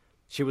him.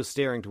 She was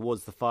staring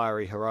towards the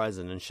fiery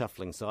horizon and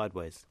shuffling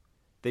sideways.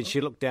 Then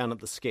she looked down at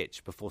the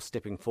sketch before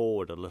stepping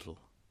forward a little.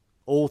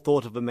 All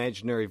thought of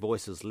imaginary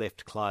voices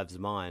left Clive's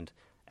mind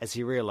as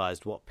he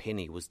realized what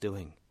Penny was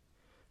doing.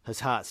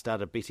 His heart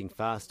started beating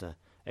faster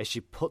as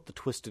she put the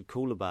twisted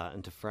coolabah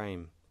into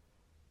frame.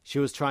 She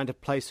was trying to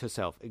place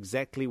herself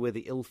exactly where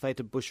the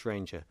ill-fated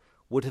bushranger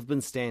would have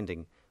been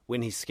standing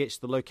when he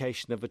sketched the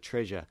location of a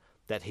treasure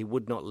that he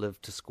would not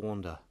live to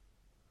squander.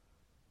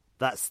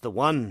 That's the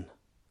one!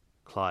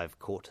 Clive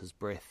caught his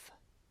breath.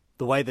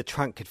 The way the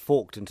trunk had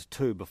forked into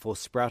 2 before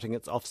sprouting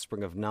its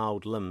offspring of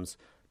gnarled limbs,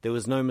 there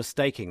was no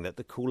mistaking that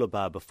the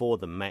coolabah before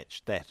them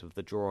matched that of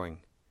the drawing.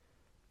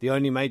 The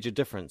only major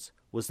difference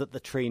was that the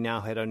tree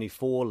now had only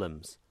 4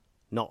 limbs,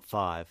 not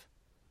 5.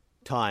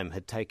 Time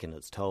had taken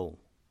its toll.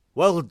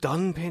 Well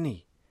done,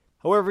 Penny!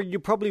 However, you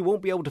probably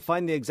won't be able to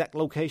find the exact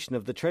location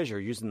of the treasure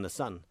using the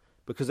sun,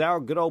 because our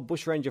good old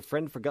bushranger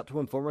friend forgot to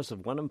inform us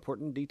of one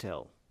important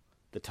detail.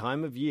 The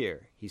time of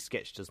year he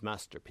sketched his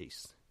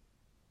masterpiece.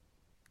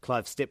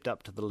 Clive stepped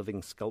up to the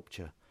living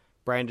sculpture,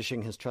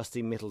 brandishing his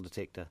trusty metal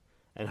detector,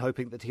 and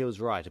hoping that he was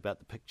right about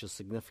the picture's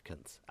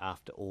significance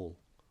after all.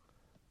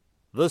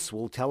 This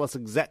will tell us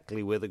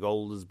exactly where the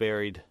gold is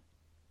buried.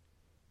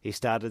 He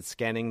started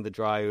scanning the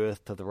dry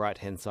earth to the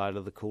right-hand side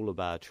of the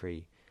coolabah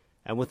tree,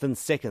 and within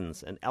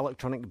seconds an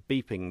electronic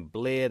beeping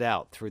blared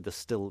out through the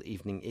still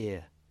evening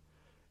air.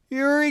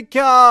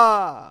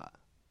 Eureka!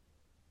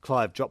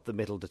 Clive dropped the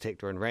metal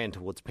detector and ran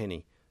towards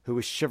Penny, who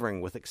was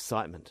shivering with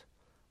excitement.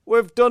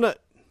 We've done it!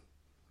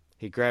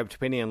 He grabbed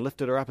Penny and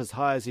lifted her up as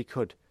high as he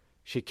could.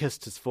 She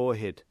kissed his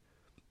forehead.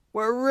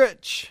 We're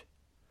rich!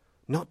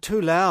 Not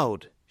too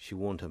loud, she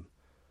warned him.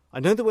 I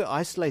know that we're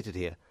isolated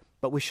here,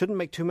 but we shouldn't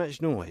make too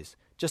much noise,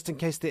 just in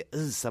case there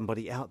is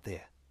somebody out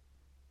there.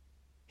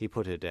 He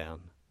put her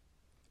down.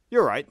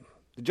 You're right.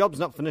 The job's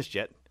not finished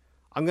yet.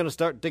 I'm going to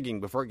start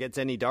digging before it gets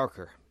any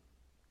darker.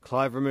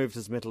 Clive removed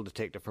his metal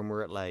detector from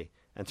where it lay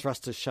and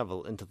thrust his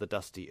shovel into the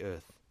dusty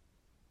earth.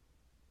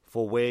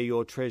 For where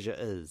your treasure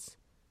is,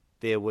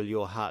 there will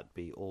your heart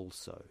be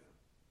also.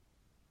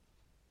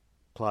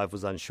 Clive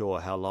was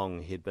unsure how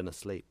long he had been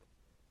asleep,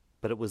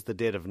 but it was the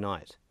dead of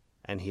night,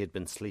 and he had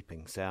been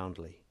sleeping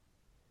soundly.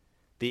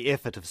 The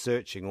effort of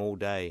searching all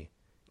day,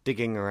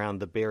 digging around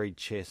the buried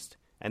chest,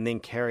 and then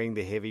carrying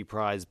the heavy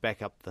prize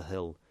back up the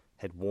hill,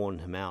 had worn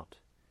him out.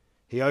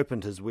 He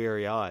opened his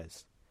weary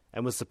eyes,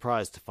 and was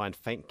surprised to find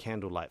faint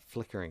candlelight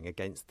flickering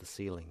against the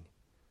ceiling.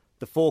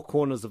 The four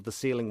corners of the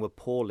ceiling were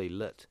poorly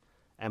lit,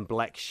 and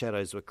black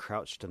shadows were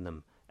crouched in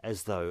them,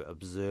 as though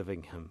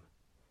observing him.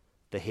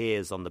 The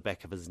hairs on the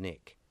back of his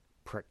neck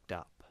pricked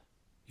up.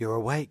 "You're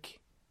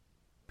awake,"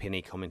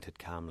 Penny commented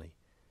calmly,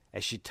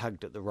 as she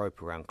tugged at the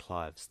rope around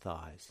Clive's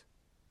thighs.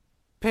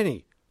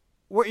 "Penny,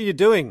 what are you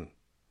doing?"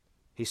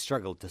 He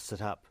struggled to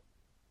sit up,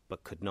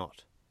 but could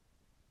not.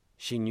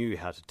 She knew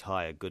how to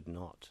tie a good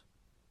knot.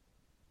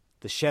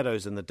 The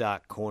shadows in the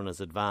dark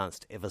corners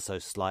advanced ever so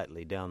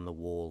slightly down the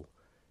wall,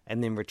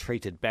 and then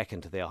retreated back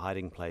into their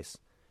hiding place,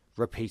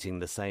 repeating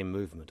the same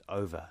movement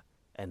over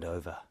and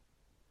over.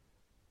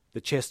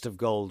 The chest of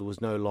gold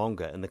was no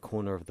longer in the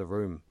corner of the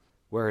room,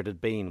 where it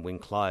had been when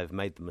Clive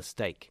made the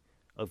mistake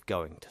of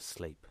going to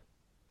sleep.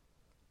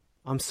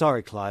 "I'm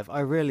sorry, Clive,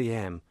 I really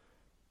am,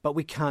 but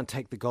we can't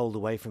take the gold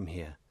away from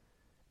here.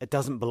 It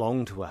doesn't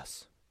belong to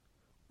us."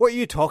 "What are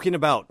you talking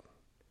about?"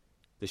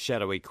 The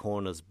shadowy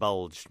corners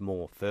bulged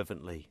more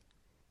fervently.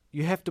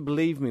 "You have to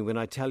believe me when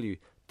I tell you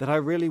that I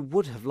really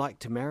would have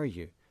liked to marry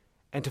you,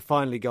 and to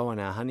finally go on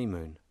our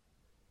honeymoon."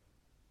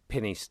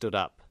 Penny stood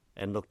up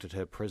and looked at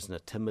her prisoner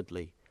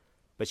timidly,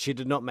 but she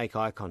did not make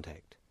eye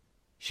contact.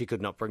 She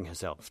could not bring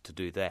herself to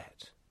do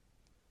that.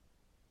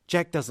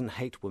 "Jack doesn't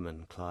hate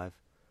women,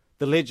 Clive.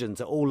 The legends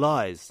are all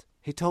lies.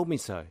 He told me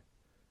so.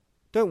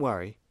 Don't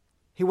worry.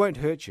 He won't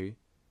hurt you.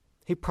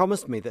 He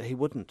promised me that he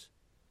wouldn't.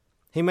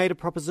 He made a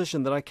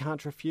proposition that I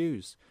can't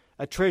refuse,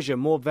 a treasure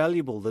more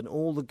valuable than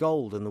all the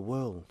gold in the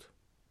world."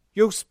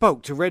 "You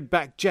spoke to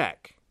Redback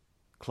Jack?"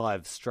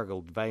 Clive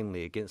struggled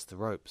vainly against the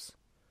ropes.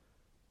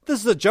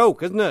 "This is a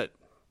joke, isn't it?"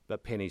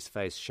 But Penny's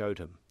face showed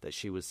him that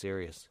she was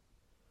serious.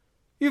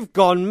 "You've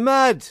gone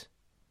mad!"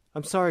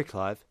 "I'm sorry,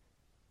 Clive.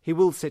 He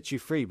will set you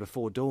free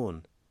before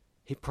dawn.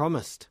 He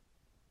promised."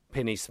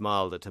 Penny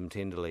smiled at him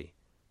tenderly,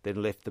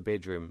 then left the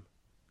bedroom,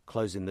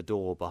 closing the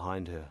door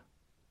behind her.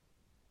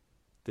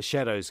 The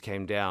shadows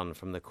came down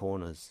from the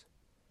corners,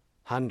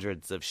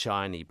 hundreds of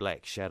shiny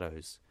black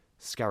shadows,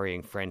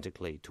 scurrying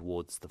frantically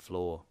towards the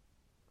floor.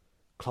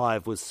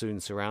 Clive was soon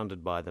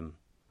surrounded by them,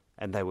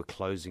 and they were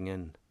closing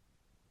in.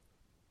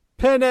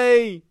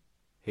 "Penny!"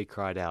 he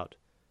cried out,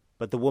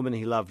 but the woman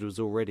he loved was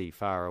already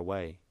far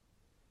away.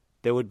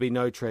 There would be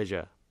no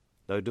treasure,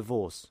 no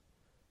divorce,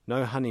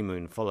 no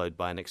honeymoon followed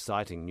by an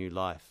exciting new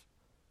life.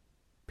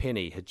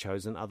 Penny had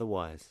chosen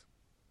otherwise.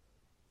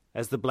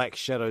 As the black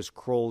shadows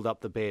crawled up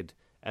the bed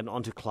and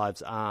onto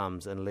Clive's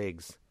arms and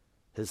legs,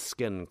 his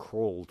skin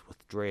crawled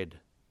with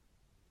dread.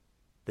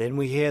 Then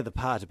we hear the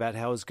part about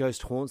how his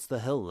ghost haunts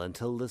the hill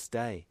until this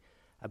day,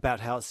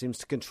 about how it seems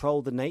to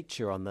control the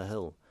nature on the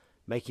hill,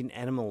 making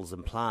animals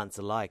and plants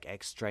alike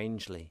act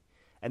strangely,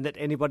 and that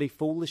anybody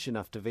foolish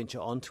enough to venture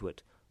onto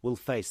it will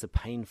face a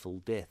painful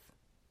death.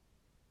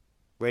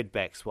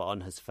 Redbacks were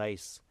on his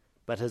face,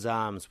 but his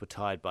arms were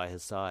tied by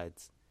his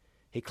sides.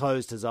 He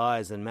closed his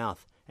eyes and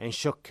mouth and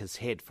shook his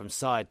head from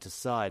side to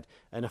side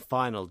in a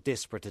final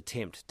desperate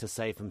attempt to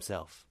save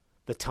himself.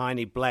 The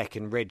tiny black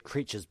and red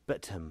creatures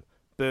bit him,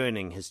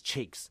 burning his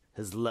cheeks,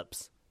 his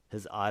lips,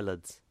 his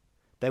eyelids.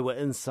 They were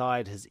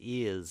inside his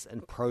ears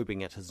and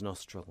probing at his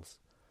nostrils.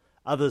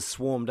 Others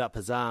swarmed up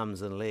his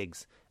arms and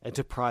legs,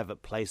 into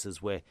private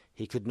places where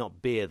he could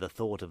not bear the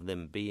thought of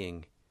them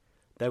being.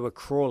 They were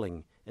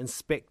crawling,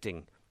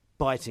 inspecting,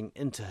 biting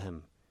into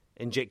him,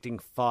 injecting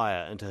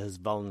fire into his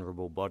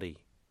vulnerable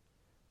body.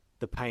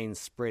 The pain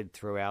spread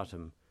throughout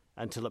him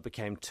until it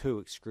became too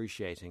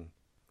excruciating.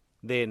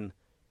 Then,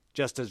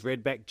 just as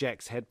Redback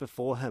Jack's had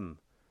before him,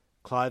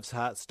 Clive's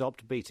heart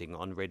stopped beating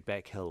on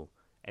Redback Hill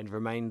and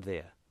remained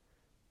there,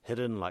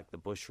 hidden like the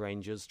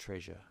bushranger's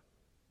treasure.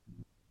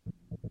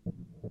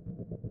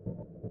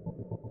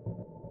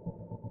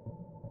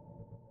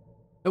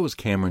 That was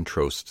Cameron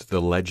Trost,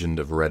 The Legend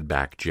of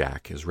Redback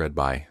Jack, as read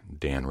by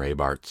Dan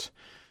Raybarts.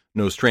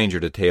 No stranger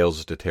to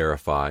Tales to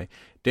Terrify,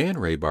 Dan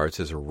Raybarts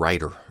is a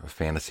writer of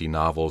fantasy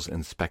novels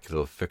and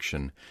speculative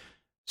fiction,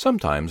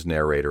 sometimes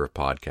narrator of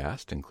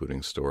podcasts,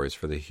 including stories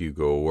for the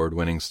Hugo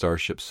Award-winning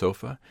Starship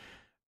Sofa,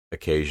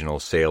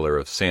 occasional sailor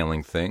of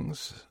sailing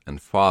things,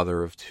 and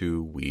father of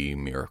two wee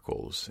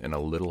miracles in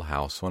a little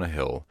house on a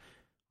hill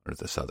under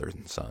the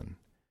southern sun.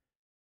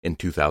 In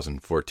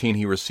 2014,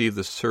 he received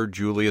the Sir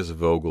Julius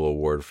Vogel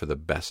Award for the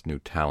Best New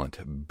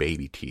Talent,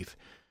 Baby Teeth,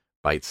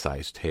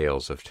 Bite-Sized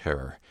Tales of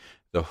Terror,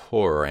 the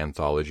horror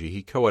anthology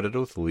he co-edited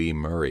with Lee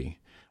Murray.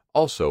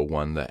 Also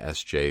won the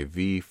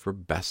SJV for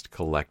Best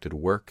Collected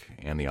Work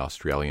and the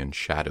Australian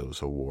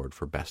Shadows Award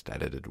for Best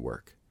Edited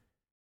Work.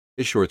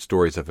 His short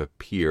stories have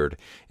appeared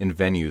in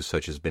venues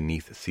such as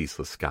Beneath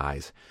Ceaseless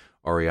Skies,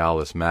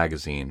 Aurealis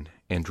Magazine,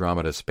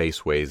 Andromeda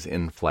Spaceway's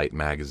In-Flight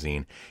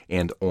Magazine,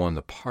 and on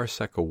the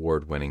Parsec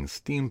Award-winning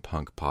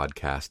steampunk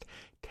podcast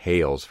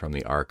Tales from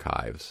the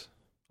Archives,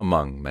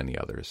 among many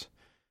others.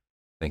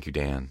 Thank you,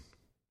 Dan.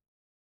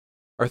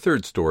 Our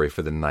third story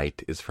for the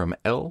night is from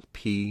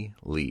L.P.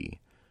 Lee.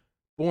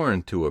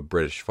 Born to a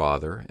British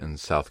father and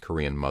South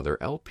Korean mother,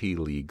 L.P.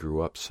 Lee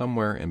grew up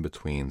somewhere in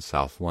between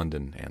South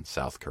London and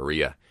South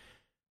Korea.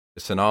 A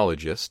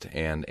sinologist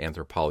and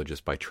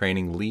anthropologist by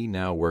training, Lee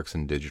now works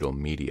in digital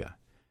media.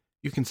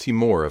 You can see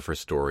more of her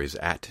stories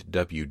at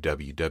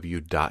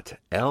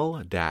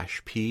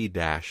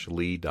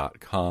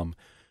www.l-p-lee.com.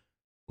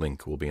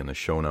 Link will be in the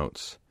show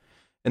notes.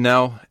 And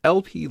now,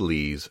 L.P.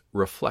 Lee's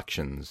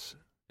Reflections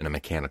in a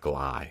Mechanical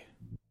Eye.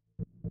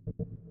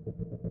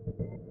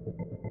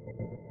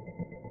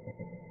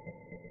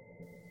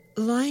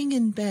 Lying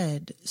in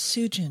bed,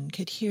 Sujin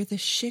could hear the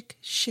shick,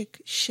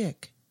 shick,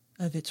 shick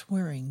of its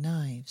whirring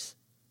knives.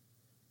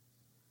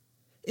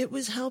 It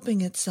was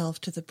helping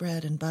itself to the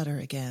bread and butter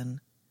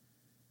again.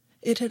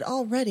 It had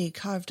already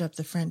carved up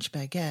the French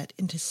baguette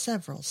into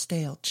several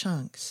stale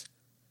chunks,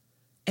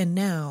 and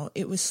now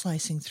it was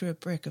slicing through a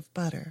brick of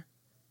butter.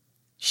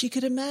 She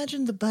could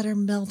imagine the butter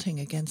melting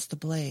against the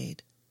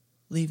blade,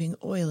 leaving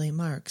oily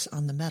marks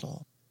on the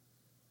metal.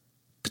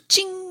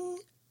 Paching!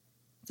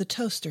 The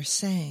toaster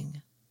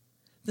sang.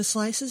 The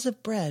slices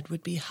of bread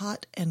would be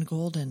hot and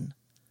golden.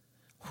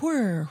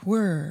 Whir,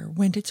 whir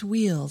went its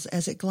wheels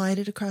as it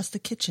glided across the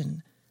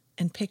kitchen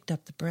and picked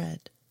up the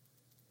bread.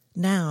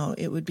 Now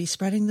it would be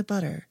spreading the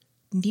butter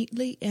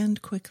neatly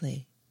and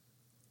quickly.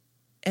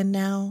 And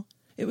now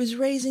it was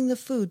raising the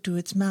food to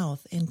its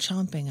mouth and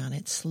chomping on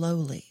it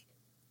slowly,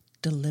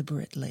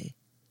 deliberately.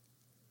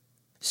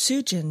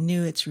 Sujin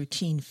knew its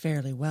routine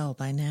fairly well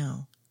by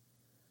now.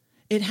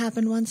 It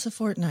happened once a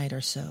fortnight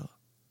or so,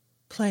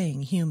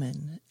 playing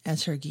human,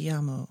 as her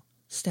Guillermo,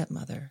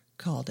 stepmother,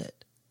 called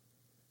it.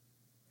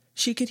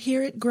 She could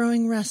hear it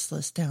growing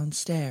restless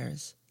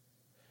downstairs.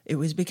 It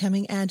was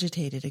becoming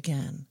agitated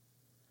again.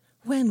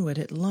 When would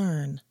it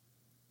learn?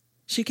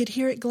 She could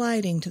hear it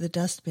gliding to the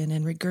dustbin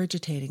and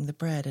regurgitating the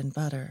bread and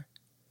butter.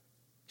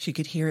 She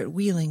could hear it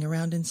wheeling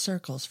around in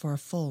circles for a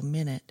full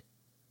minute.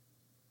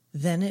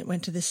 Then it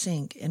went to the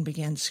sink and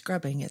began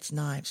scrubbing its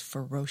knives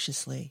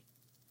ferociously.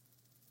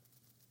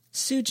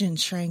 Sujin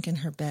shrank in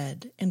her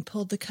bed and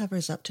pulled the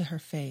covers up to her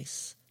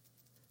face.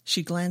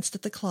 She glanced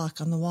at the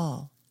clock on the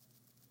wall.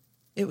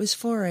 It was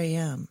 4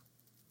 a.m.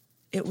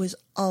 It was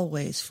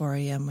always 4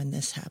 a.m. when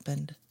this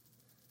happened.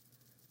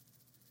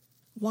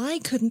 Why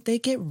couldn't they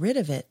get rid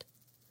of it?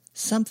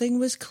 Something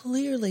was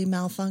clearly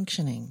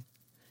malfunctioning.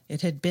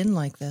 It had been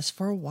like this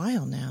for a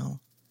while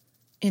now,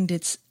 and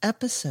its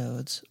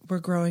episodes were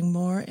growing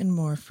more and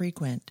more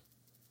frequent.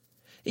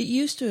 It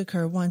used to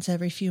occur once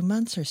every few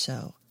months or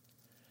so,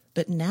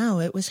 but now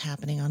it was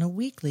happening on a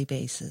weekly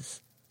basis.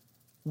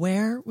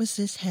 Where was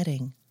this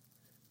heading?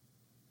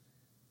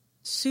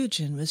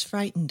 Sujin was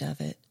frightened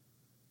of it.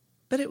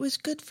 But it was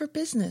good for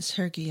business,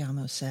 her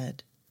Guillermo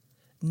said.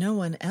 No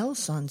one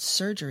else on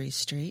Surgery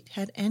Street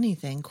had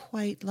anything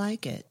quite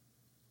like it.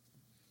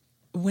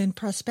 When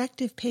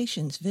prospective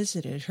patients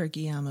visited her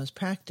Guillermo's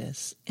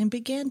practice and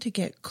began to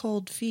get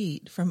cold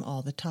feet from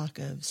all the talk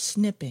of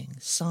snipping,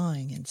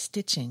 sawing, and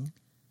stitching,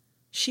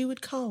 she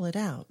would call it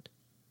out.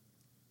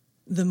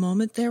 The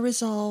moment their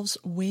resolves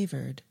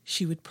wavered,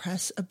 she would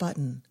press a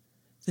button.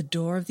 The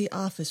door of the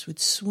office would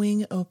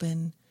swing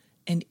open,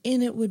 and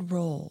in it would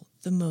roll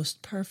the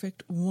most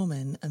perfect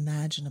woman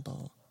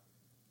imaginable.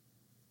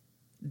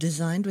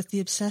 Designed with the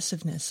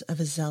obsessiveness of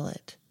a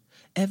zealot,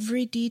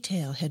 every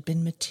detail had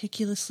been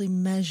meticulously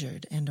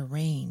measured and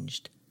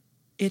arranged.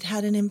 It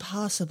had an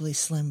impossibly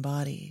slim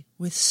body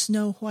with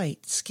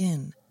snow-white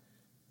skin,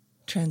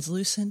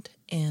 translucent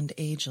and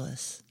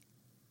ageless.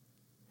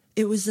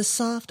 It was the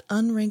soft,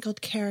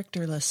 unwrinkled,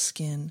 characterless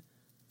skin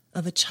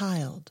of a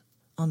child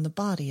on the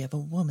body of a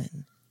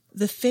woman.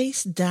 The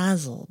face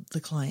dazzled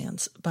the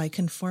clients by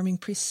conforming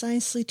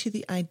precisely to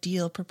the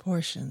ideal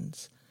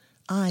proportions,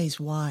 eyes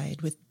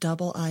wide with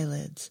double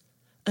eyelids,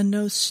 a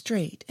nose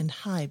straight and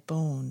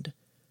high-boned,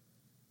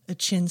 a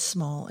chin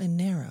small and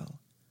narrow.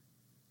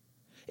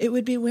 It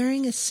would be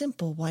wearing a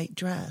simple white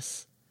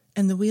dress,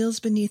 and the wheels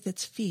beneath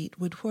its feet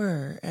would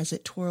whir as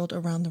it twirled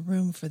around the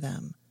room for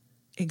them,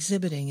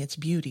 exhibiting its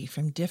beauty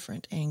from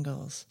different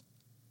angles.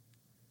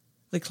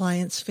 The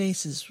clients'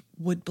 faces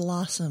would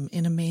blossom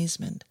in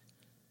amazement,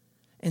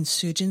 and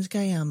Sujin's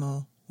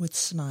Guillermo would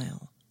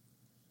smile.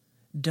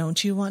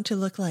 "Don't you want to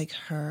look like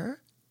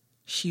her?"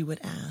 she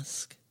would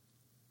ask.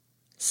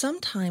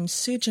 Sometimes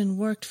Sujin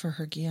worked for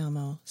her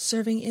Guillermo,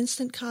 serving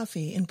instant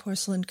coffee in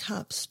porcelain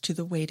cups to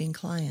the waiting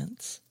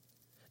clients.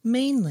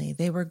 Mainly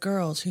they were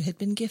girls who had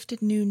been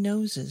gifted new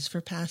noses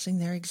for passing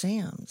their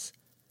exams,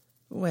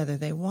 whether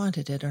they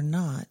wanted it or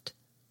not.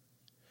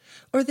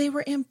 Or they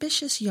were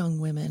ambitious young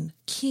women,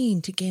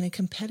 keen to gain a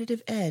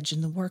competitive edge in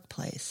the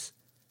workplace.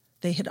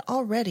 They had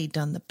already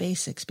done the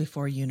basics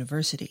before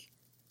university,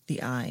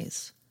 the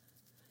eyes.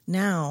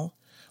 Now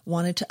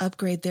wanted to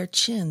upgrade their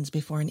chins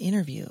before an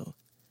interview.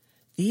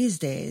 These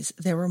days,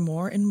 there were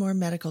more and more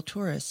medical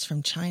tourists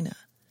from China,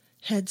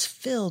 heads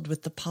filled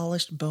with the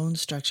polished bone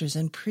structures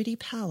and pretty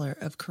pallor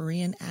of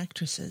Korean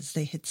actresses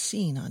they had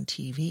seen on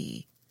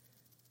TV.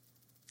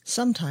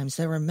 Sometimes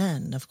there were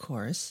men, of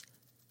course.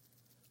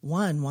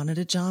 One wanted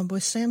a job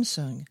with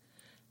Samsung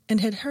and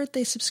had heard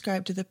they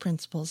subscribed to the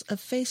principles of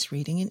face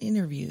reading in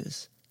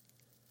interviews.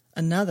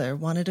 Another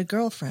wanted a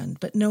girlfriend,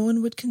 but no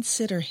one would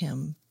consider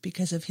him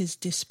because of his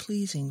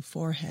displeasing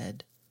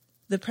forehead.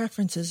 The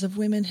preferences of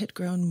women had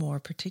grown more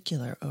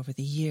particular over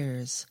the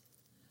years.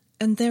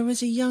 And there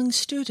was a young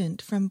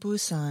student from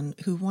Busan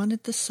who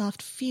wanted the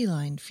soft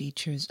feline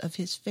features of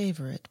his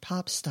favorite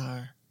pop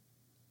star.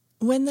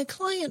 When the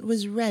client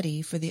was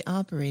ready for the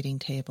operating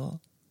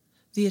table,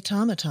 the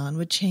automaton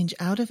would change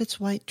out of its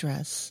white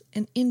dress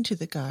and into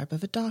the garb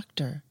of a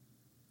doctor.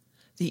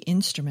 The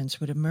instruments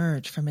would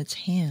emerge from its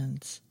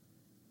hands.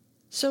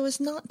 So as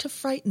not to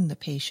frighten the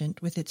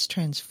patient with its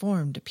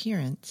transformed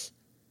appearance,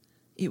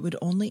 it would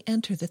only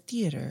enter the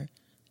theater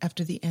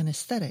after the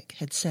anesthetic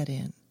had set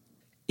in.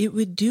 It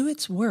would do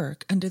its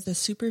work under the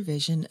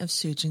supervision of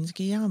Sujin's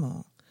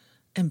Guillermo,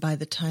 and by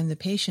the time the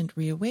patient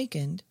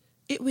reawakened,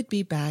 it would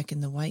be back in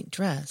the white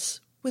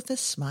dress with a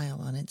smile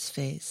on its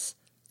face,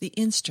 the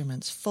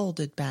instruments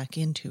folded back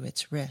into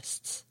its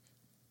wrists.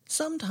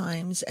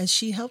 Sometimes, as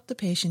she helped the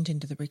patient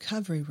into the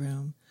recovery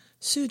room,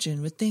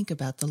 Sujin would think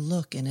about the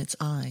look in its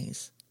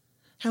eyes,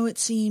 how it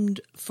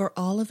seemed, for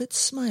all of its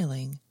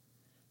smiling,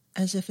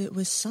 as if it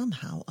was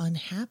somehow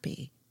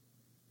unhappy.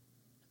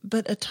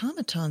 But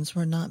automatons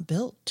were not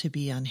built to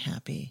be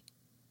unhappy.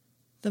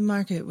 The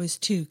market was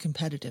too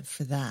competitive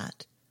for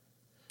that.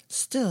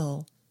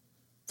 Still,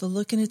 the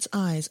look in its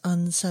eyes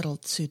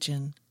unsettled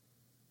Sujin.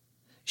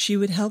 She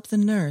would help the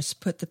nurse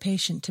put the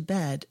patient to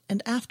bed,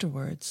 and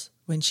afterwards,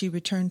 when she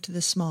returned to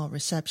the small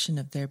reception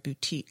of their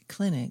boutique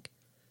clinic,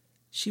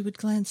 she would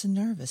glance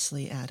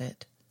nervously at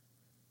it.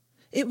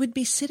 It would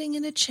be sitting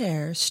in a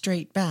chair,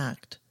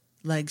 straight-backed,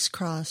 legs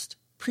crossed,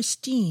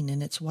 pristine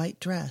in its white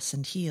dress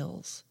and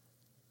heels.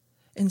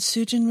 And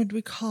Sujin would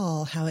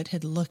recall how it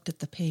had looked at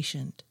the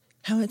patient,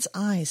 how its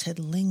eyes had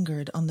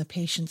lingered on the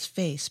patient's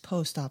face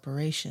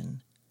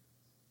post-operation,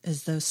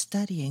 as though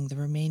studying the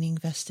remaining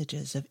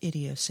vestiges of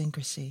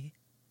idiosyncrasy,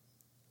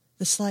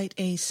 the slight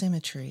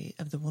asymmetry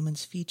of the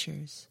woman's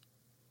features,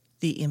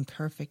 the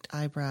imperfect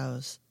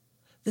eyebrows,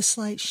 the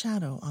slight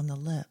shadow on the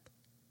lip.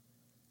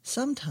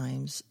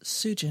 Sometimes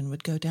Sujin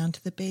would go down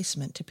to the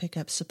basement to pick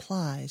up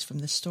supplies from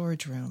the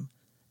storage room,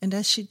 and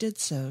as she did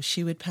so,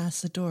 she would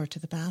pass the door to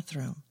the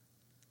bathroom.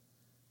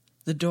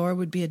 The door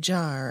would be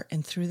ajar,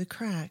 and through the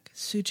crack,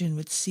 Sujin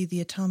would see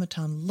the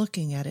automaton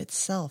looking at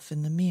itself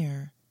in the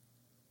mirror.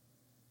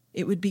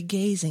 It would be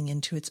gazing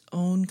into its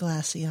own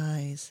glassy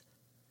eyes,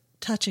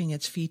 touching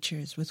its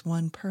features with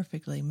one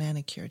perfectly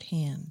manicured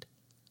hand.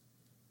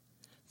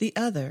 The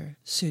other,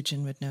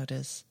 Sujin would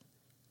notice,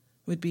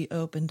 would be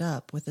opened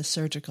up with a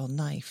surgical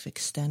knife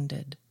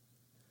extended.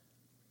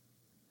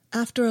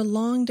 After a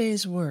long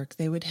day's work,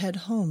 they would head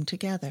home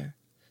together,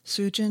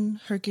 Sujin,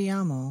 her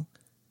Guillermo,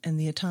 and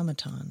the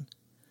automaton,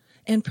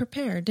 and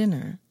prepare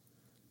dinner.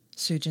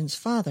 Sujin's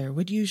father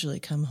would usually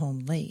come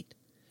home late,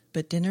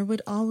 but dinner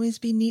would always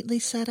be neatly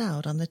set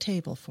out on the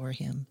table for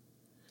him.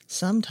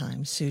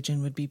 Sometimes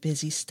Sujin would be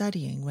busy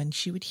studying when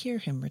she would hear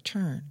him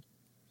return.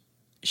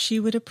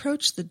 She would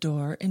approach the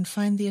door and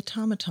find the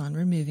automaton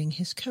removing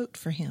his coat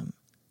for him.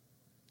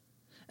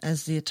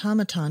 As the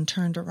automaton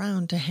turned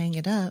around to hang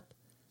it up,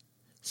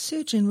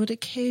 Sujin would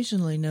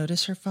occasionally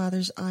notice her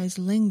father's eyes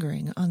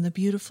lingering on the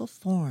beautiful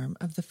form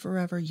of the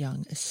forever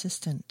young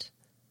assistant.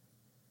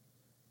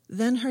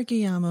 Then her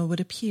Guillermo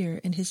would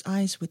appear and his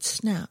eyes would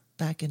snap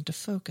back into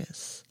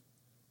focus.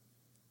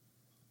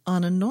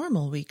 On a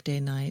normal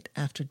weekday night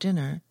after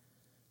dinner,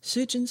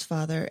 Sujin's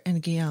father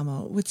and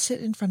Guillermo would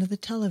sit in front of the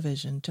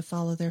television to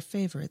follow their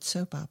favorite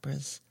soap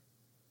operas,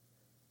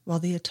 while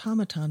the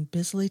automaton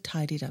busily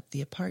tidied up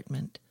the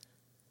apartment,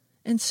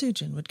 and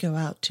Sujin would go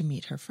out to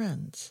meet her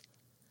friends.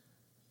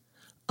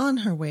 On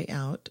her way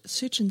out,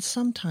 Sujin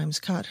sometimes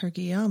caught her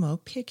Guillermo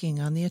picking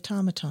on the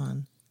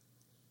automaton.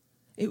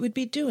 It would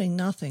be doing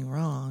nothing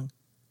wrong,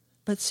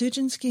 but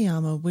Sujin's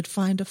Guillermo would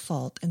find a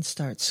fault and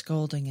start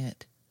scolding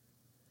it.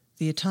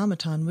 The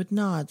automaton would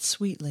nod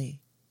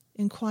sweetly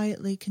and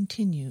quietly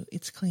continue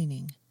its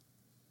cleaning.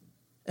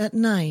 At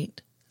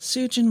night,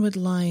 Sujin would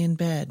lie in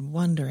bed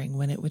wondering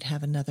when it would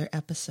have another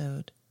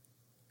episode.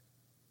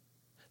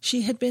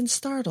 She had been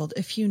startled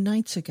a few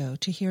nights ago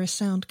to hear a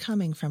sound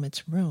coming from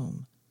its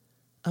room,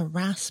 a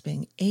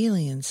rasping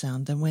alien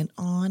sound that went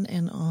on,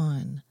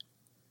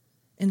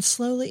 and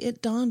slowly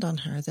it dawned on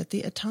her that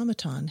the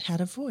automaton had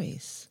a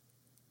voice.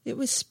 It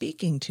was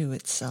speaking to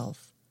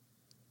itself.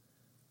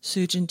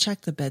 Sujin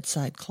checked the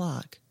bedside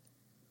clock.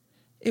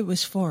 It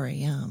was 4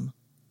 a.m.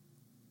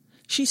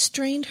 She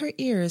strained her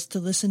ears to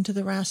listen to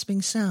the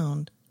rasping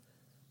sound,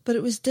 but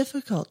it was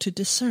difficult to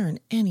discern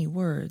any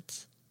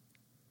words.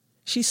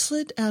 She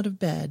slid out of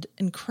bed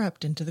and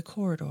crept into the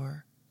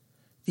corridor.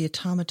 The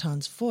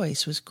automaton's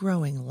voice was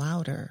growing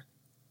louder.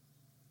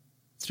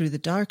 Through the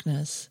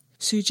darkness,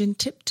 Sujin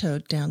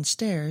tiptoed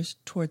downstairs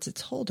towards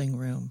its holding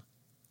room.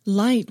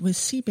 Light was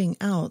seeping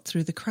out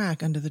through the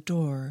crack under the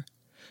door,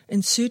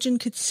 and Sujin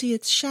could see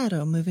its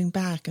shadow moving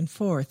back and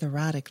forth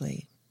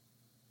erratically.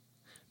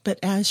 But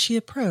as she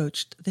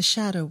approached, the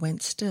shadow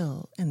went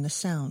still and the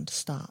sound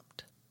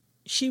stopped.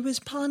 She was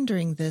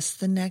pondering this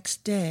the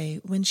next day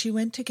when she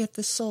went to get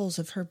the soles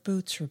of her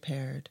boots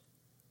repaired.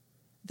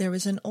 There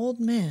was an old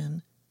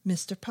man,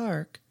 Mr.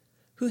 Park,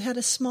 who had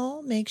a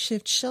small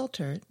makeshift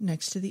shelter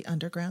next to the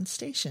underground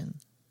station,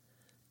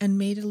 and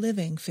made a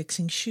living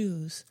fixing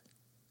shoes.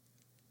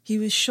 He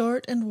was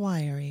short and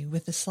wiry,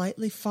 with a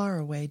slightly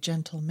far-away,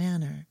 gentle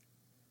manner.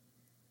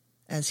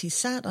 As he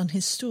sat on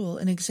his stool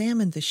and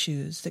examined the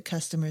shoes that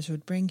customers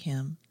would bring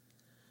him,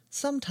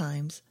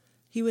 sometimes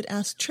he would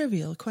ask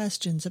trivial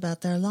questions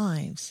about their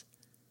lives,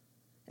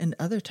 and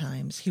other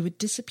times he would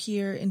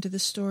disappear into the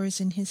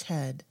stories in his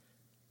head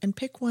and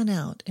pick one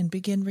out and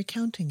begin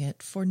recounting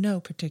it for no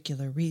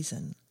particular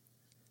reason.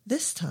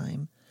 This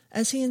time,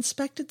 as he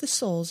inspected the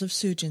soles of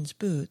Sujin's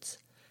boots,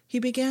 he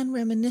began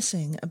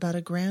reminiscing about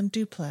a grand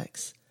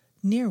duplex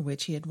near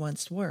which he had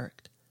once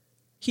worked.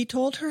 He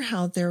told her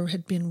how there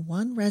had been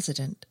one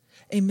resident,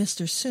 a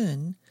Mr.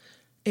 Sun,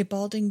 a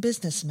balding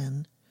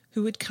businessman,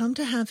 who would come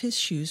to have his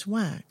shoes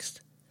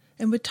waxed,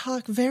 and would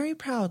talk very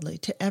proudly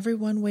to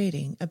everyone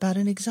waiting about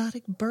an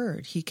exotic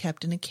bird he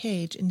kept in a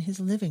cage in his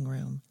living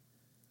room.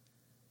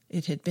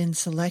 It had been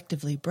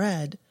selectively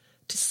bred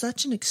to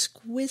such an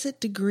exquisite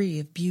degree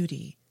of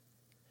beauty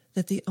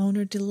that the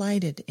owner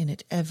delighted in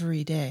it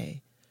every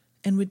day,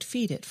 and would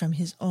feed it from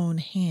his own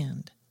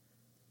hand.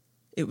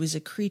 It was a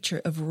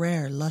creature of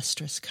rare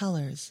lustrous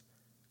colors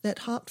that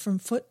hopped from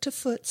foot to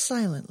foot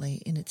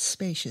silently in its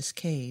spacious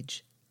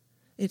cage.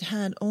 It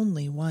had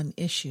only one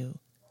issue.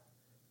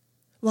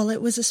 While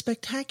it was a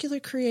spectacular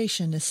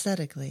creation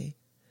aesthetically,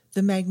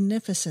 the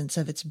magnificence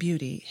of its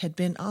beauty had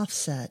been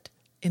offset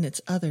in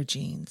its other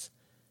genes,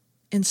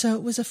 and so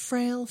it was a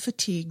frail,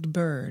 fatigued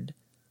bird,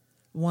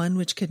 one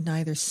which could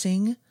neither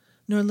sing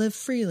nor live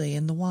freely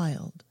in the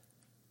wild.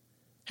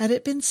 Had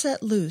it been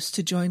set loose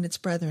to join its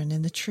brethren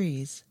in the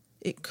trees,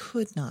 it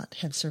could not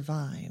have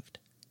survived.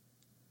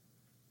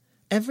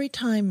 Every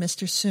time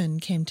Mr. Sun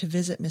came to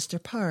visit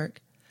Mr. Park,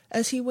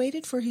 as he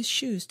waited for his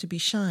shoes to be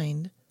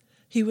shined,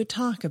 he would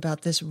talk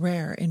about this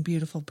rare and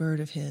beautiful bird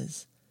of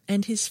his,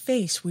 and his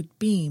face would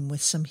beam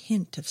with some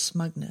hint of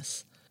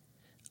smugness,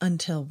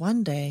 until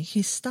one day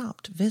he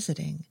stopped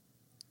visiting.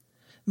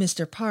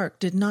 Mr. Park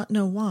did not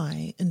know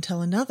why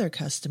until another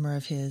customer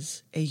of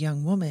his, a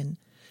young woman,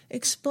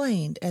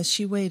 explained as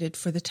she waited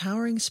for the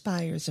towering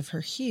spires of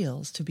her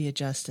heels to be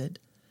adjusted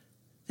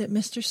that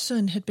Mr.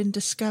 Sun had been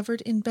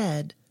discovered in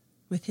bed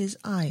with his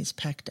eyes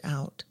pecked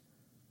out.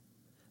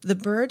 The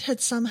bird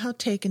had somehow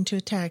taken to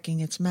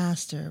attacking its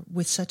master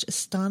with such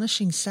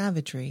astonishing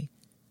savagery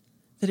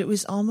that it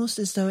was almost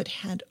as though it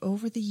had,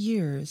 over the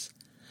years,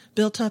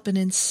 built up an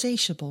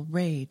insatiable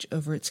rage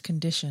over its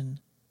condition.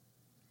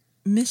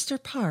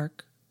 Mr.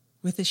 Park,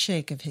 with a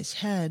shake of his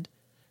head,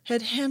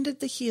 had handed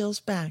the heels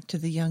back to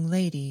the young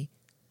lady,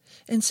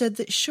 and said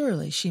that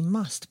surely she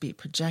must be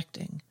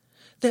projecting,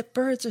 that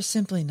birds are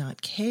simply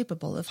not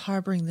capable of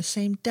harboring the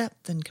same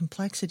depth and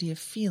complexity of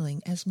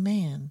feeling as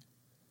man.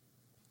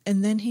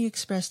 And then he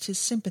expressed his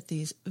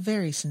sympathies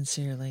very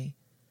sincerely,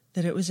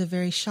 that it was a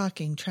very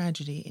shocking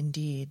tragedy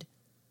indeed.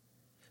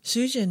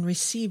 Sujin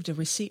received a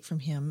receipt from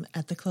him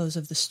at the close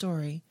of the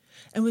story,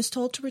 and was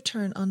told to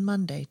return on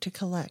Monday to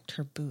collect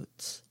her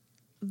boots.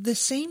 The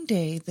same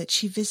day that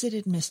she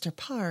visited Mr.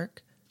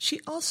 Park, she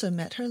also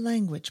met her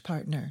language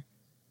partner,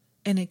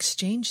 an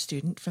exchange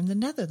student from the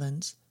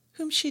Netherlands,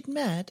 whom she'd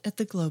met at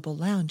the Global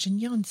Lounge in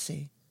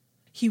Yonsei.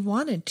 He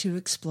wanted to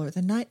explore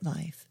the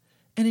nightlife,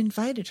 and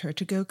invited her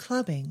to go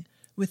clubbing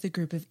with a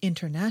group of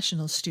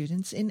international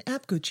students in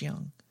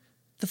Apgujeong.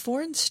 The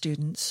foreign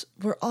students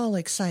were all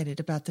excited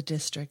about the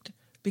district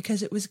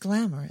because it was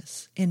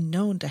glamorous and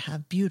known to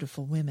have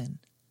beautiful women.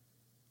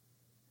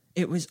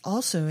 It was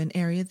also an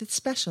area that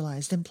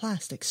specialized in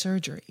plastic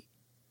surgery.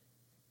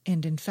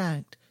 And in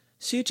fact,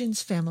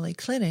 Sujin's family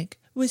clinic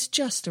was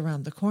just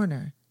around the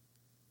corner.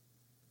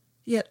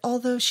 Yet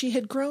although she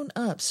had grown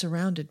up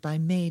surrounded by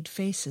made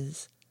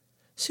faces,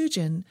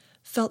 Sujin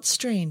felt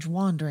strange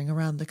wandering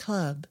around the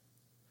club.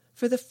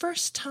 For the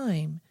first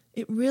time,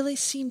 it really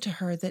seemed to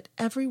her that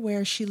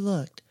everywhere she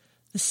looked,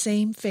 the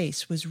same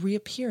face was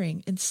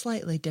reappearing in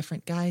slightly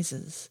different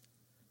guises,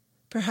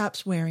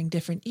 perhaps wearing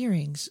different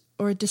earrings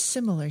or a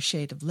dissimilar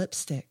shade of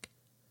lipstick.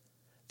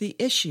 The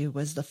issue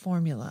was the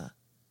formula.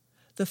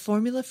 The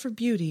formula for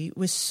beauty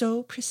was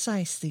so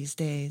precise these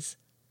days.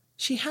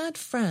 She had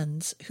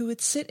friends who would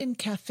sit in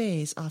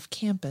cafes off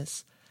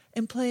campus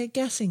and play a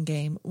guessing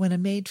game when a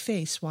made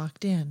face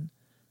walked in.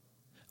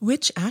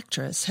 Which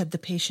actress had the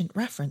patient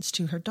reference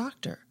to her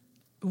doctor?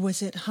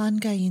 Was it Han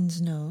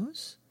Ga-in's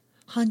nose?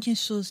 Han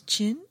Ye-sol's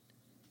chin?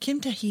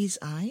 Kim Ta-hee's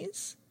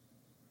eyes?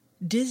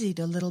 Dizzied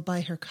a little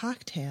by her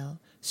cocktail,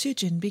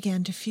 Sujin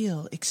began to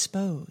feel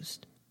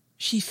exposed.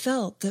 She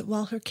felt that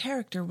while her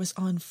character was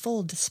on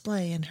full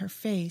display in her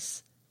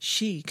face,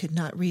 she could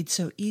not read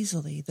so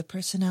easily the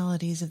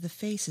personalities of the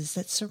faces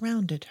that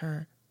surrounded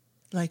her.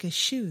 Like a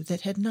shoe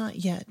that had not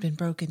yet been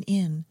broken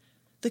in,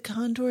 the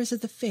contours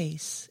of the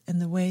face and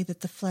the way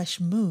that the flesh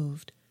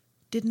moved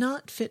did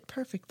not fit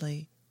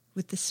perfectly,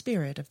 with the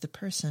spirit of the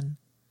person.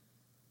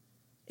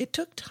 It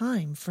took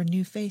time for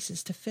new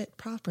faces to fit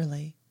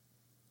properly.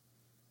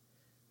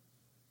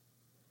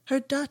 Her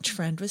Dutch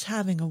friend was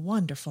having a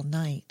wonderful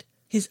night.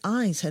 His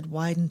eyes had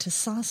widened to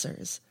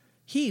saucers.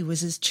 He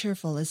was as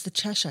cheerful as the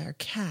Cheshire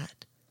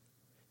cat.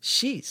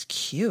 "She's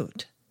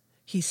cute,"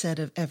 he said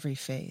of every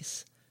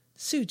face.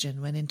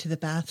 Sujin went into the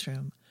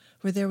bathroom,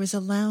 where there was a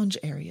lounge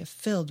area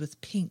filled with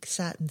pink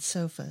satin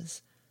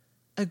sofas.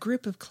 A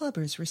group of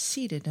clubbers were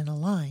seated in a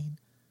line,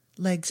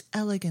 legs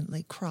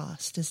elegantly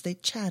crossed as they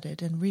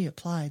chatted and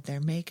reapplied their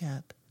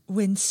makeup.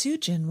 When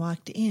Sujin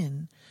walked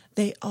in,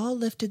 they all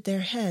lifted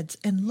their heads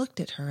and looked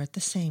at her at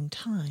the same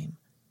time.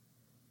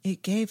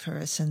 It gave her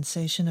a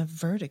sensation of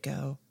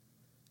vertigo.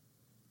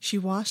 She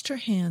washed her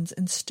hands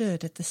and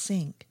stood at the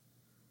sink.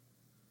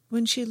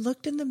 When she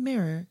looked in the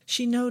mirror,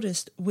 she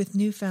noticed with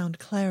newfound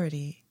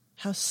clarity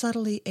how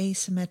subtly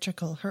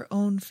asymmetrical her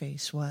own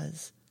face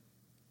was,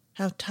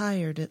 how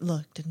tired it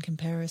looked in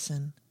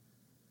comparison.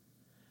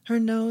 Her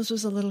nose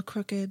was a little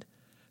crooked,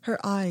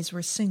 her eyes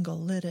were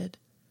single-lidded.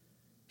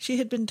 She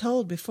had been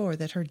told before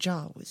that her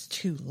jaw was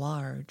too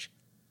large.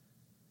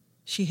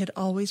 She had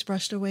always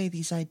brushed away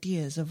these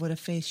ideas of what a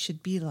face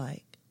should be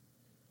like.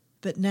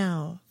 But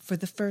now, for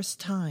the first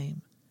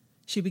time,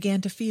 she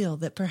began to feel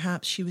that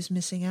perhaps she was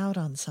missing out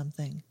on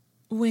something.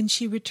 When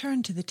she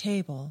returned to the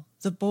table,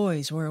 the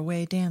boys were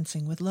away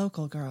dancing with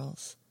local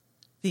girls.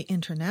 The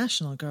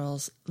international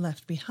girls,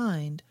 left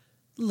behind,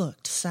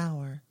 looked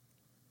sour.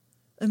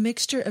 A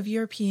mixture of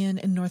European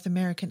and North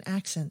American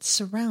accents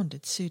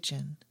surrounded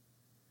Sujin.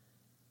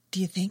 "Do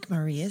you think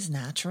Maria's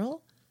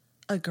natural?"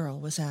 a girl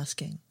was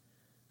asking.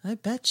 "I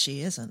bet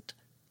she isn't,"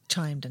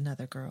 chimed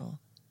another girl.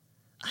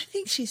 "I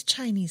think she's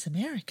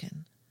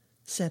Chinese-American,"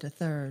 said a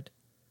third.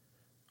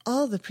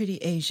 "All the pretty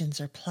Asians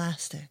are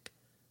plastic,"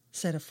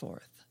 said a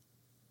fourth.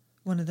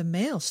 One of the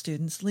male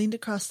students leaned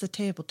across the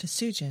table to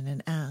Sujin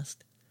and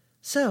asked,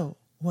 "So,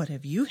 what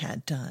have you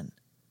had done?"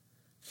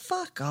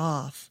 "Fuck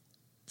off,"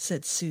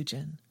 said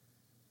Sujin.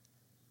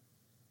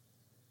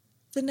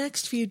 The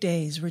next few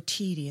days were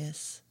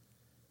tedious.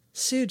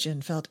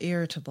 Sujin felt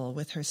irritable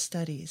with her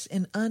studies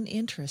and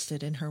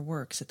uninterested in her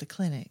works at the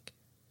clinic.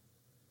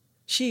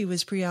 She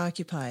was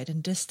preoccupied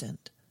and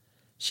distant.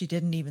 She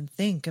didn't even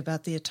think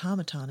about the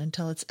automaton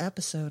until its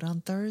episode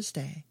on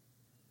Thursday.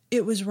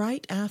 It was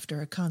right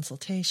after a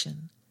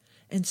consultation,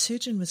 and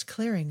Sujin was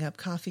clearing up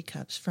coffee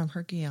cups from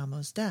her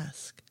Guillermo's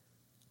desk.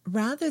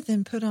 Rather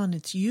than put on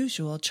its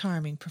usual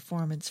charming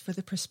performance for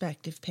the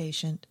prospective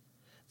patient,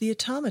 the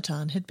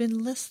automaton had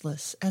been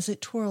listless as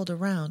it twirled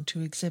around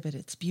to exhibit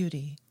its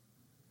beauty.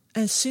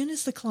 As soon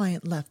as the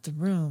client left the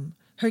room,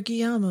 her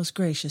Guillermo's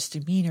gracious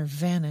demeanor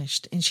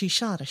vanished, and she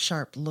shot a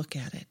sharp look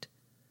at it.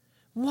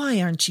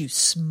 "Why aren't you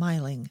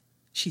smiling?"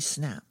 she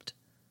snapped.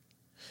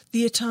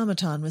 The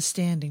automaton was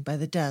standing by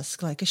the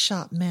desk like a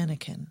shop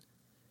mannequin.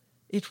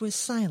 It was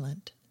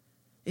silent.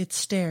 It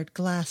stared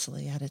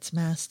glassily at its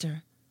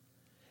master.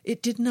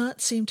 It did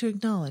not seem to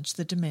acknowledge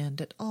the demand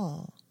at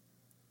all.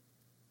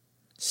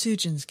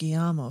 Sujin's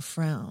Guillermo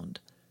frowned.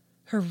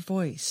 Her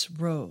voice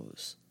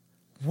rose.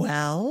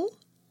 "Well?"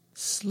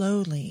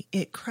 Slowly,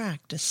 it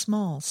cracked a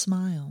small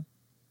smile.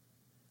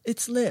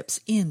 Its lips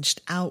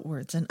inched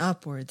outwards and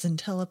upwards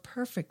until a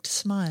perfect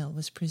smile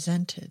was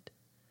presented,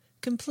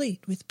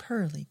 complete with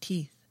pearly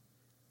teeth.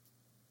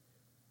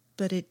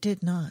 But it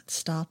did not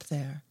stop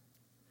there.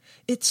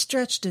 It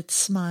stretched its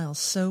smile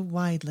so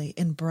widely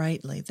and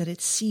brightly that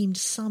it seemed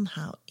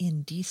somehow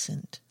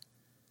indecent.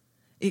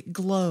 It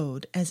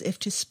glowed as if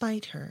to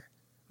spite her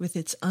with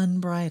its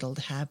unbridled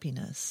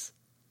happiness.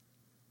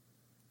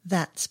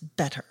 "That's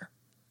better,"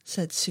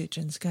 said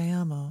Sujin's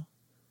Guillermo.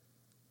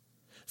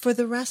 For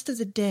the rest of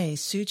the day,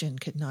 Sujin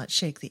could not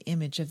shake the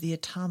image of the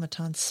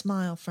automaton's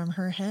smile from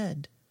her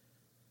head.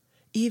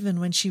 Even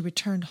when she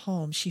returned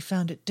home, she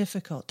found it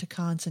difficult to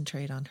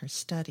concentrate on her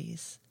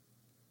studies.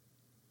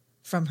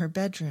 From her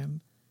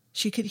bedroom,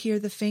 she could hear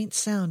the faint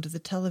sound of the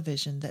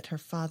television that her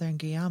father and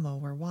Guillermo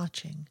were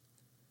watching.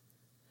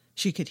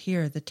 She could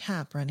hear the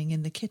tap running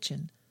in the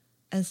kitchen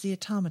as the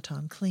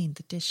automaton cleaned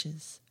the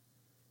dishes.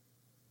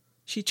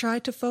 She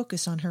tried to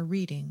focus on her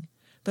reading,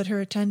 but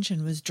her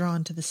attention was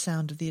drawn to the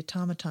sound of the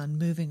automaton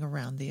moving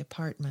around the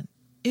apartment.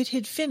 It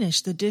had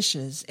finished the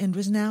dishes and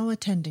was now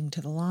attending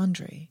to the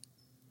laundry.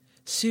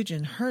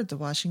 Sujin heard the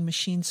washing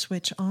machine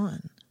switch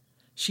on.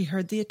 She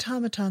heard the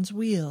automaton's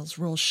wheels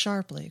roll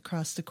sharply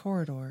across the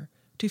corridor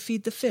to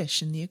feed the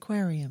fish in the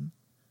aquarium.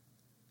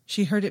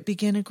 She heard it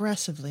begin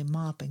aggressively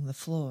mopping the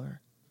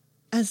floor.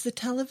 As the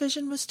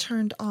television was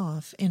turned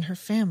off and her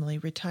family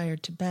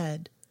retired to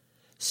bed,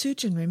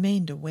 Sujin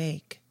remained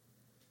awake,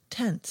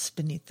 tense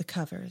beneath the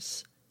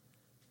covers.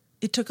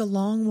 It took a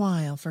long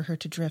while for her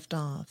to drift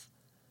off,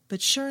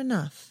 but sure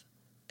enough,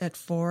 at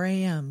 4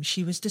 a.m.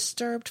 she was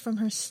disturbed from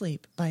her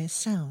sleep by a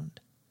sound.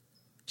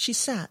 She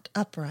sat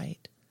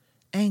upright.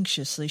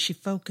 Anxiously she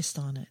focused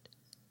on it.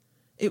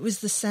 It was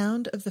the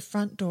sound of the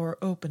front door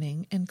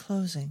opening and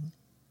closing.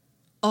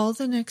 All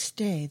the next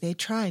day they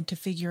tried to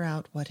figure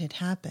out what had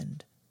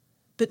happened,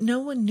 but no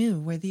one knew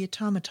where the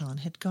automaton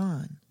had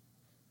gone.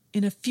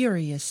 In a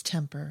furious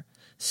temper,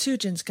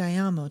 Sujin's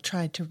Gayamo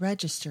tried to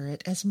register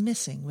it as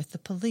missing with the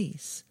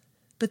police,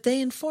 but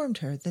they informed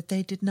her that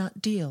they did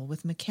not deal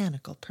with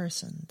mechanical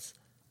persons.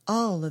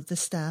 All of the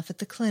staff at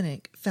the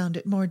clinic found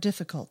it more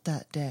difficult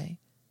that day.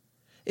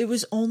 It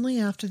was only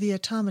after the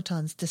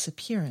automaton's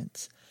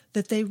disappearance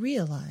that they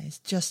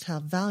realized just how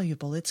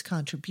valuable its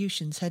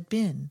contributions had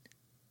been.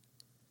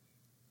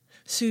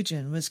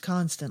 Sujin was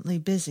constantly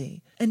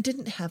busy and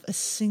didn't have a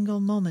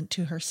single moment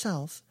to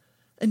herself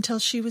until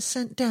she was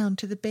sent down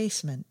to the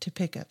basement to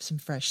pick up some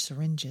fresh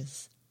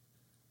syringes.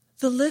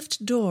 The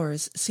lift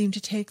doors seemed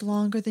to take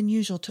longer than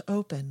usual to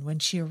open when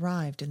she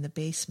arrived in the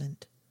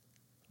basement.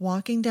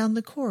 Walking down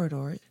the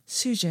corridor,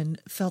 Sujin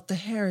felt the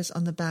hairs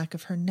on the back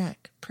of her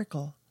neck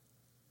prickle.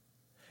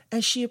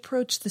 As she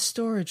approached the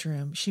storage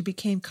room, she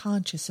became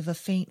conscious of a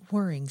faint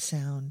whirring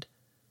sound.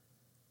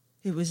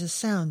 It was a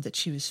sound that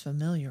she was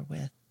familiar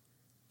with.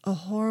 A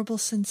horrible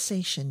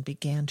sensation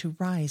began to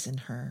rise in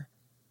her.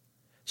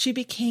 She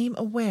became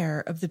aware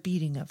of the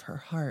beating of her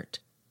heart.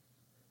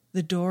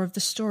 The door of the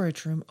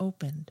storage room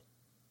opened.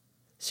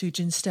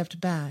 Sujin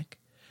stepped back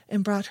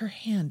and brought her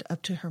hand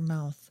up to her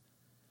mouth.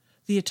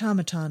 The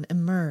automaton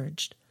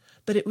emerged,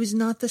 but it was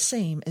not the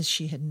same as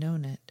she had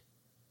known it.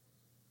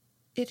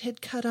 It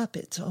had cut up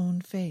its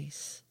own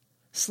face,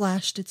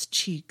 slashed its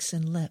cheeks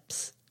and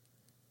lips.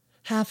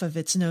 Half of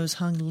its nose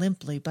hung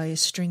limply by a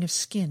string of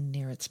skin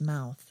near its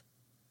mouth.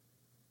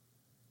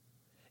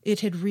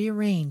 It had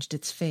rearranged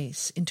its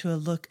face into a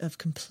look of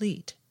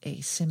complete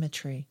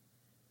asymmetry.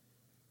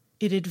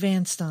 It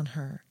advanced on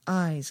her,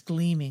 eyes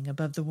gleaming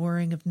above the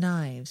whirring of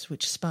knives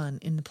which spun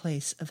in the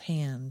place of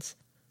hands.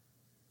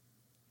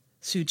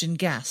 Sujin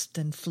gasped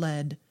and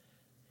fled.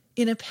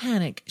 In a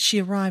panic,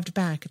 she arrived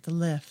back at the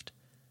lift.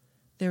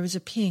 There was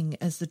a ping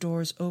as the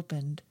doors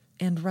opened,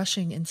 and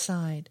rushing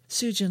inside,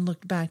 Sujin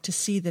looked back to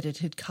see that it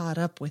had caught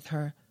up with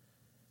her.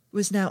 It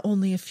was now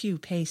only a few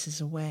paces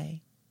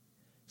away.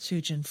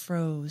 Sujin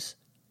froze,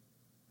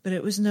 but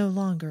it was no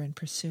longer in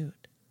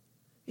pursuit.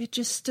 It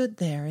just stood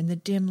there in the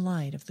dim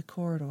light of the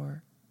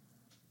corridor.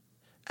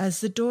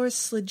 As the doors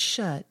slid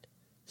shut,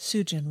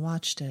 Sujin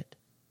watched it.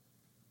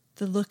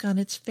 The look on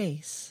its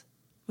face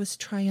was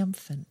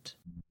triumphant.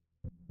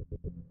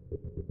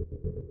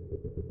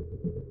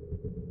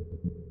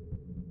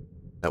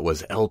 That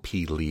was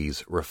L.P.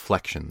 Lee's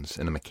Reflections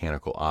in a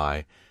Mechanical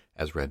Eye,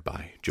 as read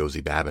by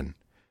Josie Babin.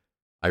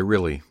 I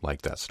really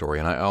like that story,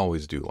 and I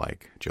always do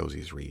like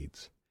Josie's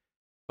reads.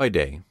 By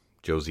day,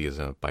 Josie is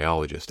a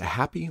biologist, a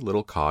happy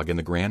little cog in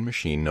the grand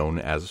machine known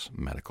as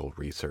medical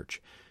research.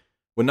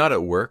 When not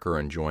at work or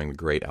enjoying the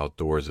great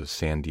outdoors of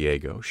San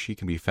Diego, she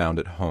can be found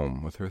at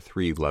home with her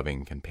 3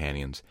 loving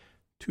companions,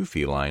 2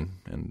 feline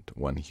and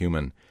 1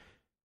 human.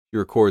 She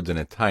records in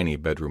a tiny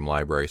bedroom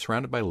library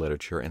surrounded by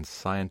literature and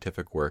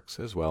scientific works,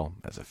 as well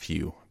as a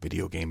few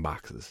video game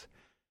boxes.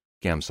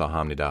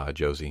 Gamsahamnida,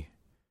 Josie.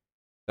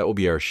 That will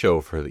be our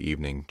show for the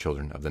evening,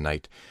 Children of the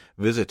Night.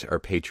 Visit our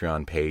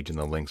Patreon page in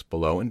the links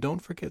below, and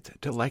don't forget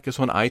to like us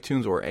on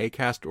iTunes or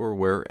Acast or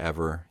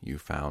wherever you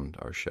found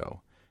our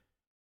show.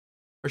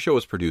 Our show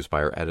is produced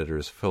by our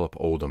editors Philip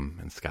Oldham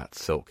and Scott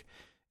Silk,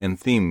 and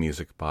theme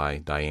music by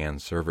Diane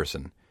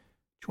Serverson.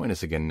 Join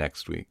us again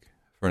next week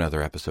for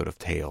another episode of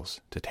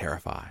Tales to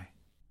Terrify.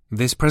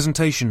 This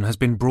presentation has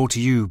been brought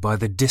to you by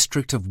the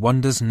District of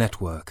Wonders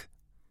Network,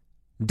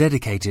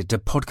 dedicated to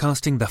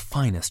podcasting the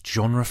finest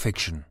genre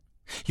fiction.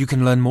 You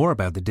can learn more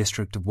about the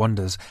District of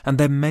Wonders and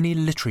their many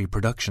literary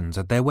productions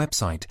at their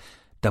website,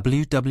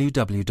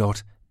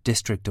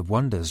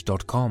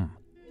 www.districtofwonders.com.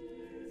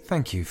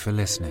 Thank you for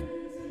listening.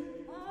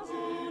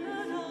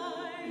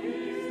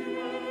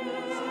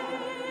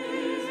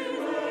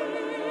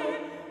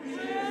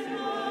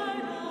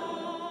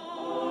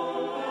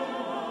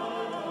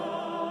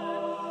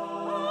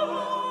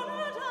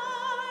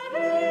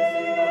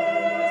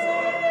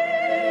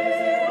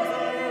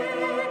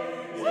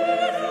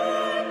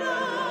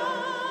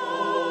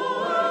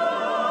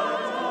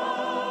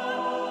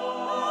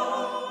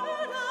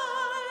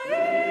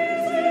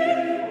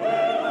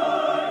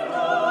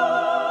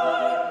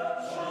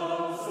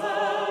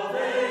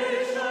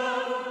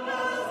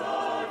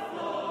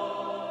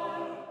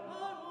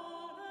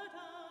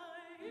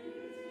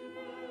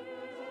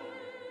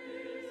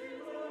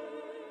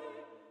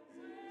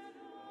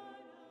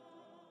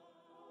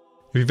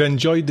 If you've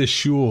enjoyed this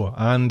show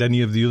and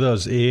any of the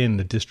others in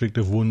the District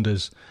of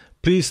Wonders,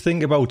 please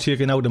think about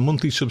taking out a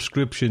monthly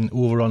subscription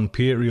over on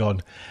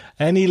Patreon.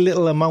 Any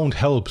little amount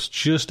helps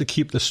just to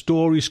keep the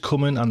stories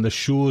coming and the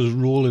shows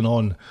rolling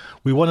on.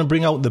 We want to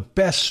bring out the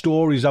best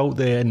stories out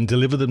there and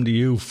deliver them to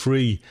you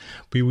free,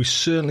 but we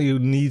certainly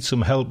need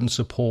some help and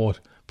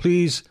support.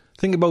 Please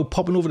think about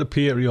popping over to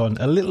Patreon.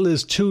 A little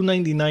as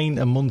 $2.99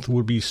 a month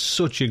would be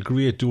such a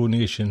great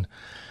donation.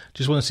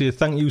 Just want to say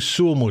thank you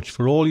so much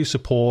for all your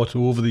support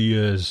over the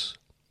years.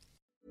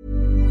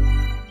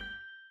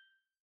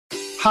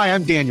 Hi,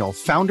 I'm Daniel,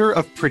 founder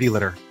of Pretty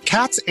Litter.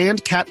 Cats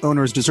and cat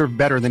owners deserve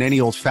better than any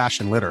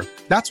old-fashioned litter.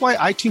 That's why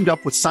I teamed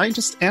up with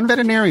scientists and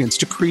veterinarians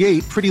to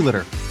create Pretty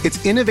Litter.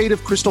 Its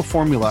innovative crystal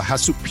formula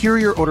has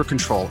superior odor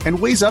control and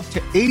weighs up to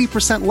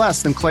 80%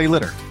 less than clay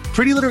litter.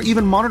 Pretty Litter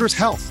even monitors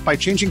health by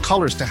changing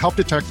colors to help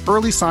detect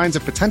early signs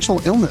of potential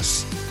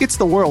illness. It's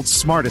the world's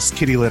smartest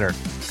kitty litter.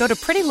 Go to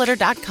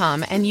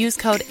prettylitter.com and use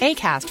code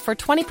ACAST for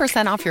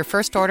 20% off your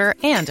first order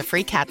and a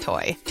free cat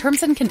toy.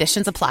 Terms and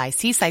conditions apply.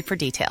 See site for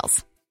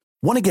details.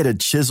 Want to get a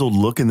chiseled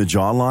look in the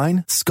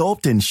jawline?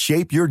 Sculpt and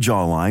shape your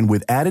jawline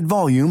with added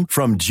volume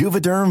from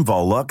Juvederm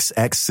Volux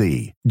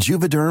XC.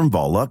 Juvederm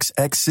Volux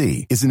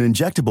XC is an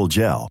injectable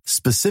gel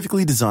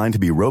specifically designed to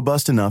be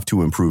robust enough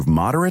to improve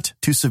moderate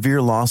to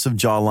severe loss of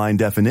jawline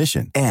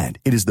definition. And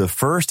it is the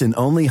first and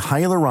only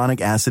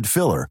hyaluronic acid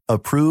filler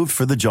approved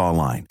for the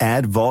jawline.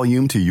 Add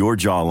volume to your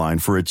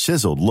jawline for a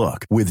chiseled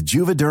look with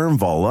Juvederm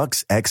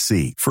Volux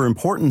XC. For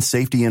important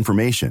safety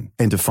information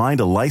and to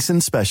find a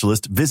licensed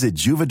specialist, visit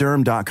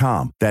Juvederm.com.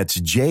 That's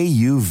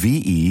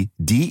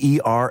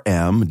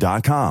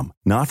Juvederm.com.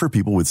 Not for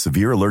people with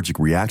severe allergic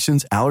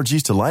reactions,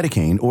 allergies to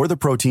lidocaine, or the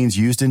proteins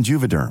used in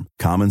Juvederm.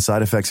 Common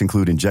side effects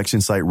include injection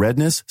site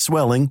redness,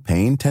 swelling,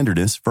 pain,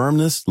 tenderness,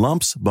 firmness,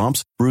 lumps,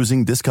 bumps,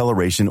 bruising,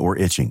 discoloration, or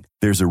itching.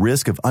 There's a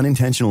risk of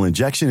unintentional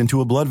injection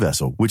into a blood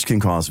vessel, which can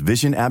cause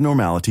vision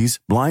abnormalities,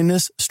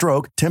 blindness,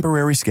 stroke,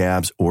 temporary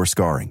scabs, or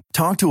scarring.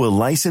 Talk to a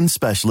licensed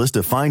specialist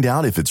to find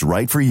out if it's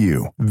right for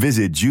you.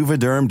 Visit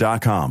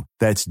Juvederm.com.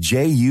 That's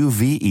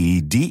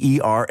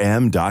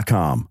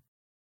Juvederm.com.